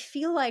 I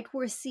feel like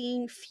we're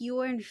seeing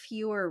fewer and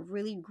fewer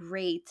really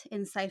great,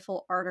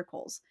 insightful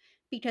articles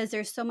because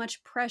there's so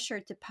much pressure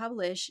to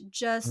publish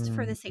just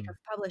for the sake Hmm. of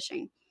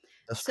publishing.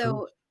 That's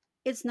true. So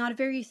it's not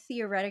very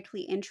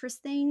theoretically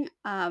interesting.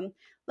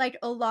 Like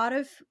a lot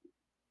of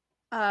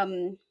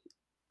um,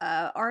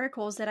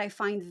 articles that I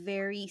find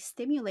very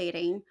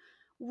stimulating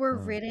were Hmm.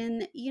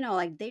 written,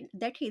 like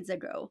decades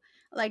ago.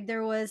 Like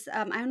there was,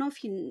 I don't know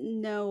if you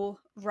know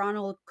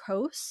Ronald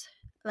Coase,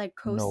 like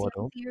No, I Coasean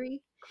don't.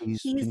 theory.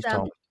 Please, He's please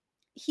tell me.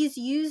 he's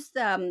used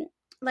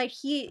like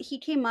he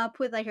came up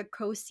with like a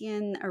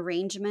Coasean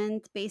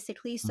arrangement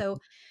basically. So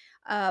Mhm.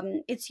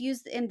 it's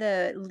used in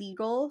the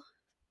legal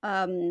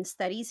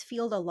studies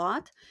field a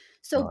lot.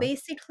 So Right.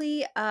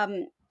 basically,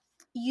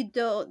 you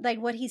don't, like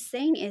what he's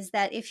saying is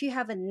that if you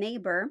have a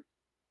neighbor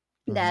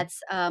Hmm.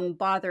 that's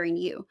bothering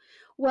you,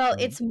 well, Hmm.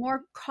 it's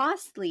more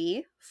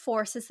costly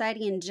for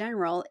society in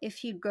general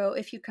if you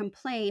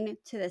complain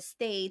to the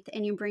state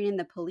and you bring in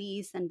the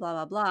police and blah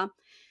blah blah,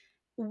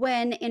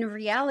 when in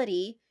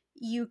reality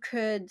you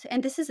could,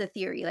 and this is a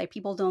theory, like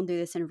people don't do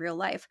this in real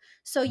life,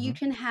 so Hmm.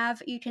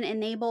 you can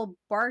enable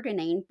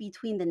bargaining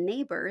between the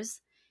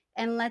neighbors.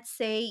 And let's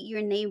say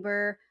your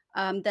neighbor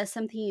does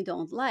something you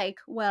don't like,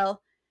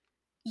 well,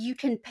 you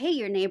can pay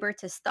your neighbor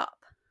to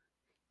stop,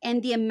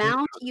 and the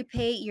amount you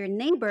pay your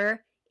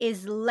neighbor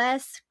is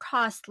less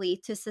costly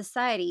to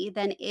society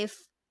than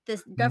if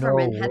the No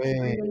government had to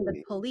bring in the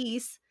way.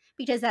 police,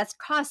 because that's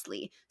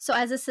costly. So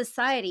as a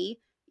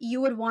society,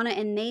 you would want to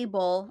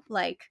enable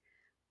like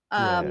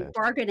Yeah.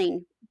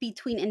 bargaining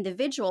between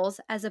individuals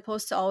as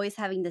opposed to always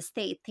having the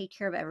state take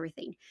care of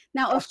everything.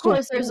 Now, of That's so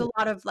course, there's a true.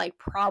 lot of like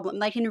problem.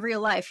 Like in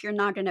real life, you're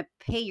not going to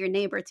pay your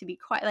neighbor to be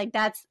quiet. Like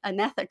that's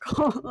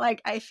unethical.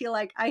 Like I feel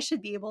like I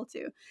should be able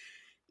to,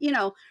 you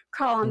know,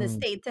 call on the Mm.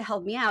 state to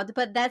help me out.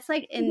 But that's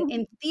like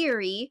in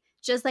theory,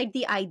 just like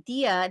the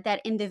idea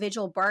that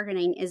individual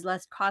bargaining is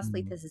less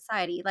costly Mm. to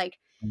society. Like,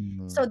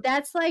 so Mm.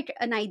 that's like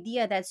an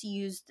idea that's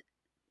used,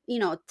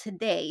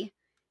 today.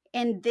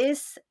 And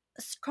this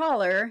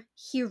scholar,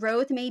 he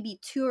wrote maybe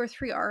two or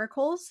three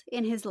articles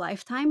in his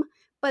lifetime,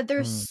 but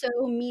they're Hmm. so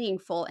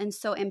meaningful and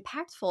so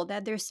impactful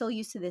that they're still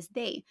used to this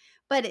day.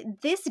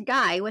 But this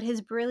guy with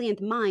his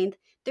brilliant mind,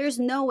 there's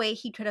no way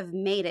he could have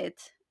made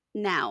it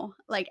now,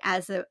 like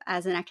as an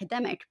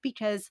academic,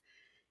 because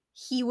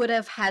he would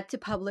have had to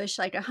publish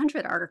like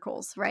 100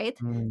 articles, right?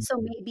 Hmm. So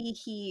maybe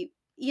he,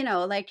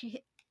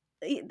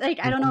 like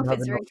I He don't know wouldn't if have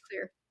it's enough. very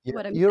clear Yeah,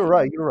 what I'm you're saying.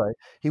 right. You're right.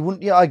 He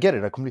wouldn't. Yeah, I get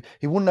it.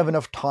 He wouldn't have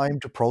enough time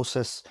to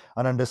process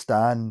and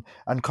understand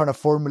and kind of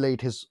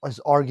formulate his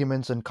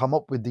arguments and come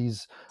up with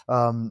these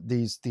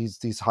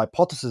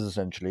hypotheses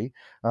essentially,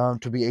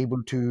 to be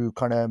able to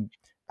kind of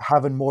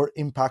have a more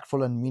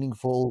impactful and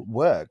meaningful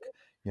work.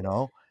 You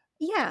know.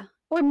 Yeah.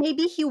 Or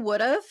maybe he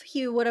would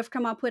have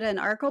come up with an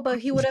article, but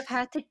he would have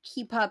had to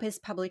keep up his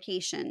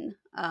publication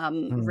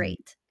Hmm.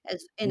 rate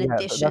as in Yeah,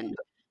 addition.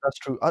 that's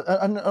true.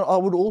 And I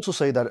would also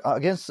say that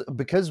against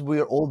because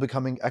we're all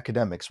becoming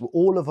academics,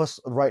 all of us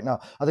right now,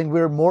 I think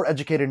we're more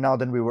educated now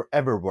than we were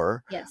ever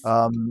were. Yes.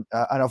 And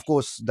of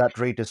course, that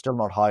rate is still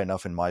not high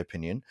enough, in my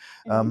opinion.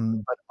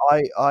 Hmm. But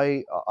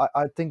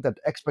I think that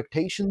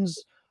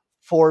expectations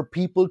for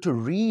people to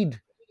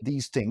read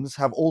these things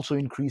have also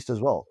increased as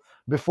well.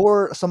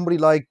 Before, somebody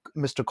like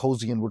Mr.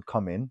 Kozian would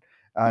come in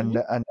and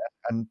Hmm.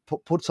 and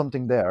put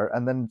something there,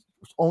 and then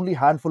only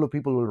handful of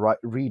people will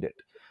read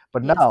it.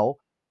 But Yes. now,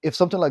 if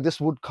something like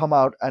this would come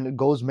out and it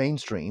goes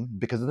mainstream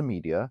because of the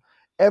media,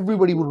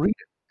 everybody Hmm. would read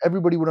it.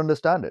 Everybody would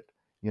understand it.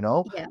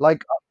 Yeah.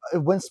 Like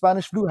when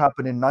Spanish flu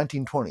happened in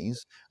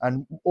 1920s,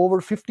 and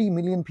over 50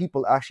 million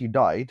people actually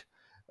died.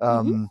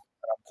 Hmm.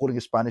 I'm calling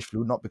it Spanish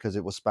flu, not because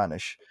it was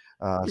Spanish.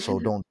 So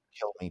don't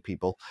kill me,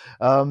 people.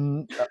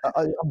 I'm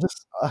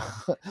just,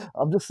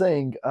 I'm just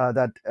saying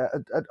that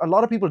a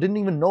lot of people didn't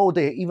even know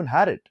they even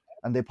had it,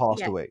 and they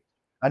passed Yeah. away.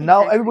 And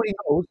now Exactly. everybody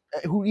knows,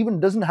 who even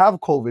doesn't have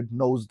COVID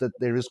knows that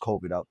there is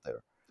COVID out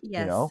there.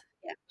 You know, Yes.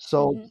 Yeah.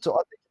 so Hmm.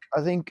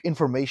 I think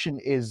information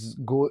is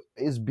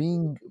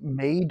being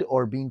made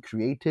or being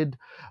created,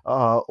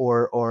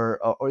 or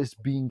is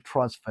being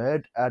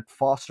transferred at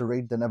faster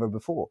rate than ever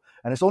before,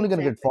 and it's only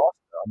going to get Exactly. faster.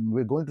 I mean,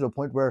 we're going to the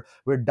point where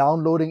we're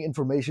downloading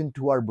information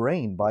to our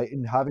brain by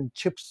in having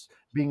chips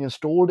being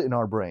installed in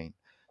our brain.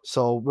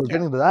 So we're Yeah.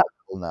 getting to that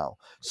level now.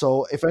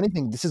 So if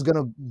anything, this is going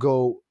to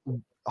go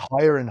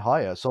higher and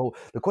higher. So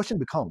the question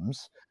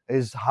becomes: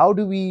 is how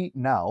do we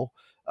now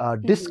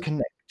Hmm.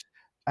 disconnect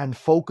and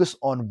focus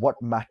on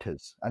what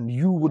matters? And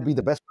you would Yeah. be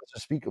the best person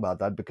to speak about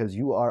that because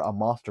you are a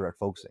master at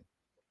focusing.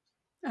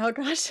 Oh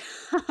gosh.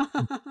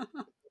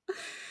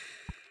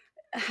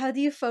 How do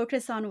you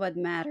focus on what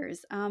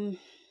matters? All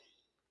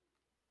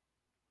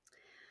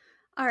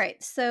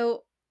right.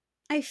 So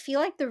I feel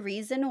like the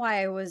reason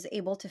why I was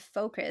able to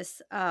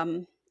focus,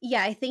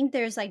 yeah, I think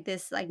there's like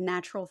this like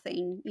natural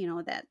thing,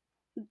 that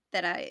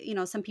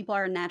some people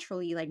are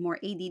naturally like more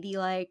ADD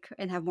like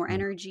and have more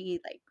Mhm. energy,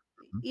 like,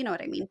 you know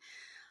what I mean.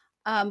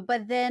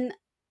 But then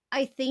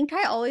I think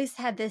I always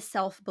had this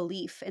self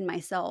belief in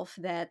myself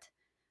that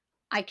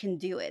I can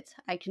do it.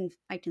 I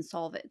can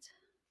solve it.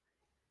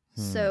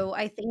 Hmm. So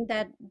I think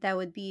that that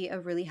would be a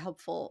really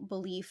helpful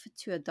belief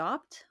to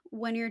adopt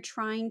when you're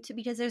trying to,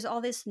 because there's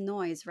all this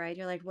noise, right?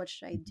 You're like, what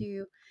should I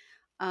do?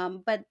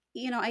 But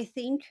I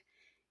think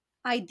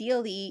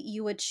ideally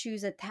you would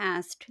choose a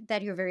task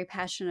that you're very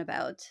passionate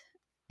about,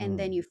 and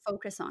then Hmm. you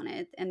focus on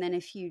it. And then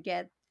if you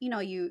get,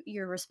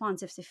 you're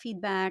responsive to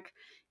feedback,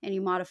 and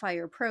you modify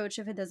your approach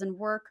if it doesn't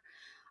work.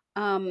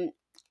 Um,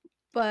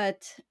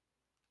 but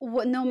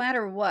no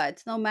matter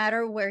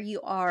where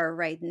you are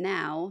right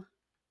now,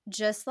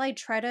 just like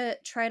try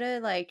to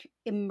like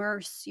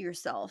immerse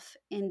yourself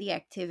in the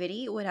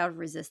activity without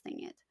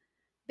resisting it,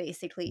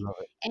 basically. Love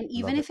it. And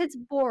even Love it. if it's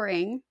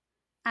boring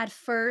at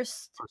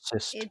first,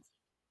 Persist. it's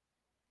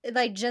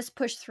like just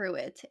push through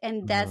it,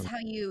 and that's Mm. how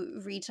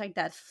you reach like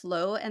that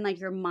flow, and like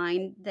your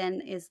mind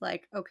then is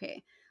like,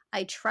 okay,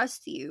 I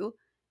trust you,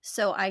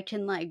 so I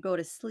can like go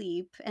to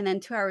sleep. And then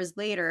 2 hours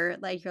later,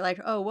 like you're like,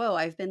 oh whoa,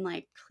 I've been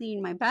like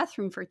cleaning my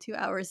bathroom for 2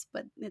 hours,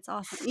 but it's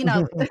awesome,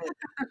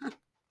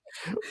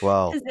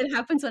 Wow. because it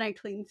happens when I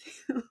clean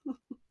too.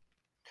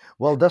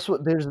 Well, that's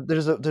what there's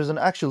an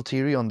actual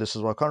theory on this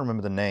as well. I can't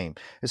remember the name.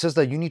 It says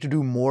that you need to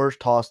do more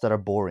tasks that are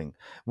boring.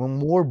 When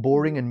more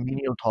boring Mhm. and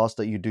menial tasks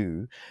that you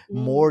do, Mm,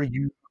 more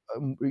you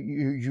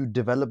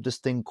develop this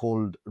thing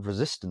called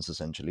resistance,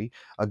 essentially,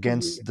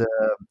 mhm.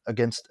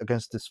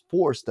 against this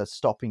force that's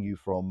stopping you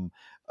from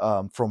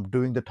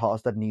doing the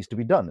task that needs to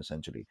be done,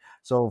 essentially.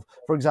 So,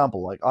 for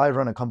example, like I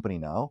run a company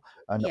now,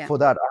 and Yeah. for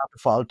that I have to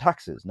file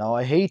taxes. Now,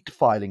 I hate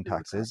filing Oh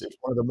taxes. gosh. It's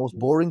one of the most Mhm.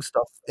 boring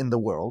stuff in the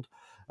world.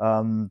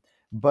 Um,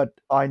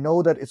 but I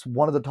know that it's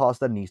one of the tasks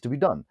that needs to be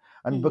done.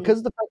 And Mhm.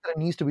 because the fact that it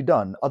needs to be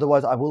done,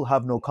 otherwise I will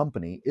have no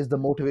company, is the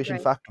motivation Right.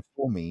 factor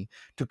for me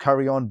to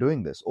carry on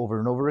doing this over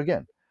and over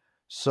again.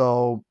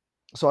 So,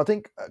 so I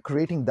think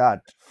creating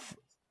that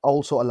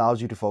also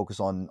allows you to focus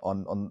on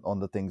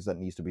the things that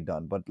needs to be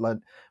done. But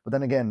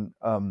then again,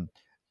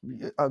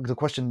 the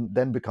question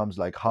then becomes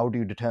like, how do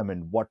you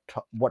determine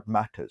what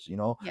matters?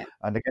 Yeah.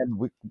 And again,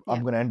 Yeah.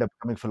 I'm going to end up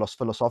becoming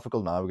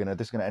philosophical now.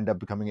 This is going to end up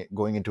becoming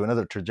going into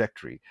another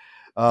trajectory.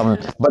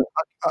 But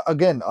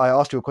again, I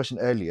asked you a question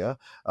earlier,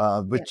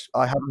 Yeah. which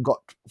I haven't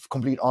got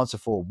complete answer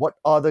for. What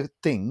are the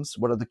things?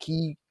 What are the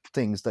key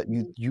things that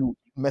Mhm. you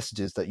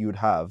messages that you would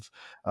have,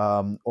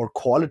 or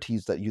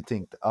qualities that you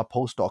think a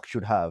postdoc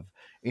should have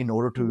in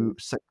order to Mhm.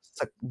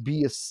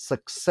 be a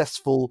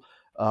successful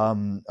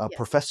a Yes.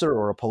 professor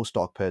or a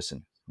postdoc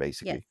person,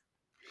 Yes. basically?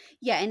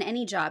 Yeah, in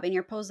any job, in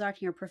your postdoc,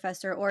 in your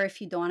professor, or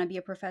if you don't want to be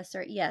a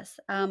professor, yes.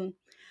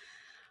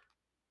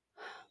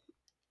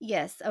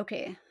 Yes,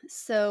 okay.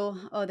 So,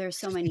 oh, there's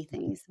so many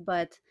things,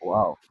 but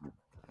Wow.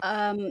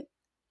 um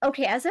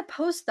okay, as a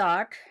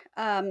postdoc,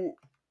 um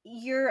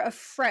you're a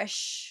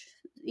fresh,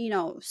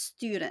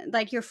 student.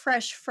 Like you're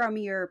fresh from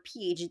your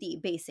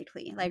PhD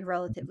basically, like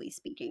relatively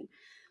speaking.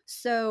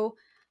 So,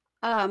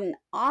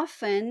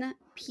 often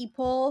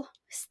people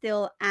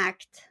still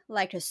act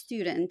like a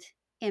student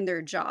in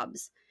their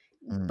jobs,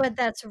 but Mm,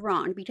 that's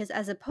wrong because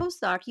as a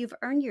postdoc, you've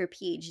earned your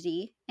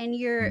PhD and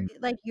mm,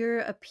 you're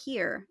a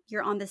peer.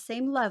 You're on the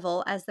same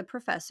level as the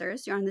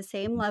professors. You're on the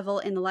same level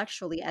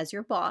intellectually as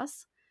your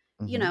boss,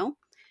 you mm-hmm, know.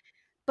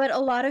 But a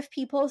lot of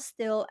people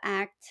still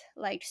act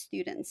like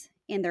students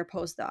in their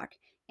postdoc,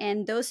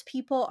 and those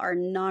people are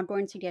not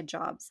going to get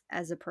jobs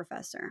as a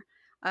professor.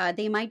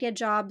 They might get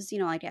jobs,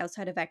 like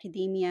outside of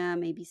academia,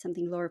 maybe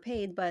something lower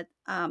paid, but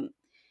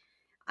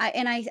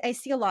I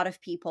see a lot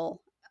of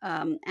people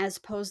as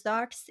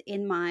postdocs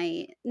in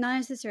my, not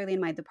necessarily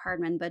in my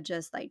department, but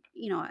just like,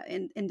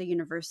 in the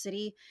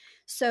university.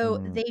 So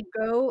mm, they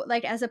go,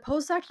 like, as a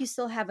postdoc, you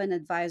still have an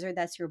advisor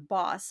that's your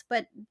boss,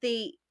 but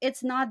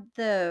it's not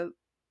the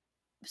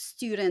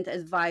student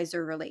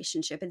advisor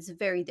relationship. It's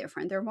very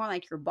different. They're more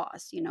like your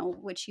boss,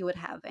 which you would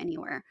have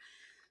anywhere.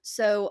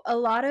 So a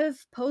lot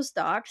of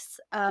postdocs,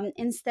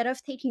 instead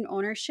of taking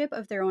ownership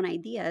of their own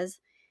ideas,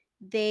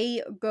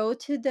 they go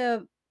to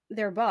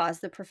their boss,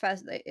 the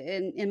professor.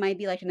 It might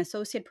be like an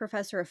associate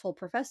professor, a full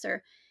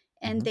professor,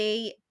 and mm-hmm.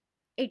 they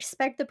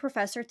expect the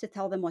professor to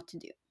tell them what to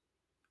do.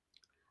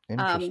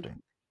 Um,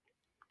 Interesting.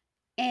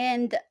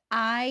 and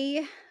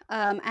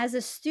as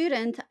a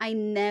student, I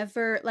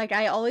never, like,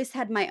 I always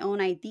had my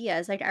own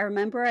ideas. Like, I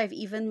remember I've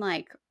even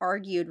like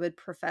argued with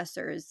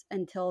professors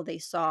until they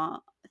saw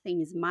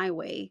things my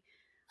way.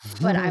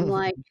 But I'm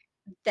like,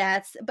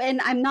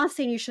 and I'm not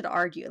saying you should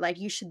argue. Like,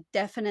 you should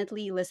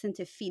definitely listen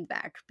to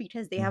feedback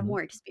because they have Hmm.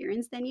 more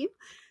experience than you.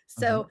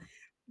 Hmm. So,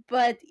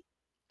 but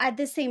at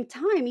the same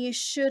time, you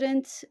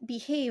shouldn't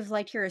behave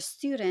like you're a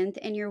student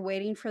and you're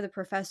waiting for the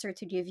professor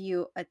to give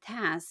you a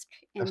task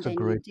and That's a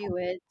then you great do point.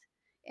 it.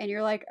 And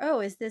you're like, oh,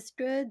 is this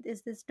good?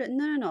 Is this good?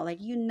 No, no, no.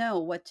 Like, you know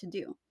what to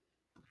do.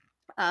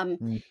 Um,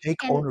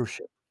 Take and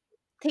ownership.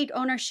 take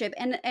ownership.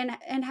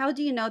 And how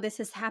do you know this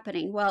is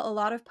happening? Well, a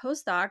lot of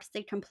postdocs,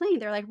 they complain.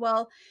 They're like,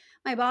 well,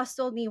 my boss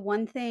told me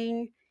one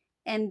thing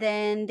and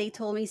then they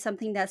told me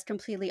something that's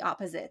completely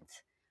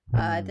opposite.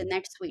 The Mm,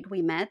 next week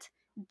we met.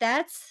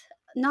 That's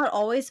not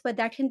always, but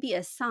that can be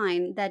a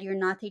sign that you're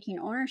not taking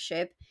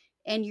ownership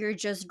and you're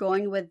just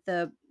going with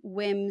the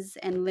whims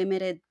and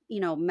limited,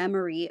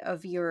 memory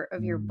of your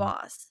mm,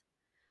 boss.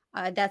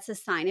 That's a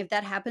sign. If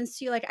that happens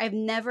to you, like, I've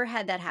never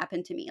had that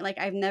happen to me. Like,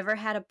 I've never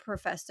had a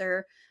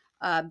professor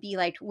be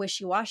like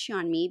wishy-washy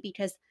on me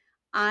because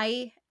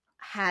I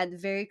had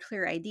very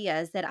clear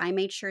ideas that I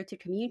made sure to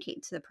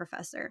communicate to the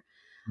professor.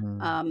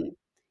 mm, um,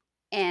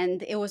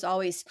 and it was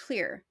always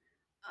clear.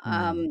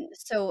 mm.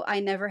 So I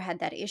never had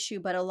that issue,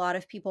 but a lot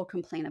of people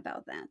complain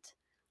about that.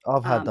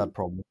 I've had that um,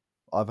 problem.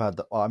 I've had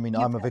the. I mean,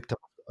 you've I'm a victim.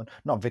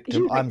 Not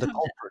victim. you're a I'm the victim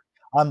of that. culprit.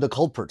 I'm the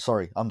culprit.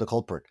 Sorry, I'm the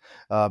culprit.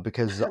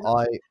 Because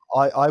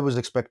I was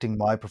expecting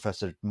my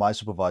professor, my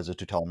supervisor,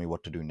 to tell me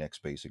what to do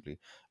next, basically.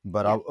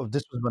 But Yeah,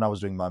 this was when I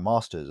was doing my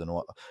masters, and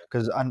what,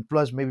 because and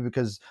plus maybe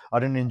because I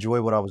didn't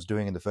enjoy what I was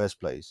doing in the first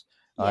place.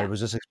 I yeah,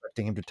 was just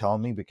expecting him to tell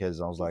me because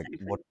I was like,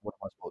 exactly. what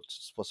am I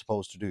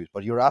supposed to do?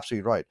 But you're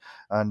absolutely right,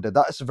 and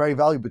that is very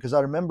valuable because I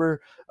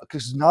remember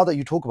because now that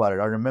you talk about it,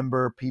 I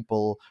remember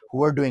people who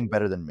were doing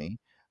better than me,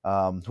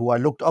 who I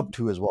looked up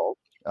to as well.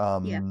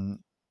 Yeah.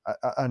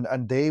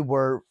 And they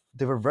were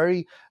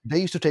very they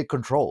used to take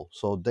control.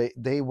 So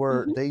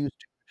Hmm.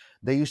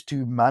 they used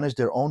to manage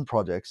their own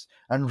projects,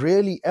 and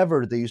rarely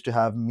ever they used to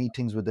have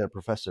meetings with their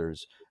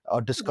professors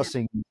Yeah,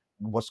 discussing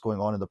what's going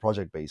on in the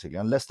project, basically,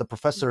 unless the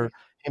professor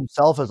exactly.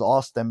 himself has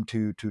asked them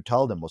to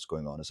tell them what's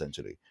going on,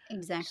 essentially.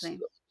 So,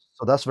 Exactly.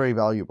 so that's very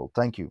valuable.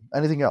 Thank you.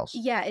 Anything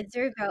else? Yeah, it's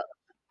very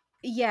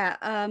Yeah,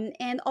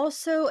 and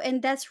also,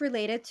 and that's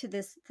related to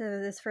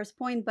this first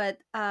point, but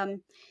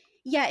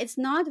yeah, it's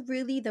not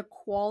really the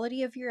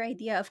quality of your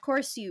idea. Of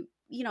course, you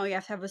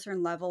have to have a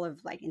certain level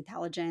of like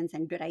intelligence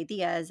and good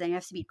ideas, and you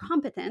have to be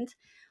competent,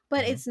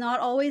 but Hmm. it's not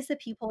always the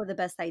people with the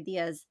best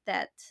ideas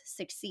that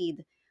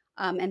succeed,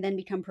 and then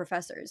become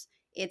professors.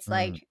 It's Hmm.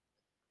 like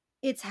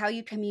it's how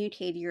you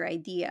communicate your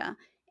idea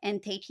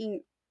and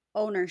taking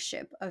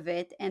ownership of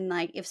it, and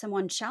like if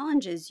someone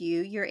challenges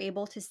you, you're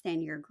able to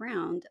stand your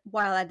ground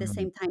while at the Hmm.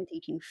 same time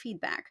taking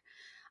feedback.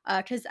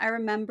 Because I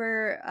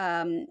remember,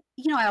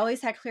 I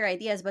always had clear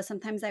ideas, but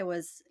sometimes I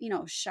was,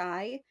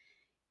 shy,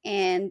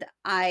 and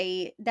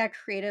I that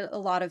created a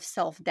lot of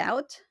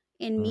self-doubt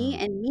in me, Mm,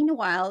 and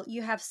meanwhile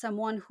you have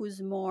someone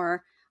who's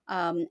more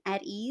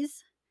at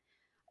ease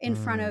in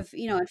front mm, of,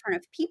 in front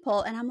of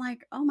people, and I'm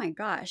like, oh my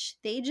gosh,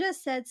 they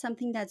just said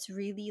something that's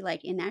really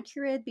like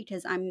inaccurate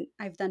because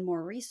I've done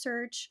more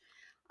research,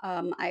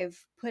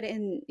 I've put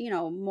in,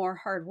 more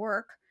hard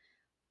work,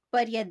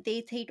 but yet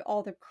they take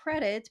all the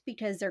credit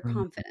because they're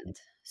mm, confident.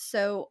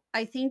 So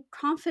I think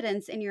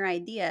confidence in your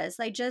ideas,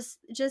 like just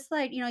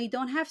like, you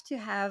don't have to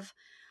have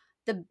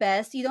the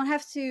best, you don't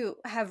have to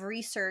have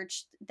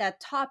researched that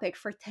topic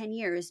for 10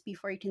 years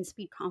before you can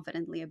speak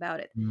confidently about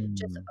it.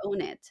 Just mm.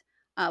 own it.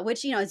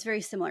 Which, is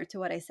very similar to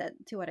what I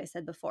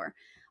said before.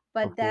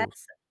 But Of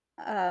course.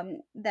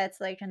 that's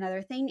like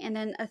another thing. And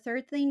then a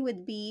third thing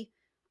would be,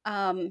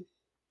 um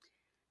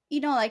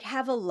like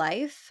have a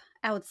life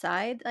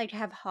outside, like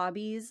have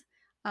hobbies.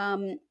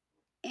 Um,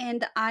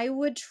 and I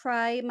would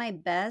try my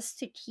best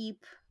to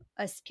keep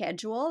a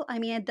schedule. I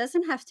mean, it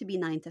doesn't have to be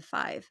 9 to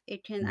 5.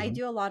 I Hmm.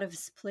 do a lot of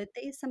split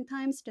days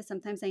sometimes because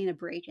sometimes I need a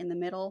break in the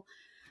middle.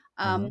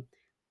 Hmm. Um,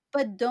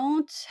 but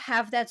don't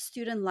have that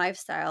student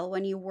lifestyle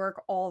when you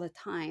work all the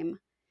time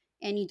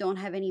and you don't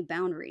have any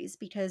boundaries,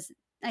 because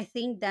I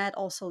think that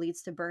also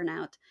leads to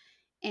burnout.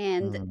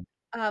 And Mm,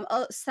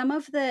 some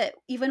of the,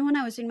 even when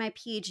I was doing my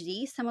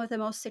PhD, some of the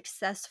most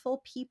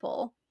successful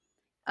people,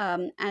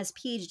 as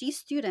PhD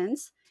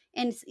students,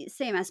 and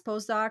same as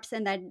postdocs,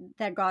 and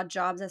that got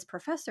jobs as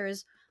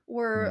professors,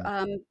 were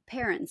mm.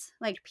 parents,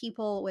 like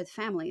people with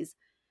families.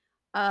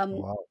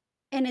 Um, Wow.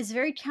 and it's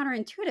very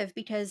counterintuitive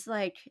because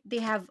like they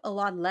have a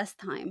lot less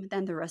time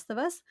than the rest of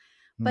us,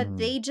 but Mm,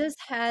 they just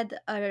had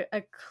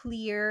a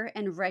clear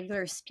and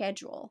regular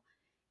schedule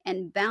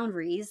and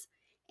boundaries.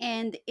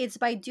 And it's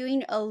by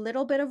doing a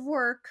little bit of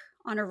work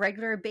on a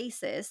regular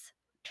basis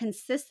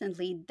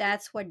consistently,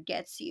 that's what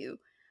gets you,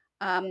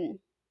 um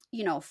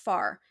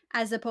far,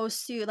 as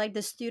opposed to like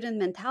the student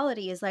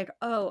mentality is like,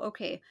 oh,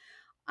 okay,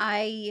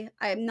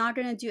 I'm not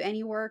gonna do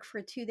any work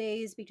for 2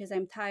 days because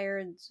I'm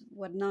tired,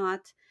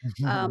 whatnot.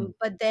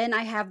 But then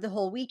I have the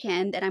whole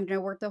weekend and I'm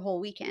gonna work the whole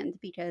weekend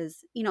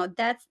because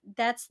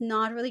that's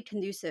not really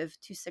conducive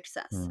to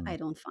success, mm, I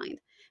don't find.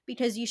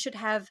 Because you should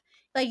have,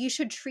 like, you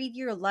should treat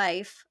your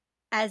life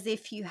as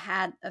if you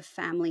had a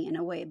family in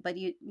a way. But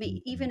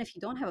mm, even if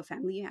you don't have a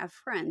family, you have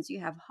friends, you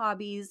have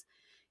hobbies,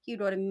 you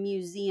go to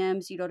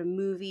museums, you go to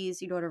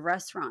movies, you go to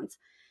restaurants,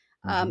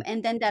 mhm,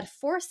 and then that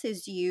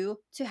forces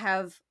you to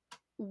have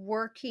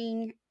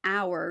working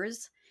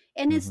hours.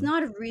 And it's mhm,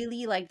 not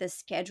really like the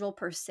schedule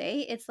per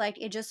se, it's like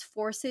it just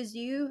forces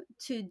you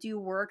to do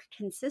work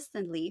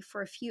consistently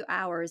for a few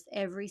hours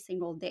every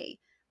single day,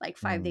 like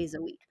five mm. days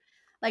a week.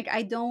 Like,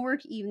 I don't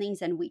work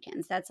evenings and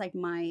weekends. That's like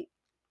my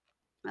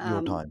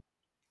Your um time.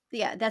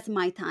 yeah, that's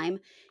my time.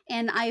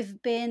 And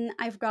I've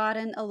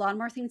gotten a lot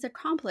more things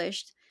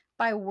accomplished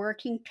by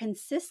working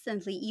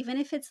consistently, even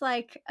if it's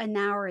like an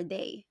hour a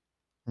day,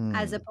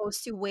 as Mm,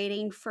 opposed to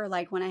waiting for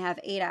like when I have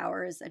 8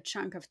 hours, a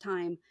chunk of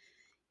time,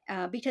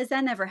 because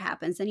that never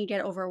happens. Then you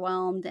get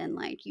overwhelmed and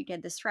like you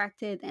get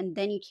distracted, and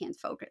then you can't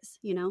focus.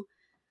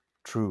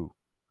 true.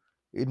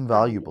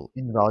 Um,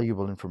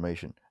 Invaluable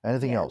information.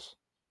 Anything yeah. else?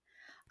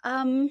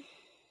 Um,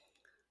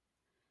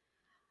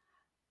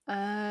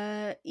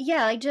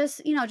 yeah, like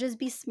just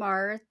be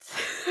smart.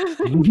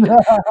 Like,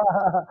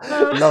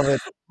 uh, Love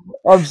it.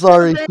 I'm no,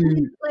 sorry but I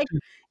mean, like, to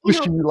you push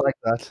know, you like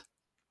that.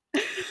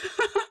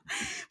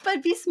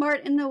 but be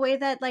smart in the way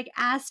that, like,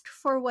 ask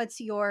for what's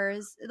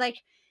yours.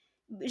 Like,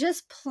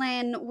 just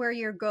plan where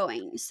you're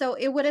going. So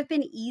it would have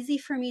been easy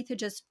for me to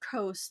just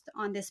coast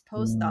on this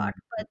postdoc.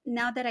 Mm, But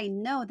now that I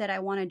know that I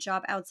want a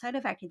job outside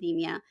of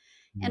academia,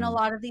 and a mm.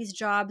 lot of these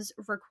jobs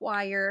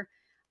require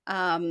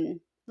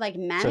like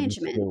Certain management,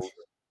 skills.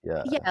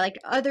 Yeah. yeah, like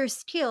other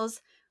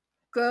skills,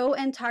 go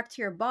and talk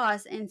to your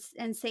boss and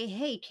say,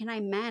 hey, can I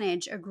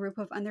manage a group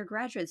of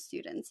undergraduate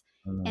students?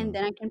 And Mm,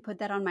 then I can put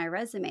that on my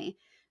resume.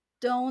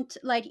 Don't,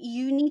 like,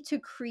 you need to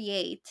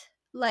create,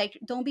 like,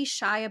 don't be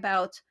shy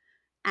about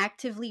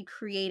actively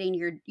creating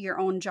your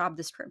own job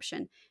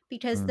description,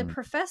 because the mm,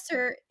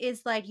 professor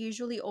is like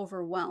usually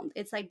overwhelmed.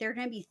 It's like they're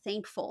going to be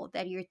thankful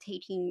that you're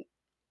taking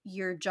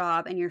your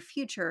job and your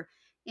future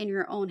in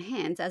your own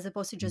hands, as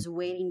opposed to mm. just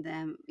waiting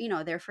them,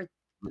 there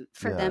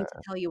for them Yeah, to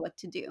tell you what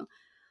to do.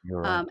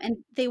 you're right.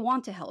 And they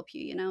want to help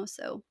you,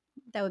 so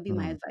that would be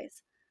my Mm.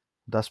 advice.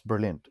 That's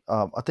brilliant.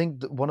 I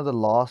think one of the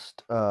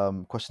last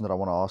question that I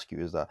want to ask you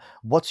is that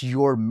what's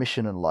your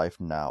mission in life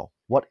now?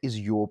 What is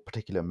your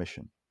particular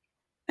mission?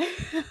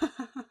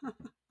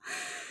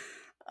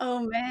 Oh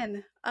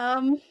man.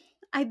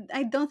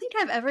 I don't think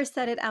I've ever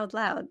said it out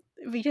loud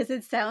because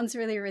it sounds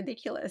really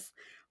ridiculous.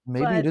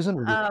 Maybe it But isn't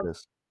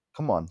ridiculous.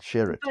 Come on,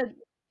 share it. but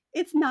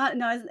it's not,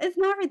 no, it's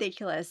not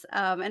ridiculous.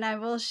 And I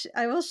will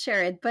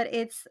share it, but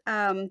it's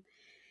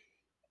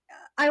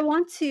I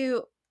want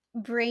to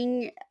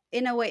bring,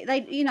 in a way,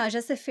 like,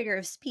 just a figure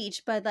of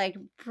speech, but like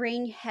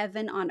bring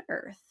heaven on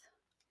earth.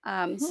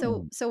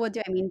 So Hmm. so what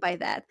do I mean by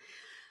that?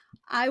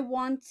 I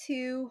want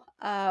to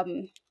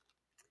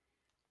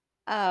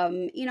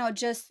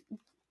just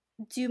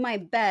do my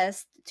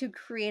best to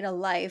create a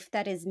life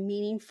that is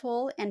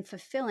meaningful and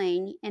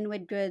fulfilling and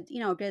with good,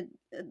 good.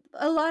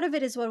 A lot of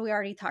it is what we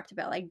already talked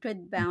about, like good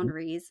Hmm.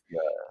 boundaries Yeah.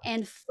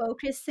 and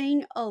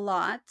focusing a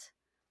lot,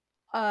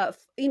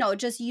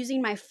 just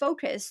using my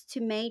focus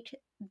to make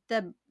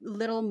the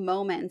little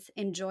moments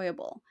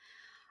enjoyable.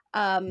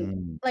 um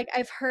Mm. like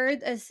I've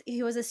heard, as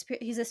he's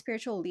a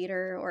spiritual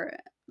leader or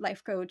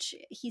life coach.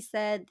 He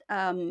said,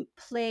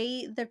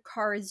 play the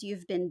cards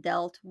you've been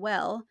dealt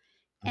well,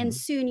 and Hmm.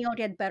 soon you'll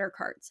get better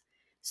cards.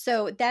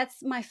 So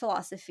that's my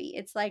philosophy.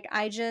 It's like,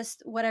 I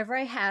just, whatever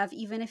I have,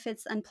 even if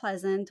it's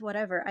unpleasant,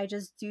 whatever, I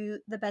just do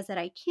the best that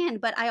I can,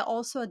 but I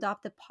also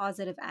adopt a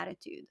positive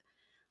attitude.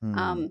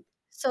 Mm.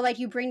 So like,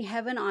 you bring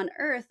heaven on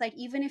earth. Like,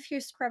 even if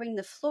you're scrubbing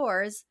the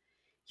floors,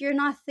 you're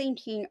not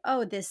thinking,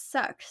 oh, this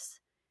sucks.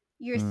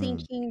 You're Mm.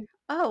 thinking,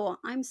 oh,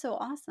 I'm so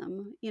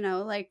awesome.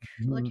 Like,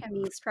 look Mm. at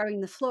me scrubbing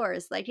the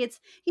floors. Like,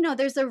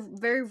 there's a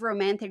very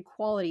romantic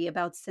quality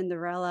about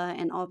Cinderella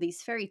and all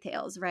these fairy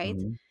tales, right?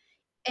 Mm.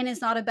 And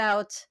it's not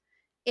about,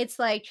 it's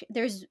like,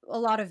 there's a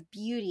lot of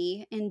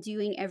beauty in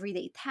doing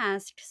everyday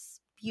tasks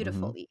Mm.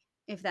 beautifully,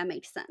 if that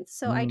makes sense.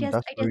 So I Mm. guess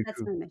That's I guess very that's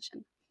true. my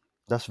mission.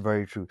 That's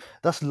very true.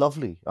 That's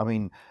lovely. I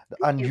mean,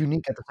 Thank and you.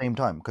 unique at the same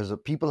time because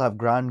people have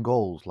grand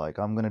goals like,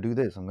 I'm going to do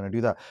this, I'm going to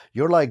do that.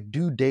 You're like,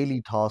 do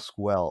daily tasks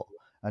well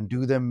and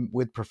do them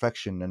with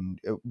perfection. And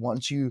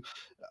once you,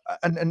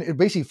 and it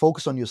basically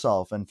focus on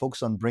yourself and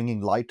focus on bringing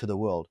light to the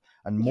world.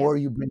 And Yeah. more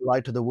you bring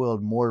light to the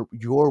world, more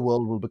your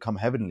world will become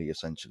heavenly,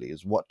 essentially,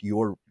 is what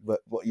you're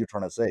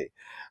trying to say.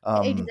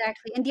 Um,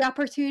 Exactly, and the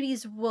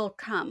opportunities will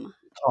come.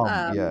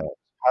 yeah, Um,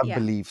 have yeah,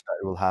 belief that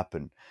it will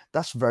happen.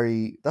 That's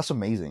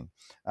amazing.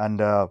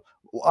 And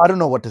I don't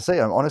know what to say.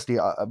 I'm honestly,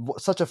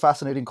 such a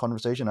fascinating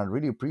conversation. I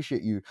really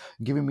appreciate you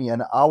giving me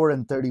an hour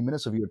and 30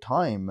 minutes of your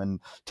time and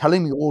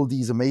telling me all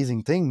these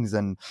amazing things.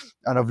 And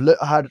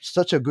had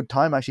such a good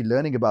time actually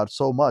learning about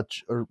so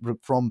much,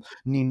 from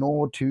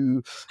Nino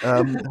to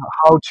um,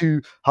 how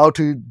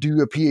to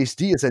do a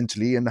PhD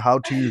essentially, and how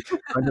to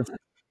kind of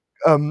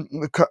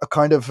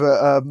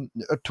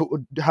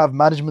to have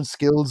management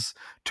skills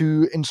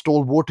to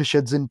install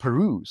watersheds in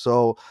Peru.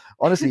 So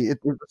honestly, it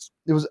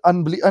was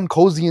and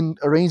cozy and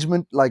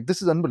arrangement. Like,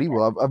 this is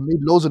unbelievable. I've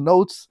made loads of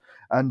notes,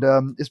 and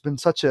it's been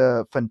such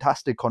a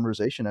fantastic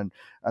conversation.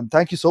 And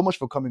thank you so much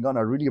for coming on.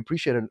 I really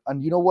appreciate it.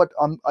 And you know what?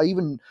 I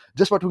even,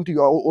 just by talking to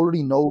you, I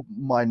already know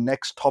my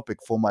next topic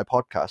for my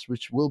podcast,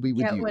 which will be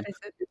with yeah. What you, is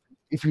it?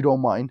 if you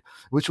don't mind,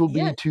 which will be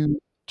Yes,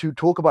 to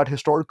talk about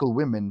historical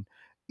women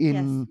yes.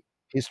 in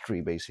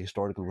history, basically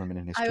historical women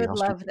in I history. would How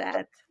love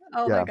that.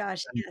 Oh my yeah,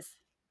 gosh, and- yes,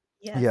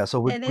 yes. yeah. So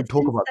we And we it's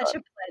talk been about such that.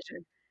 a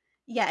pleasure.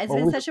 Yeah, it's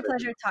been Always a such a pleasure.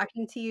 pleasure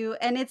talking to you.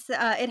 And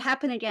it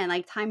happened again.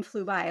 Like, time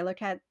flew by. I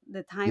look at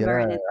the time Yeah, bar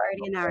and I it's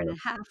already an hour and know.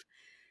 a half.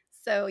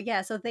 So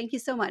yeah, so thank you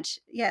so much.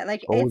 Yeah,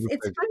 like, Always a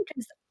it's pleasure. fun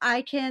because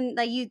I can,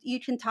 like, you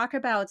can talk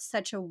about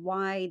such a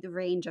wide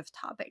range of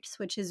topics,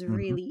 which is Mhm.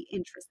 really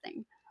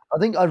interesting. I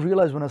think I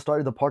realized when I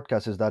started the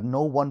podcast is that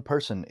no one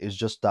person is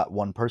just that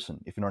one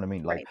person, if you know what I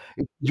mean. Like,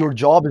 Right. your Yeah.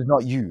 job is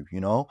not you,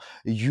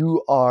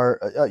 you are,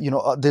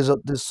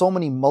 there's so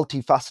many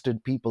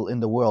multifaceted people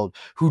in the world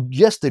who,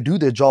 yes, they do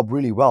their job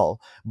really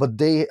well, but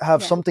they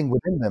have Yeah. something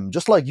within them,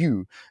 just like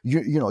you're an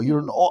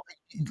Mhm. all,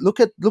 look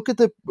at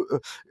the,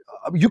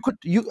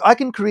 I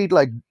can create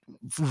like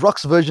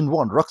Rux version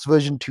 1, Rux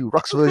version 2,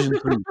 Rux version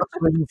 3, Rux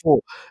version 4.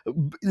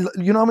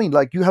 You know what I mean?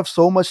 Like, you have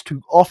so much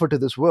to offer to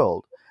this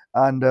world.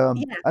 Yeah.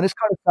 And it's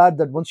kind of sad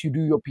that once you do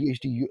your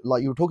PhD,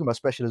 like you were talking about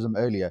specialism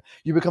earlier,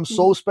 you become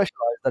so Mhm.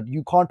 specialized that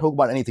you can't talk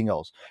about anything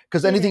else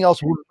because It anything is else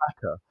true. wouldn't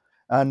matter.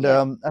 And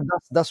Yeah.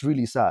 that's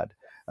really sad.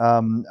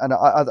 And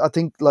I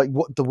think, like,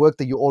 what the work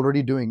that you're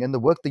already doing and the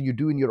work that you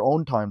do in your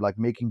own time, like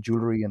making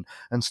jewelry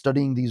and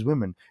studying these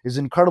women, is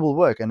incredible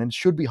work, and it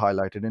should be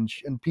highlighted,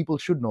 and people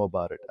should know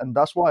about it. And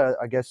that's why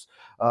I guess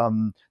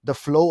the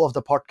flow of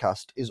the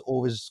podcast is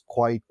always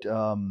quite,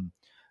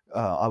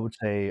 I would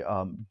say,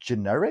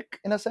 generic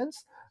in a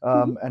sense,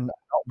 Mhm. and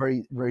not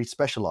very very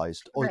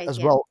specialized Right, as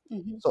yeah. well.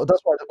 Mhm. So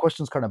that's why the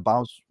questions kind of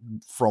bounce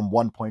from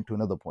one point to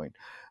another point.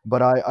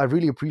 But I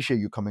really appreciate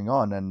you coming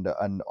on, and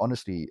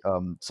honestly,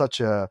 such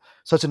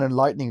an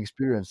enlightening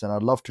experience, and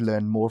I'd love to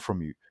learn more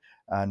from you.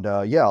 And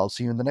yeah, I'll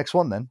see you in the next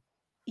one then.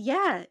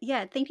 Yeah,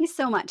 yeah, thank you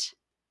so much.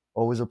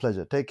 Always a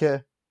pleasure. Take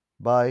care.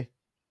 Bye.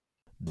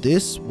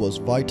 This was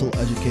Vital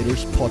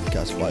Educators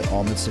Podcast by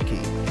Ahmed Saki.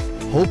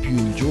 Hope you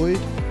enjoyed.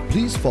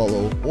 Please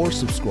follow or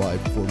subscribe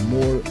for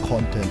more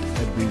content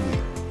every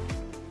week.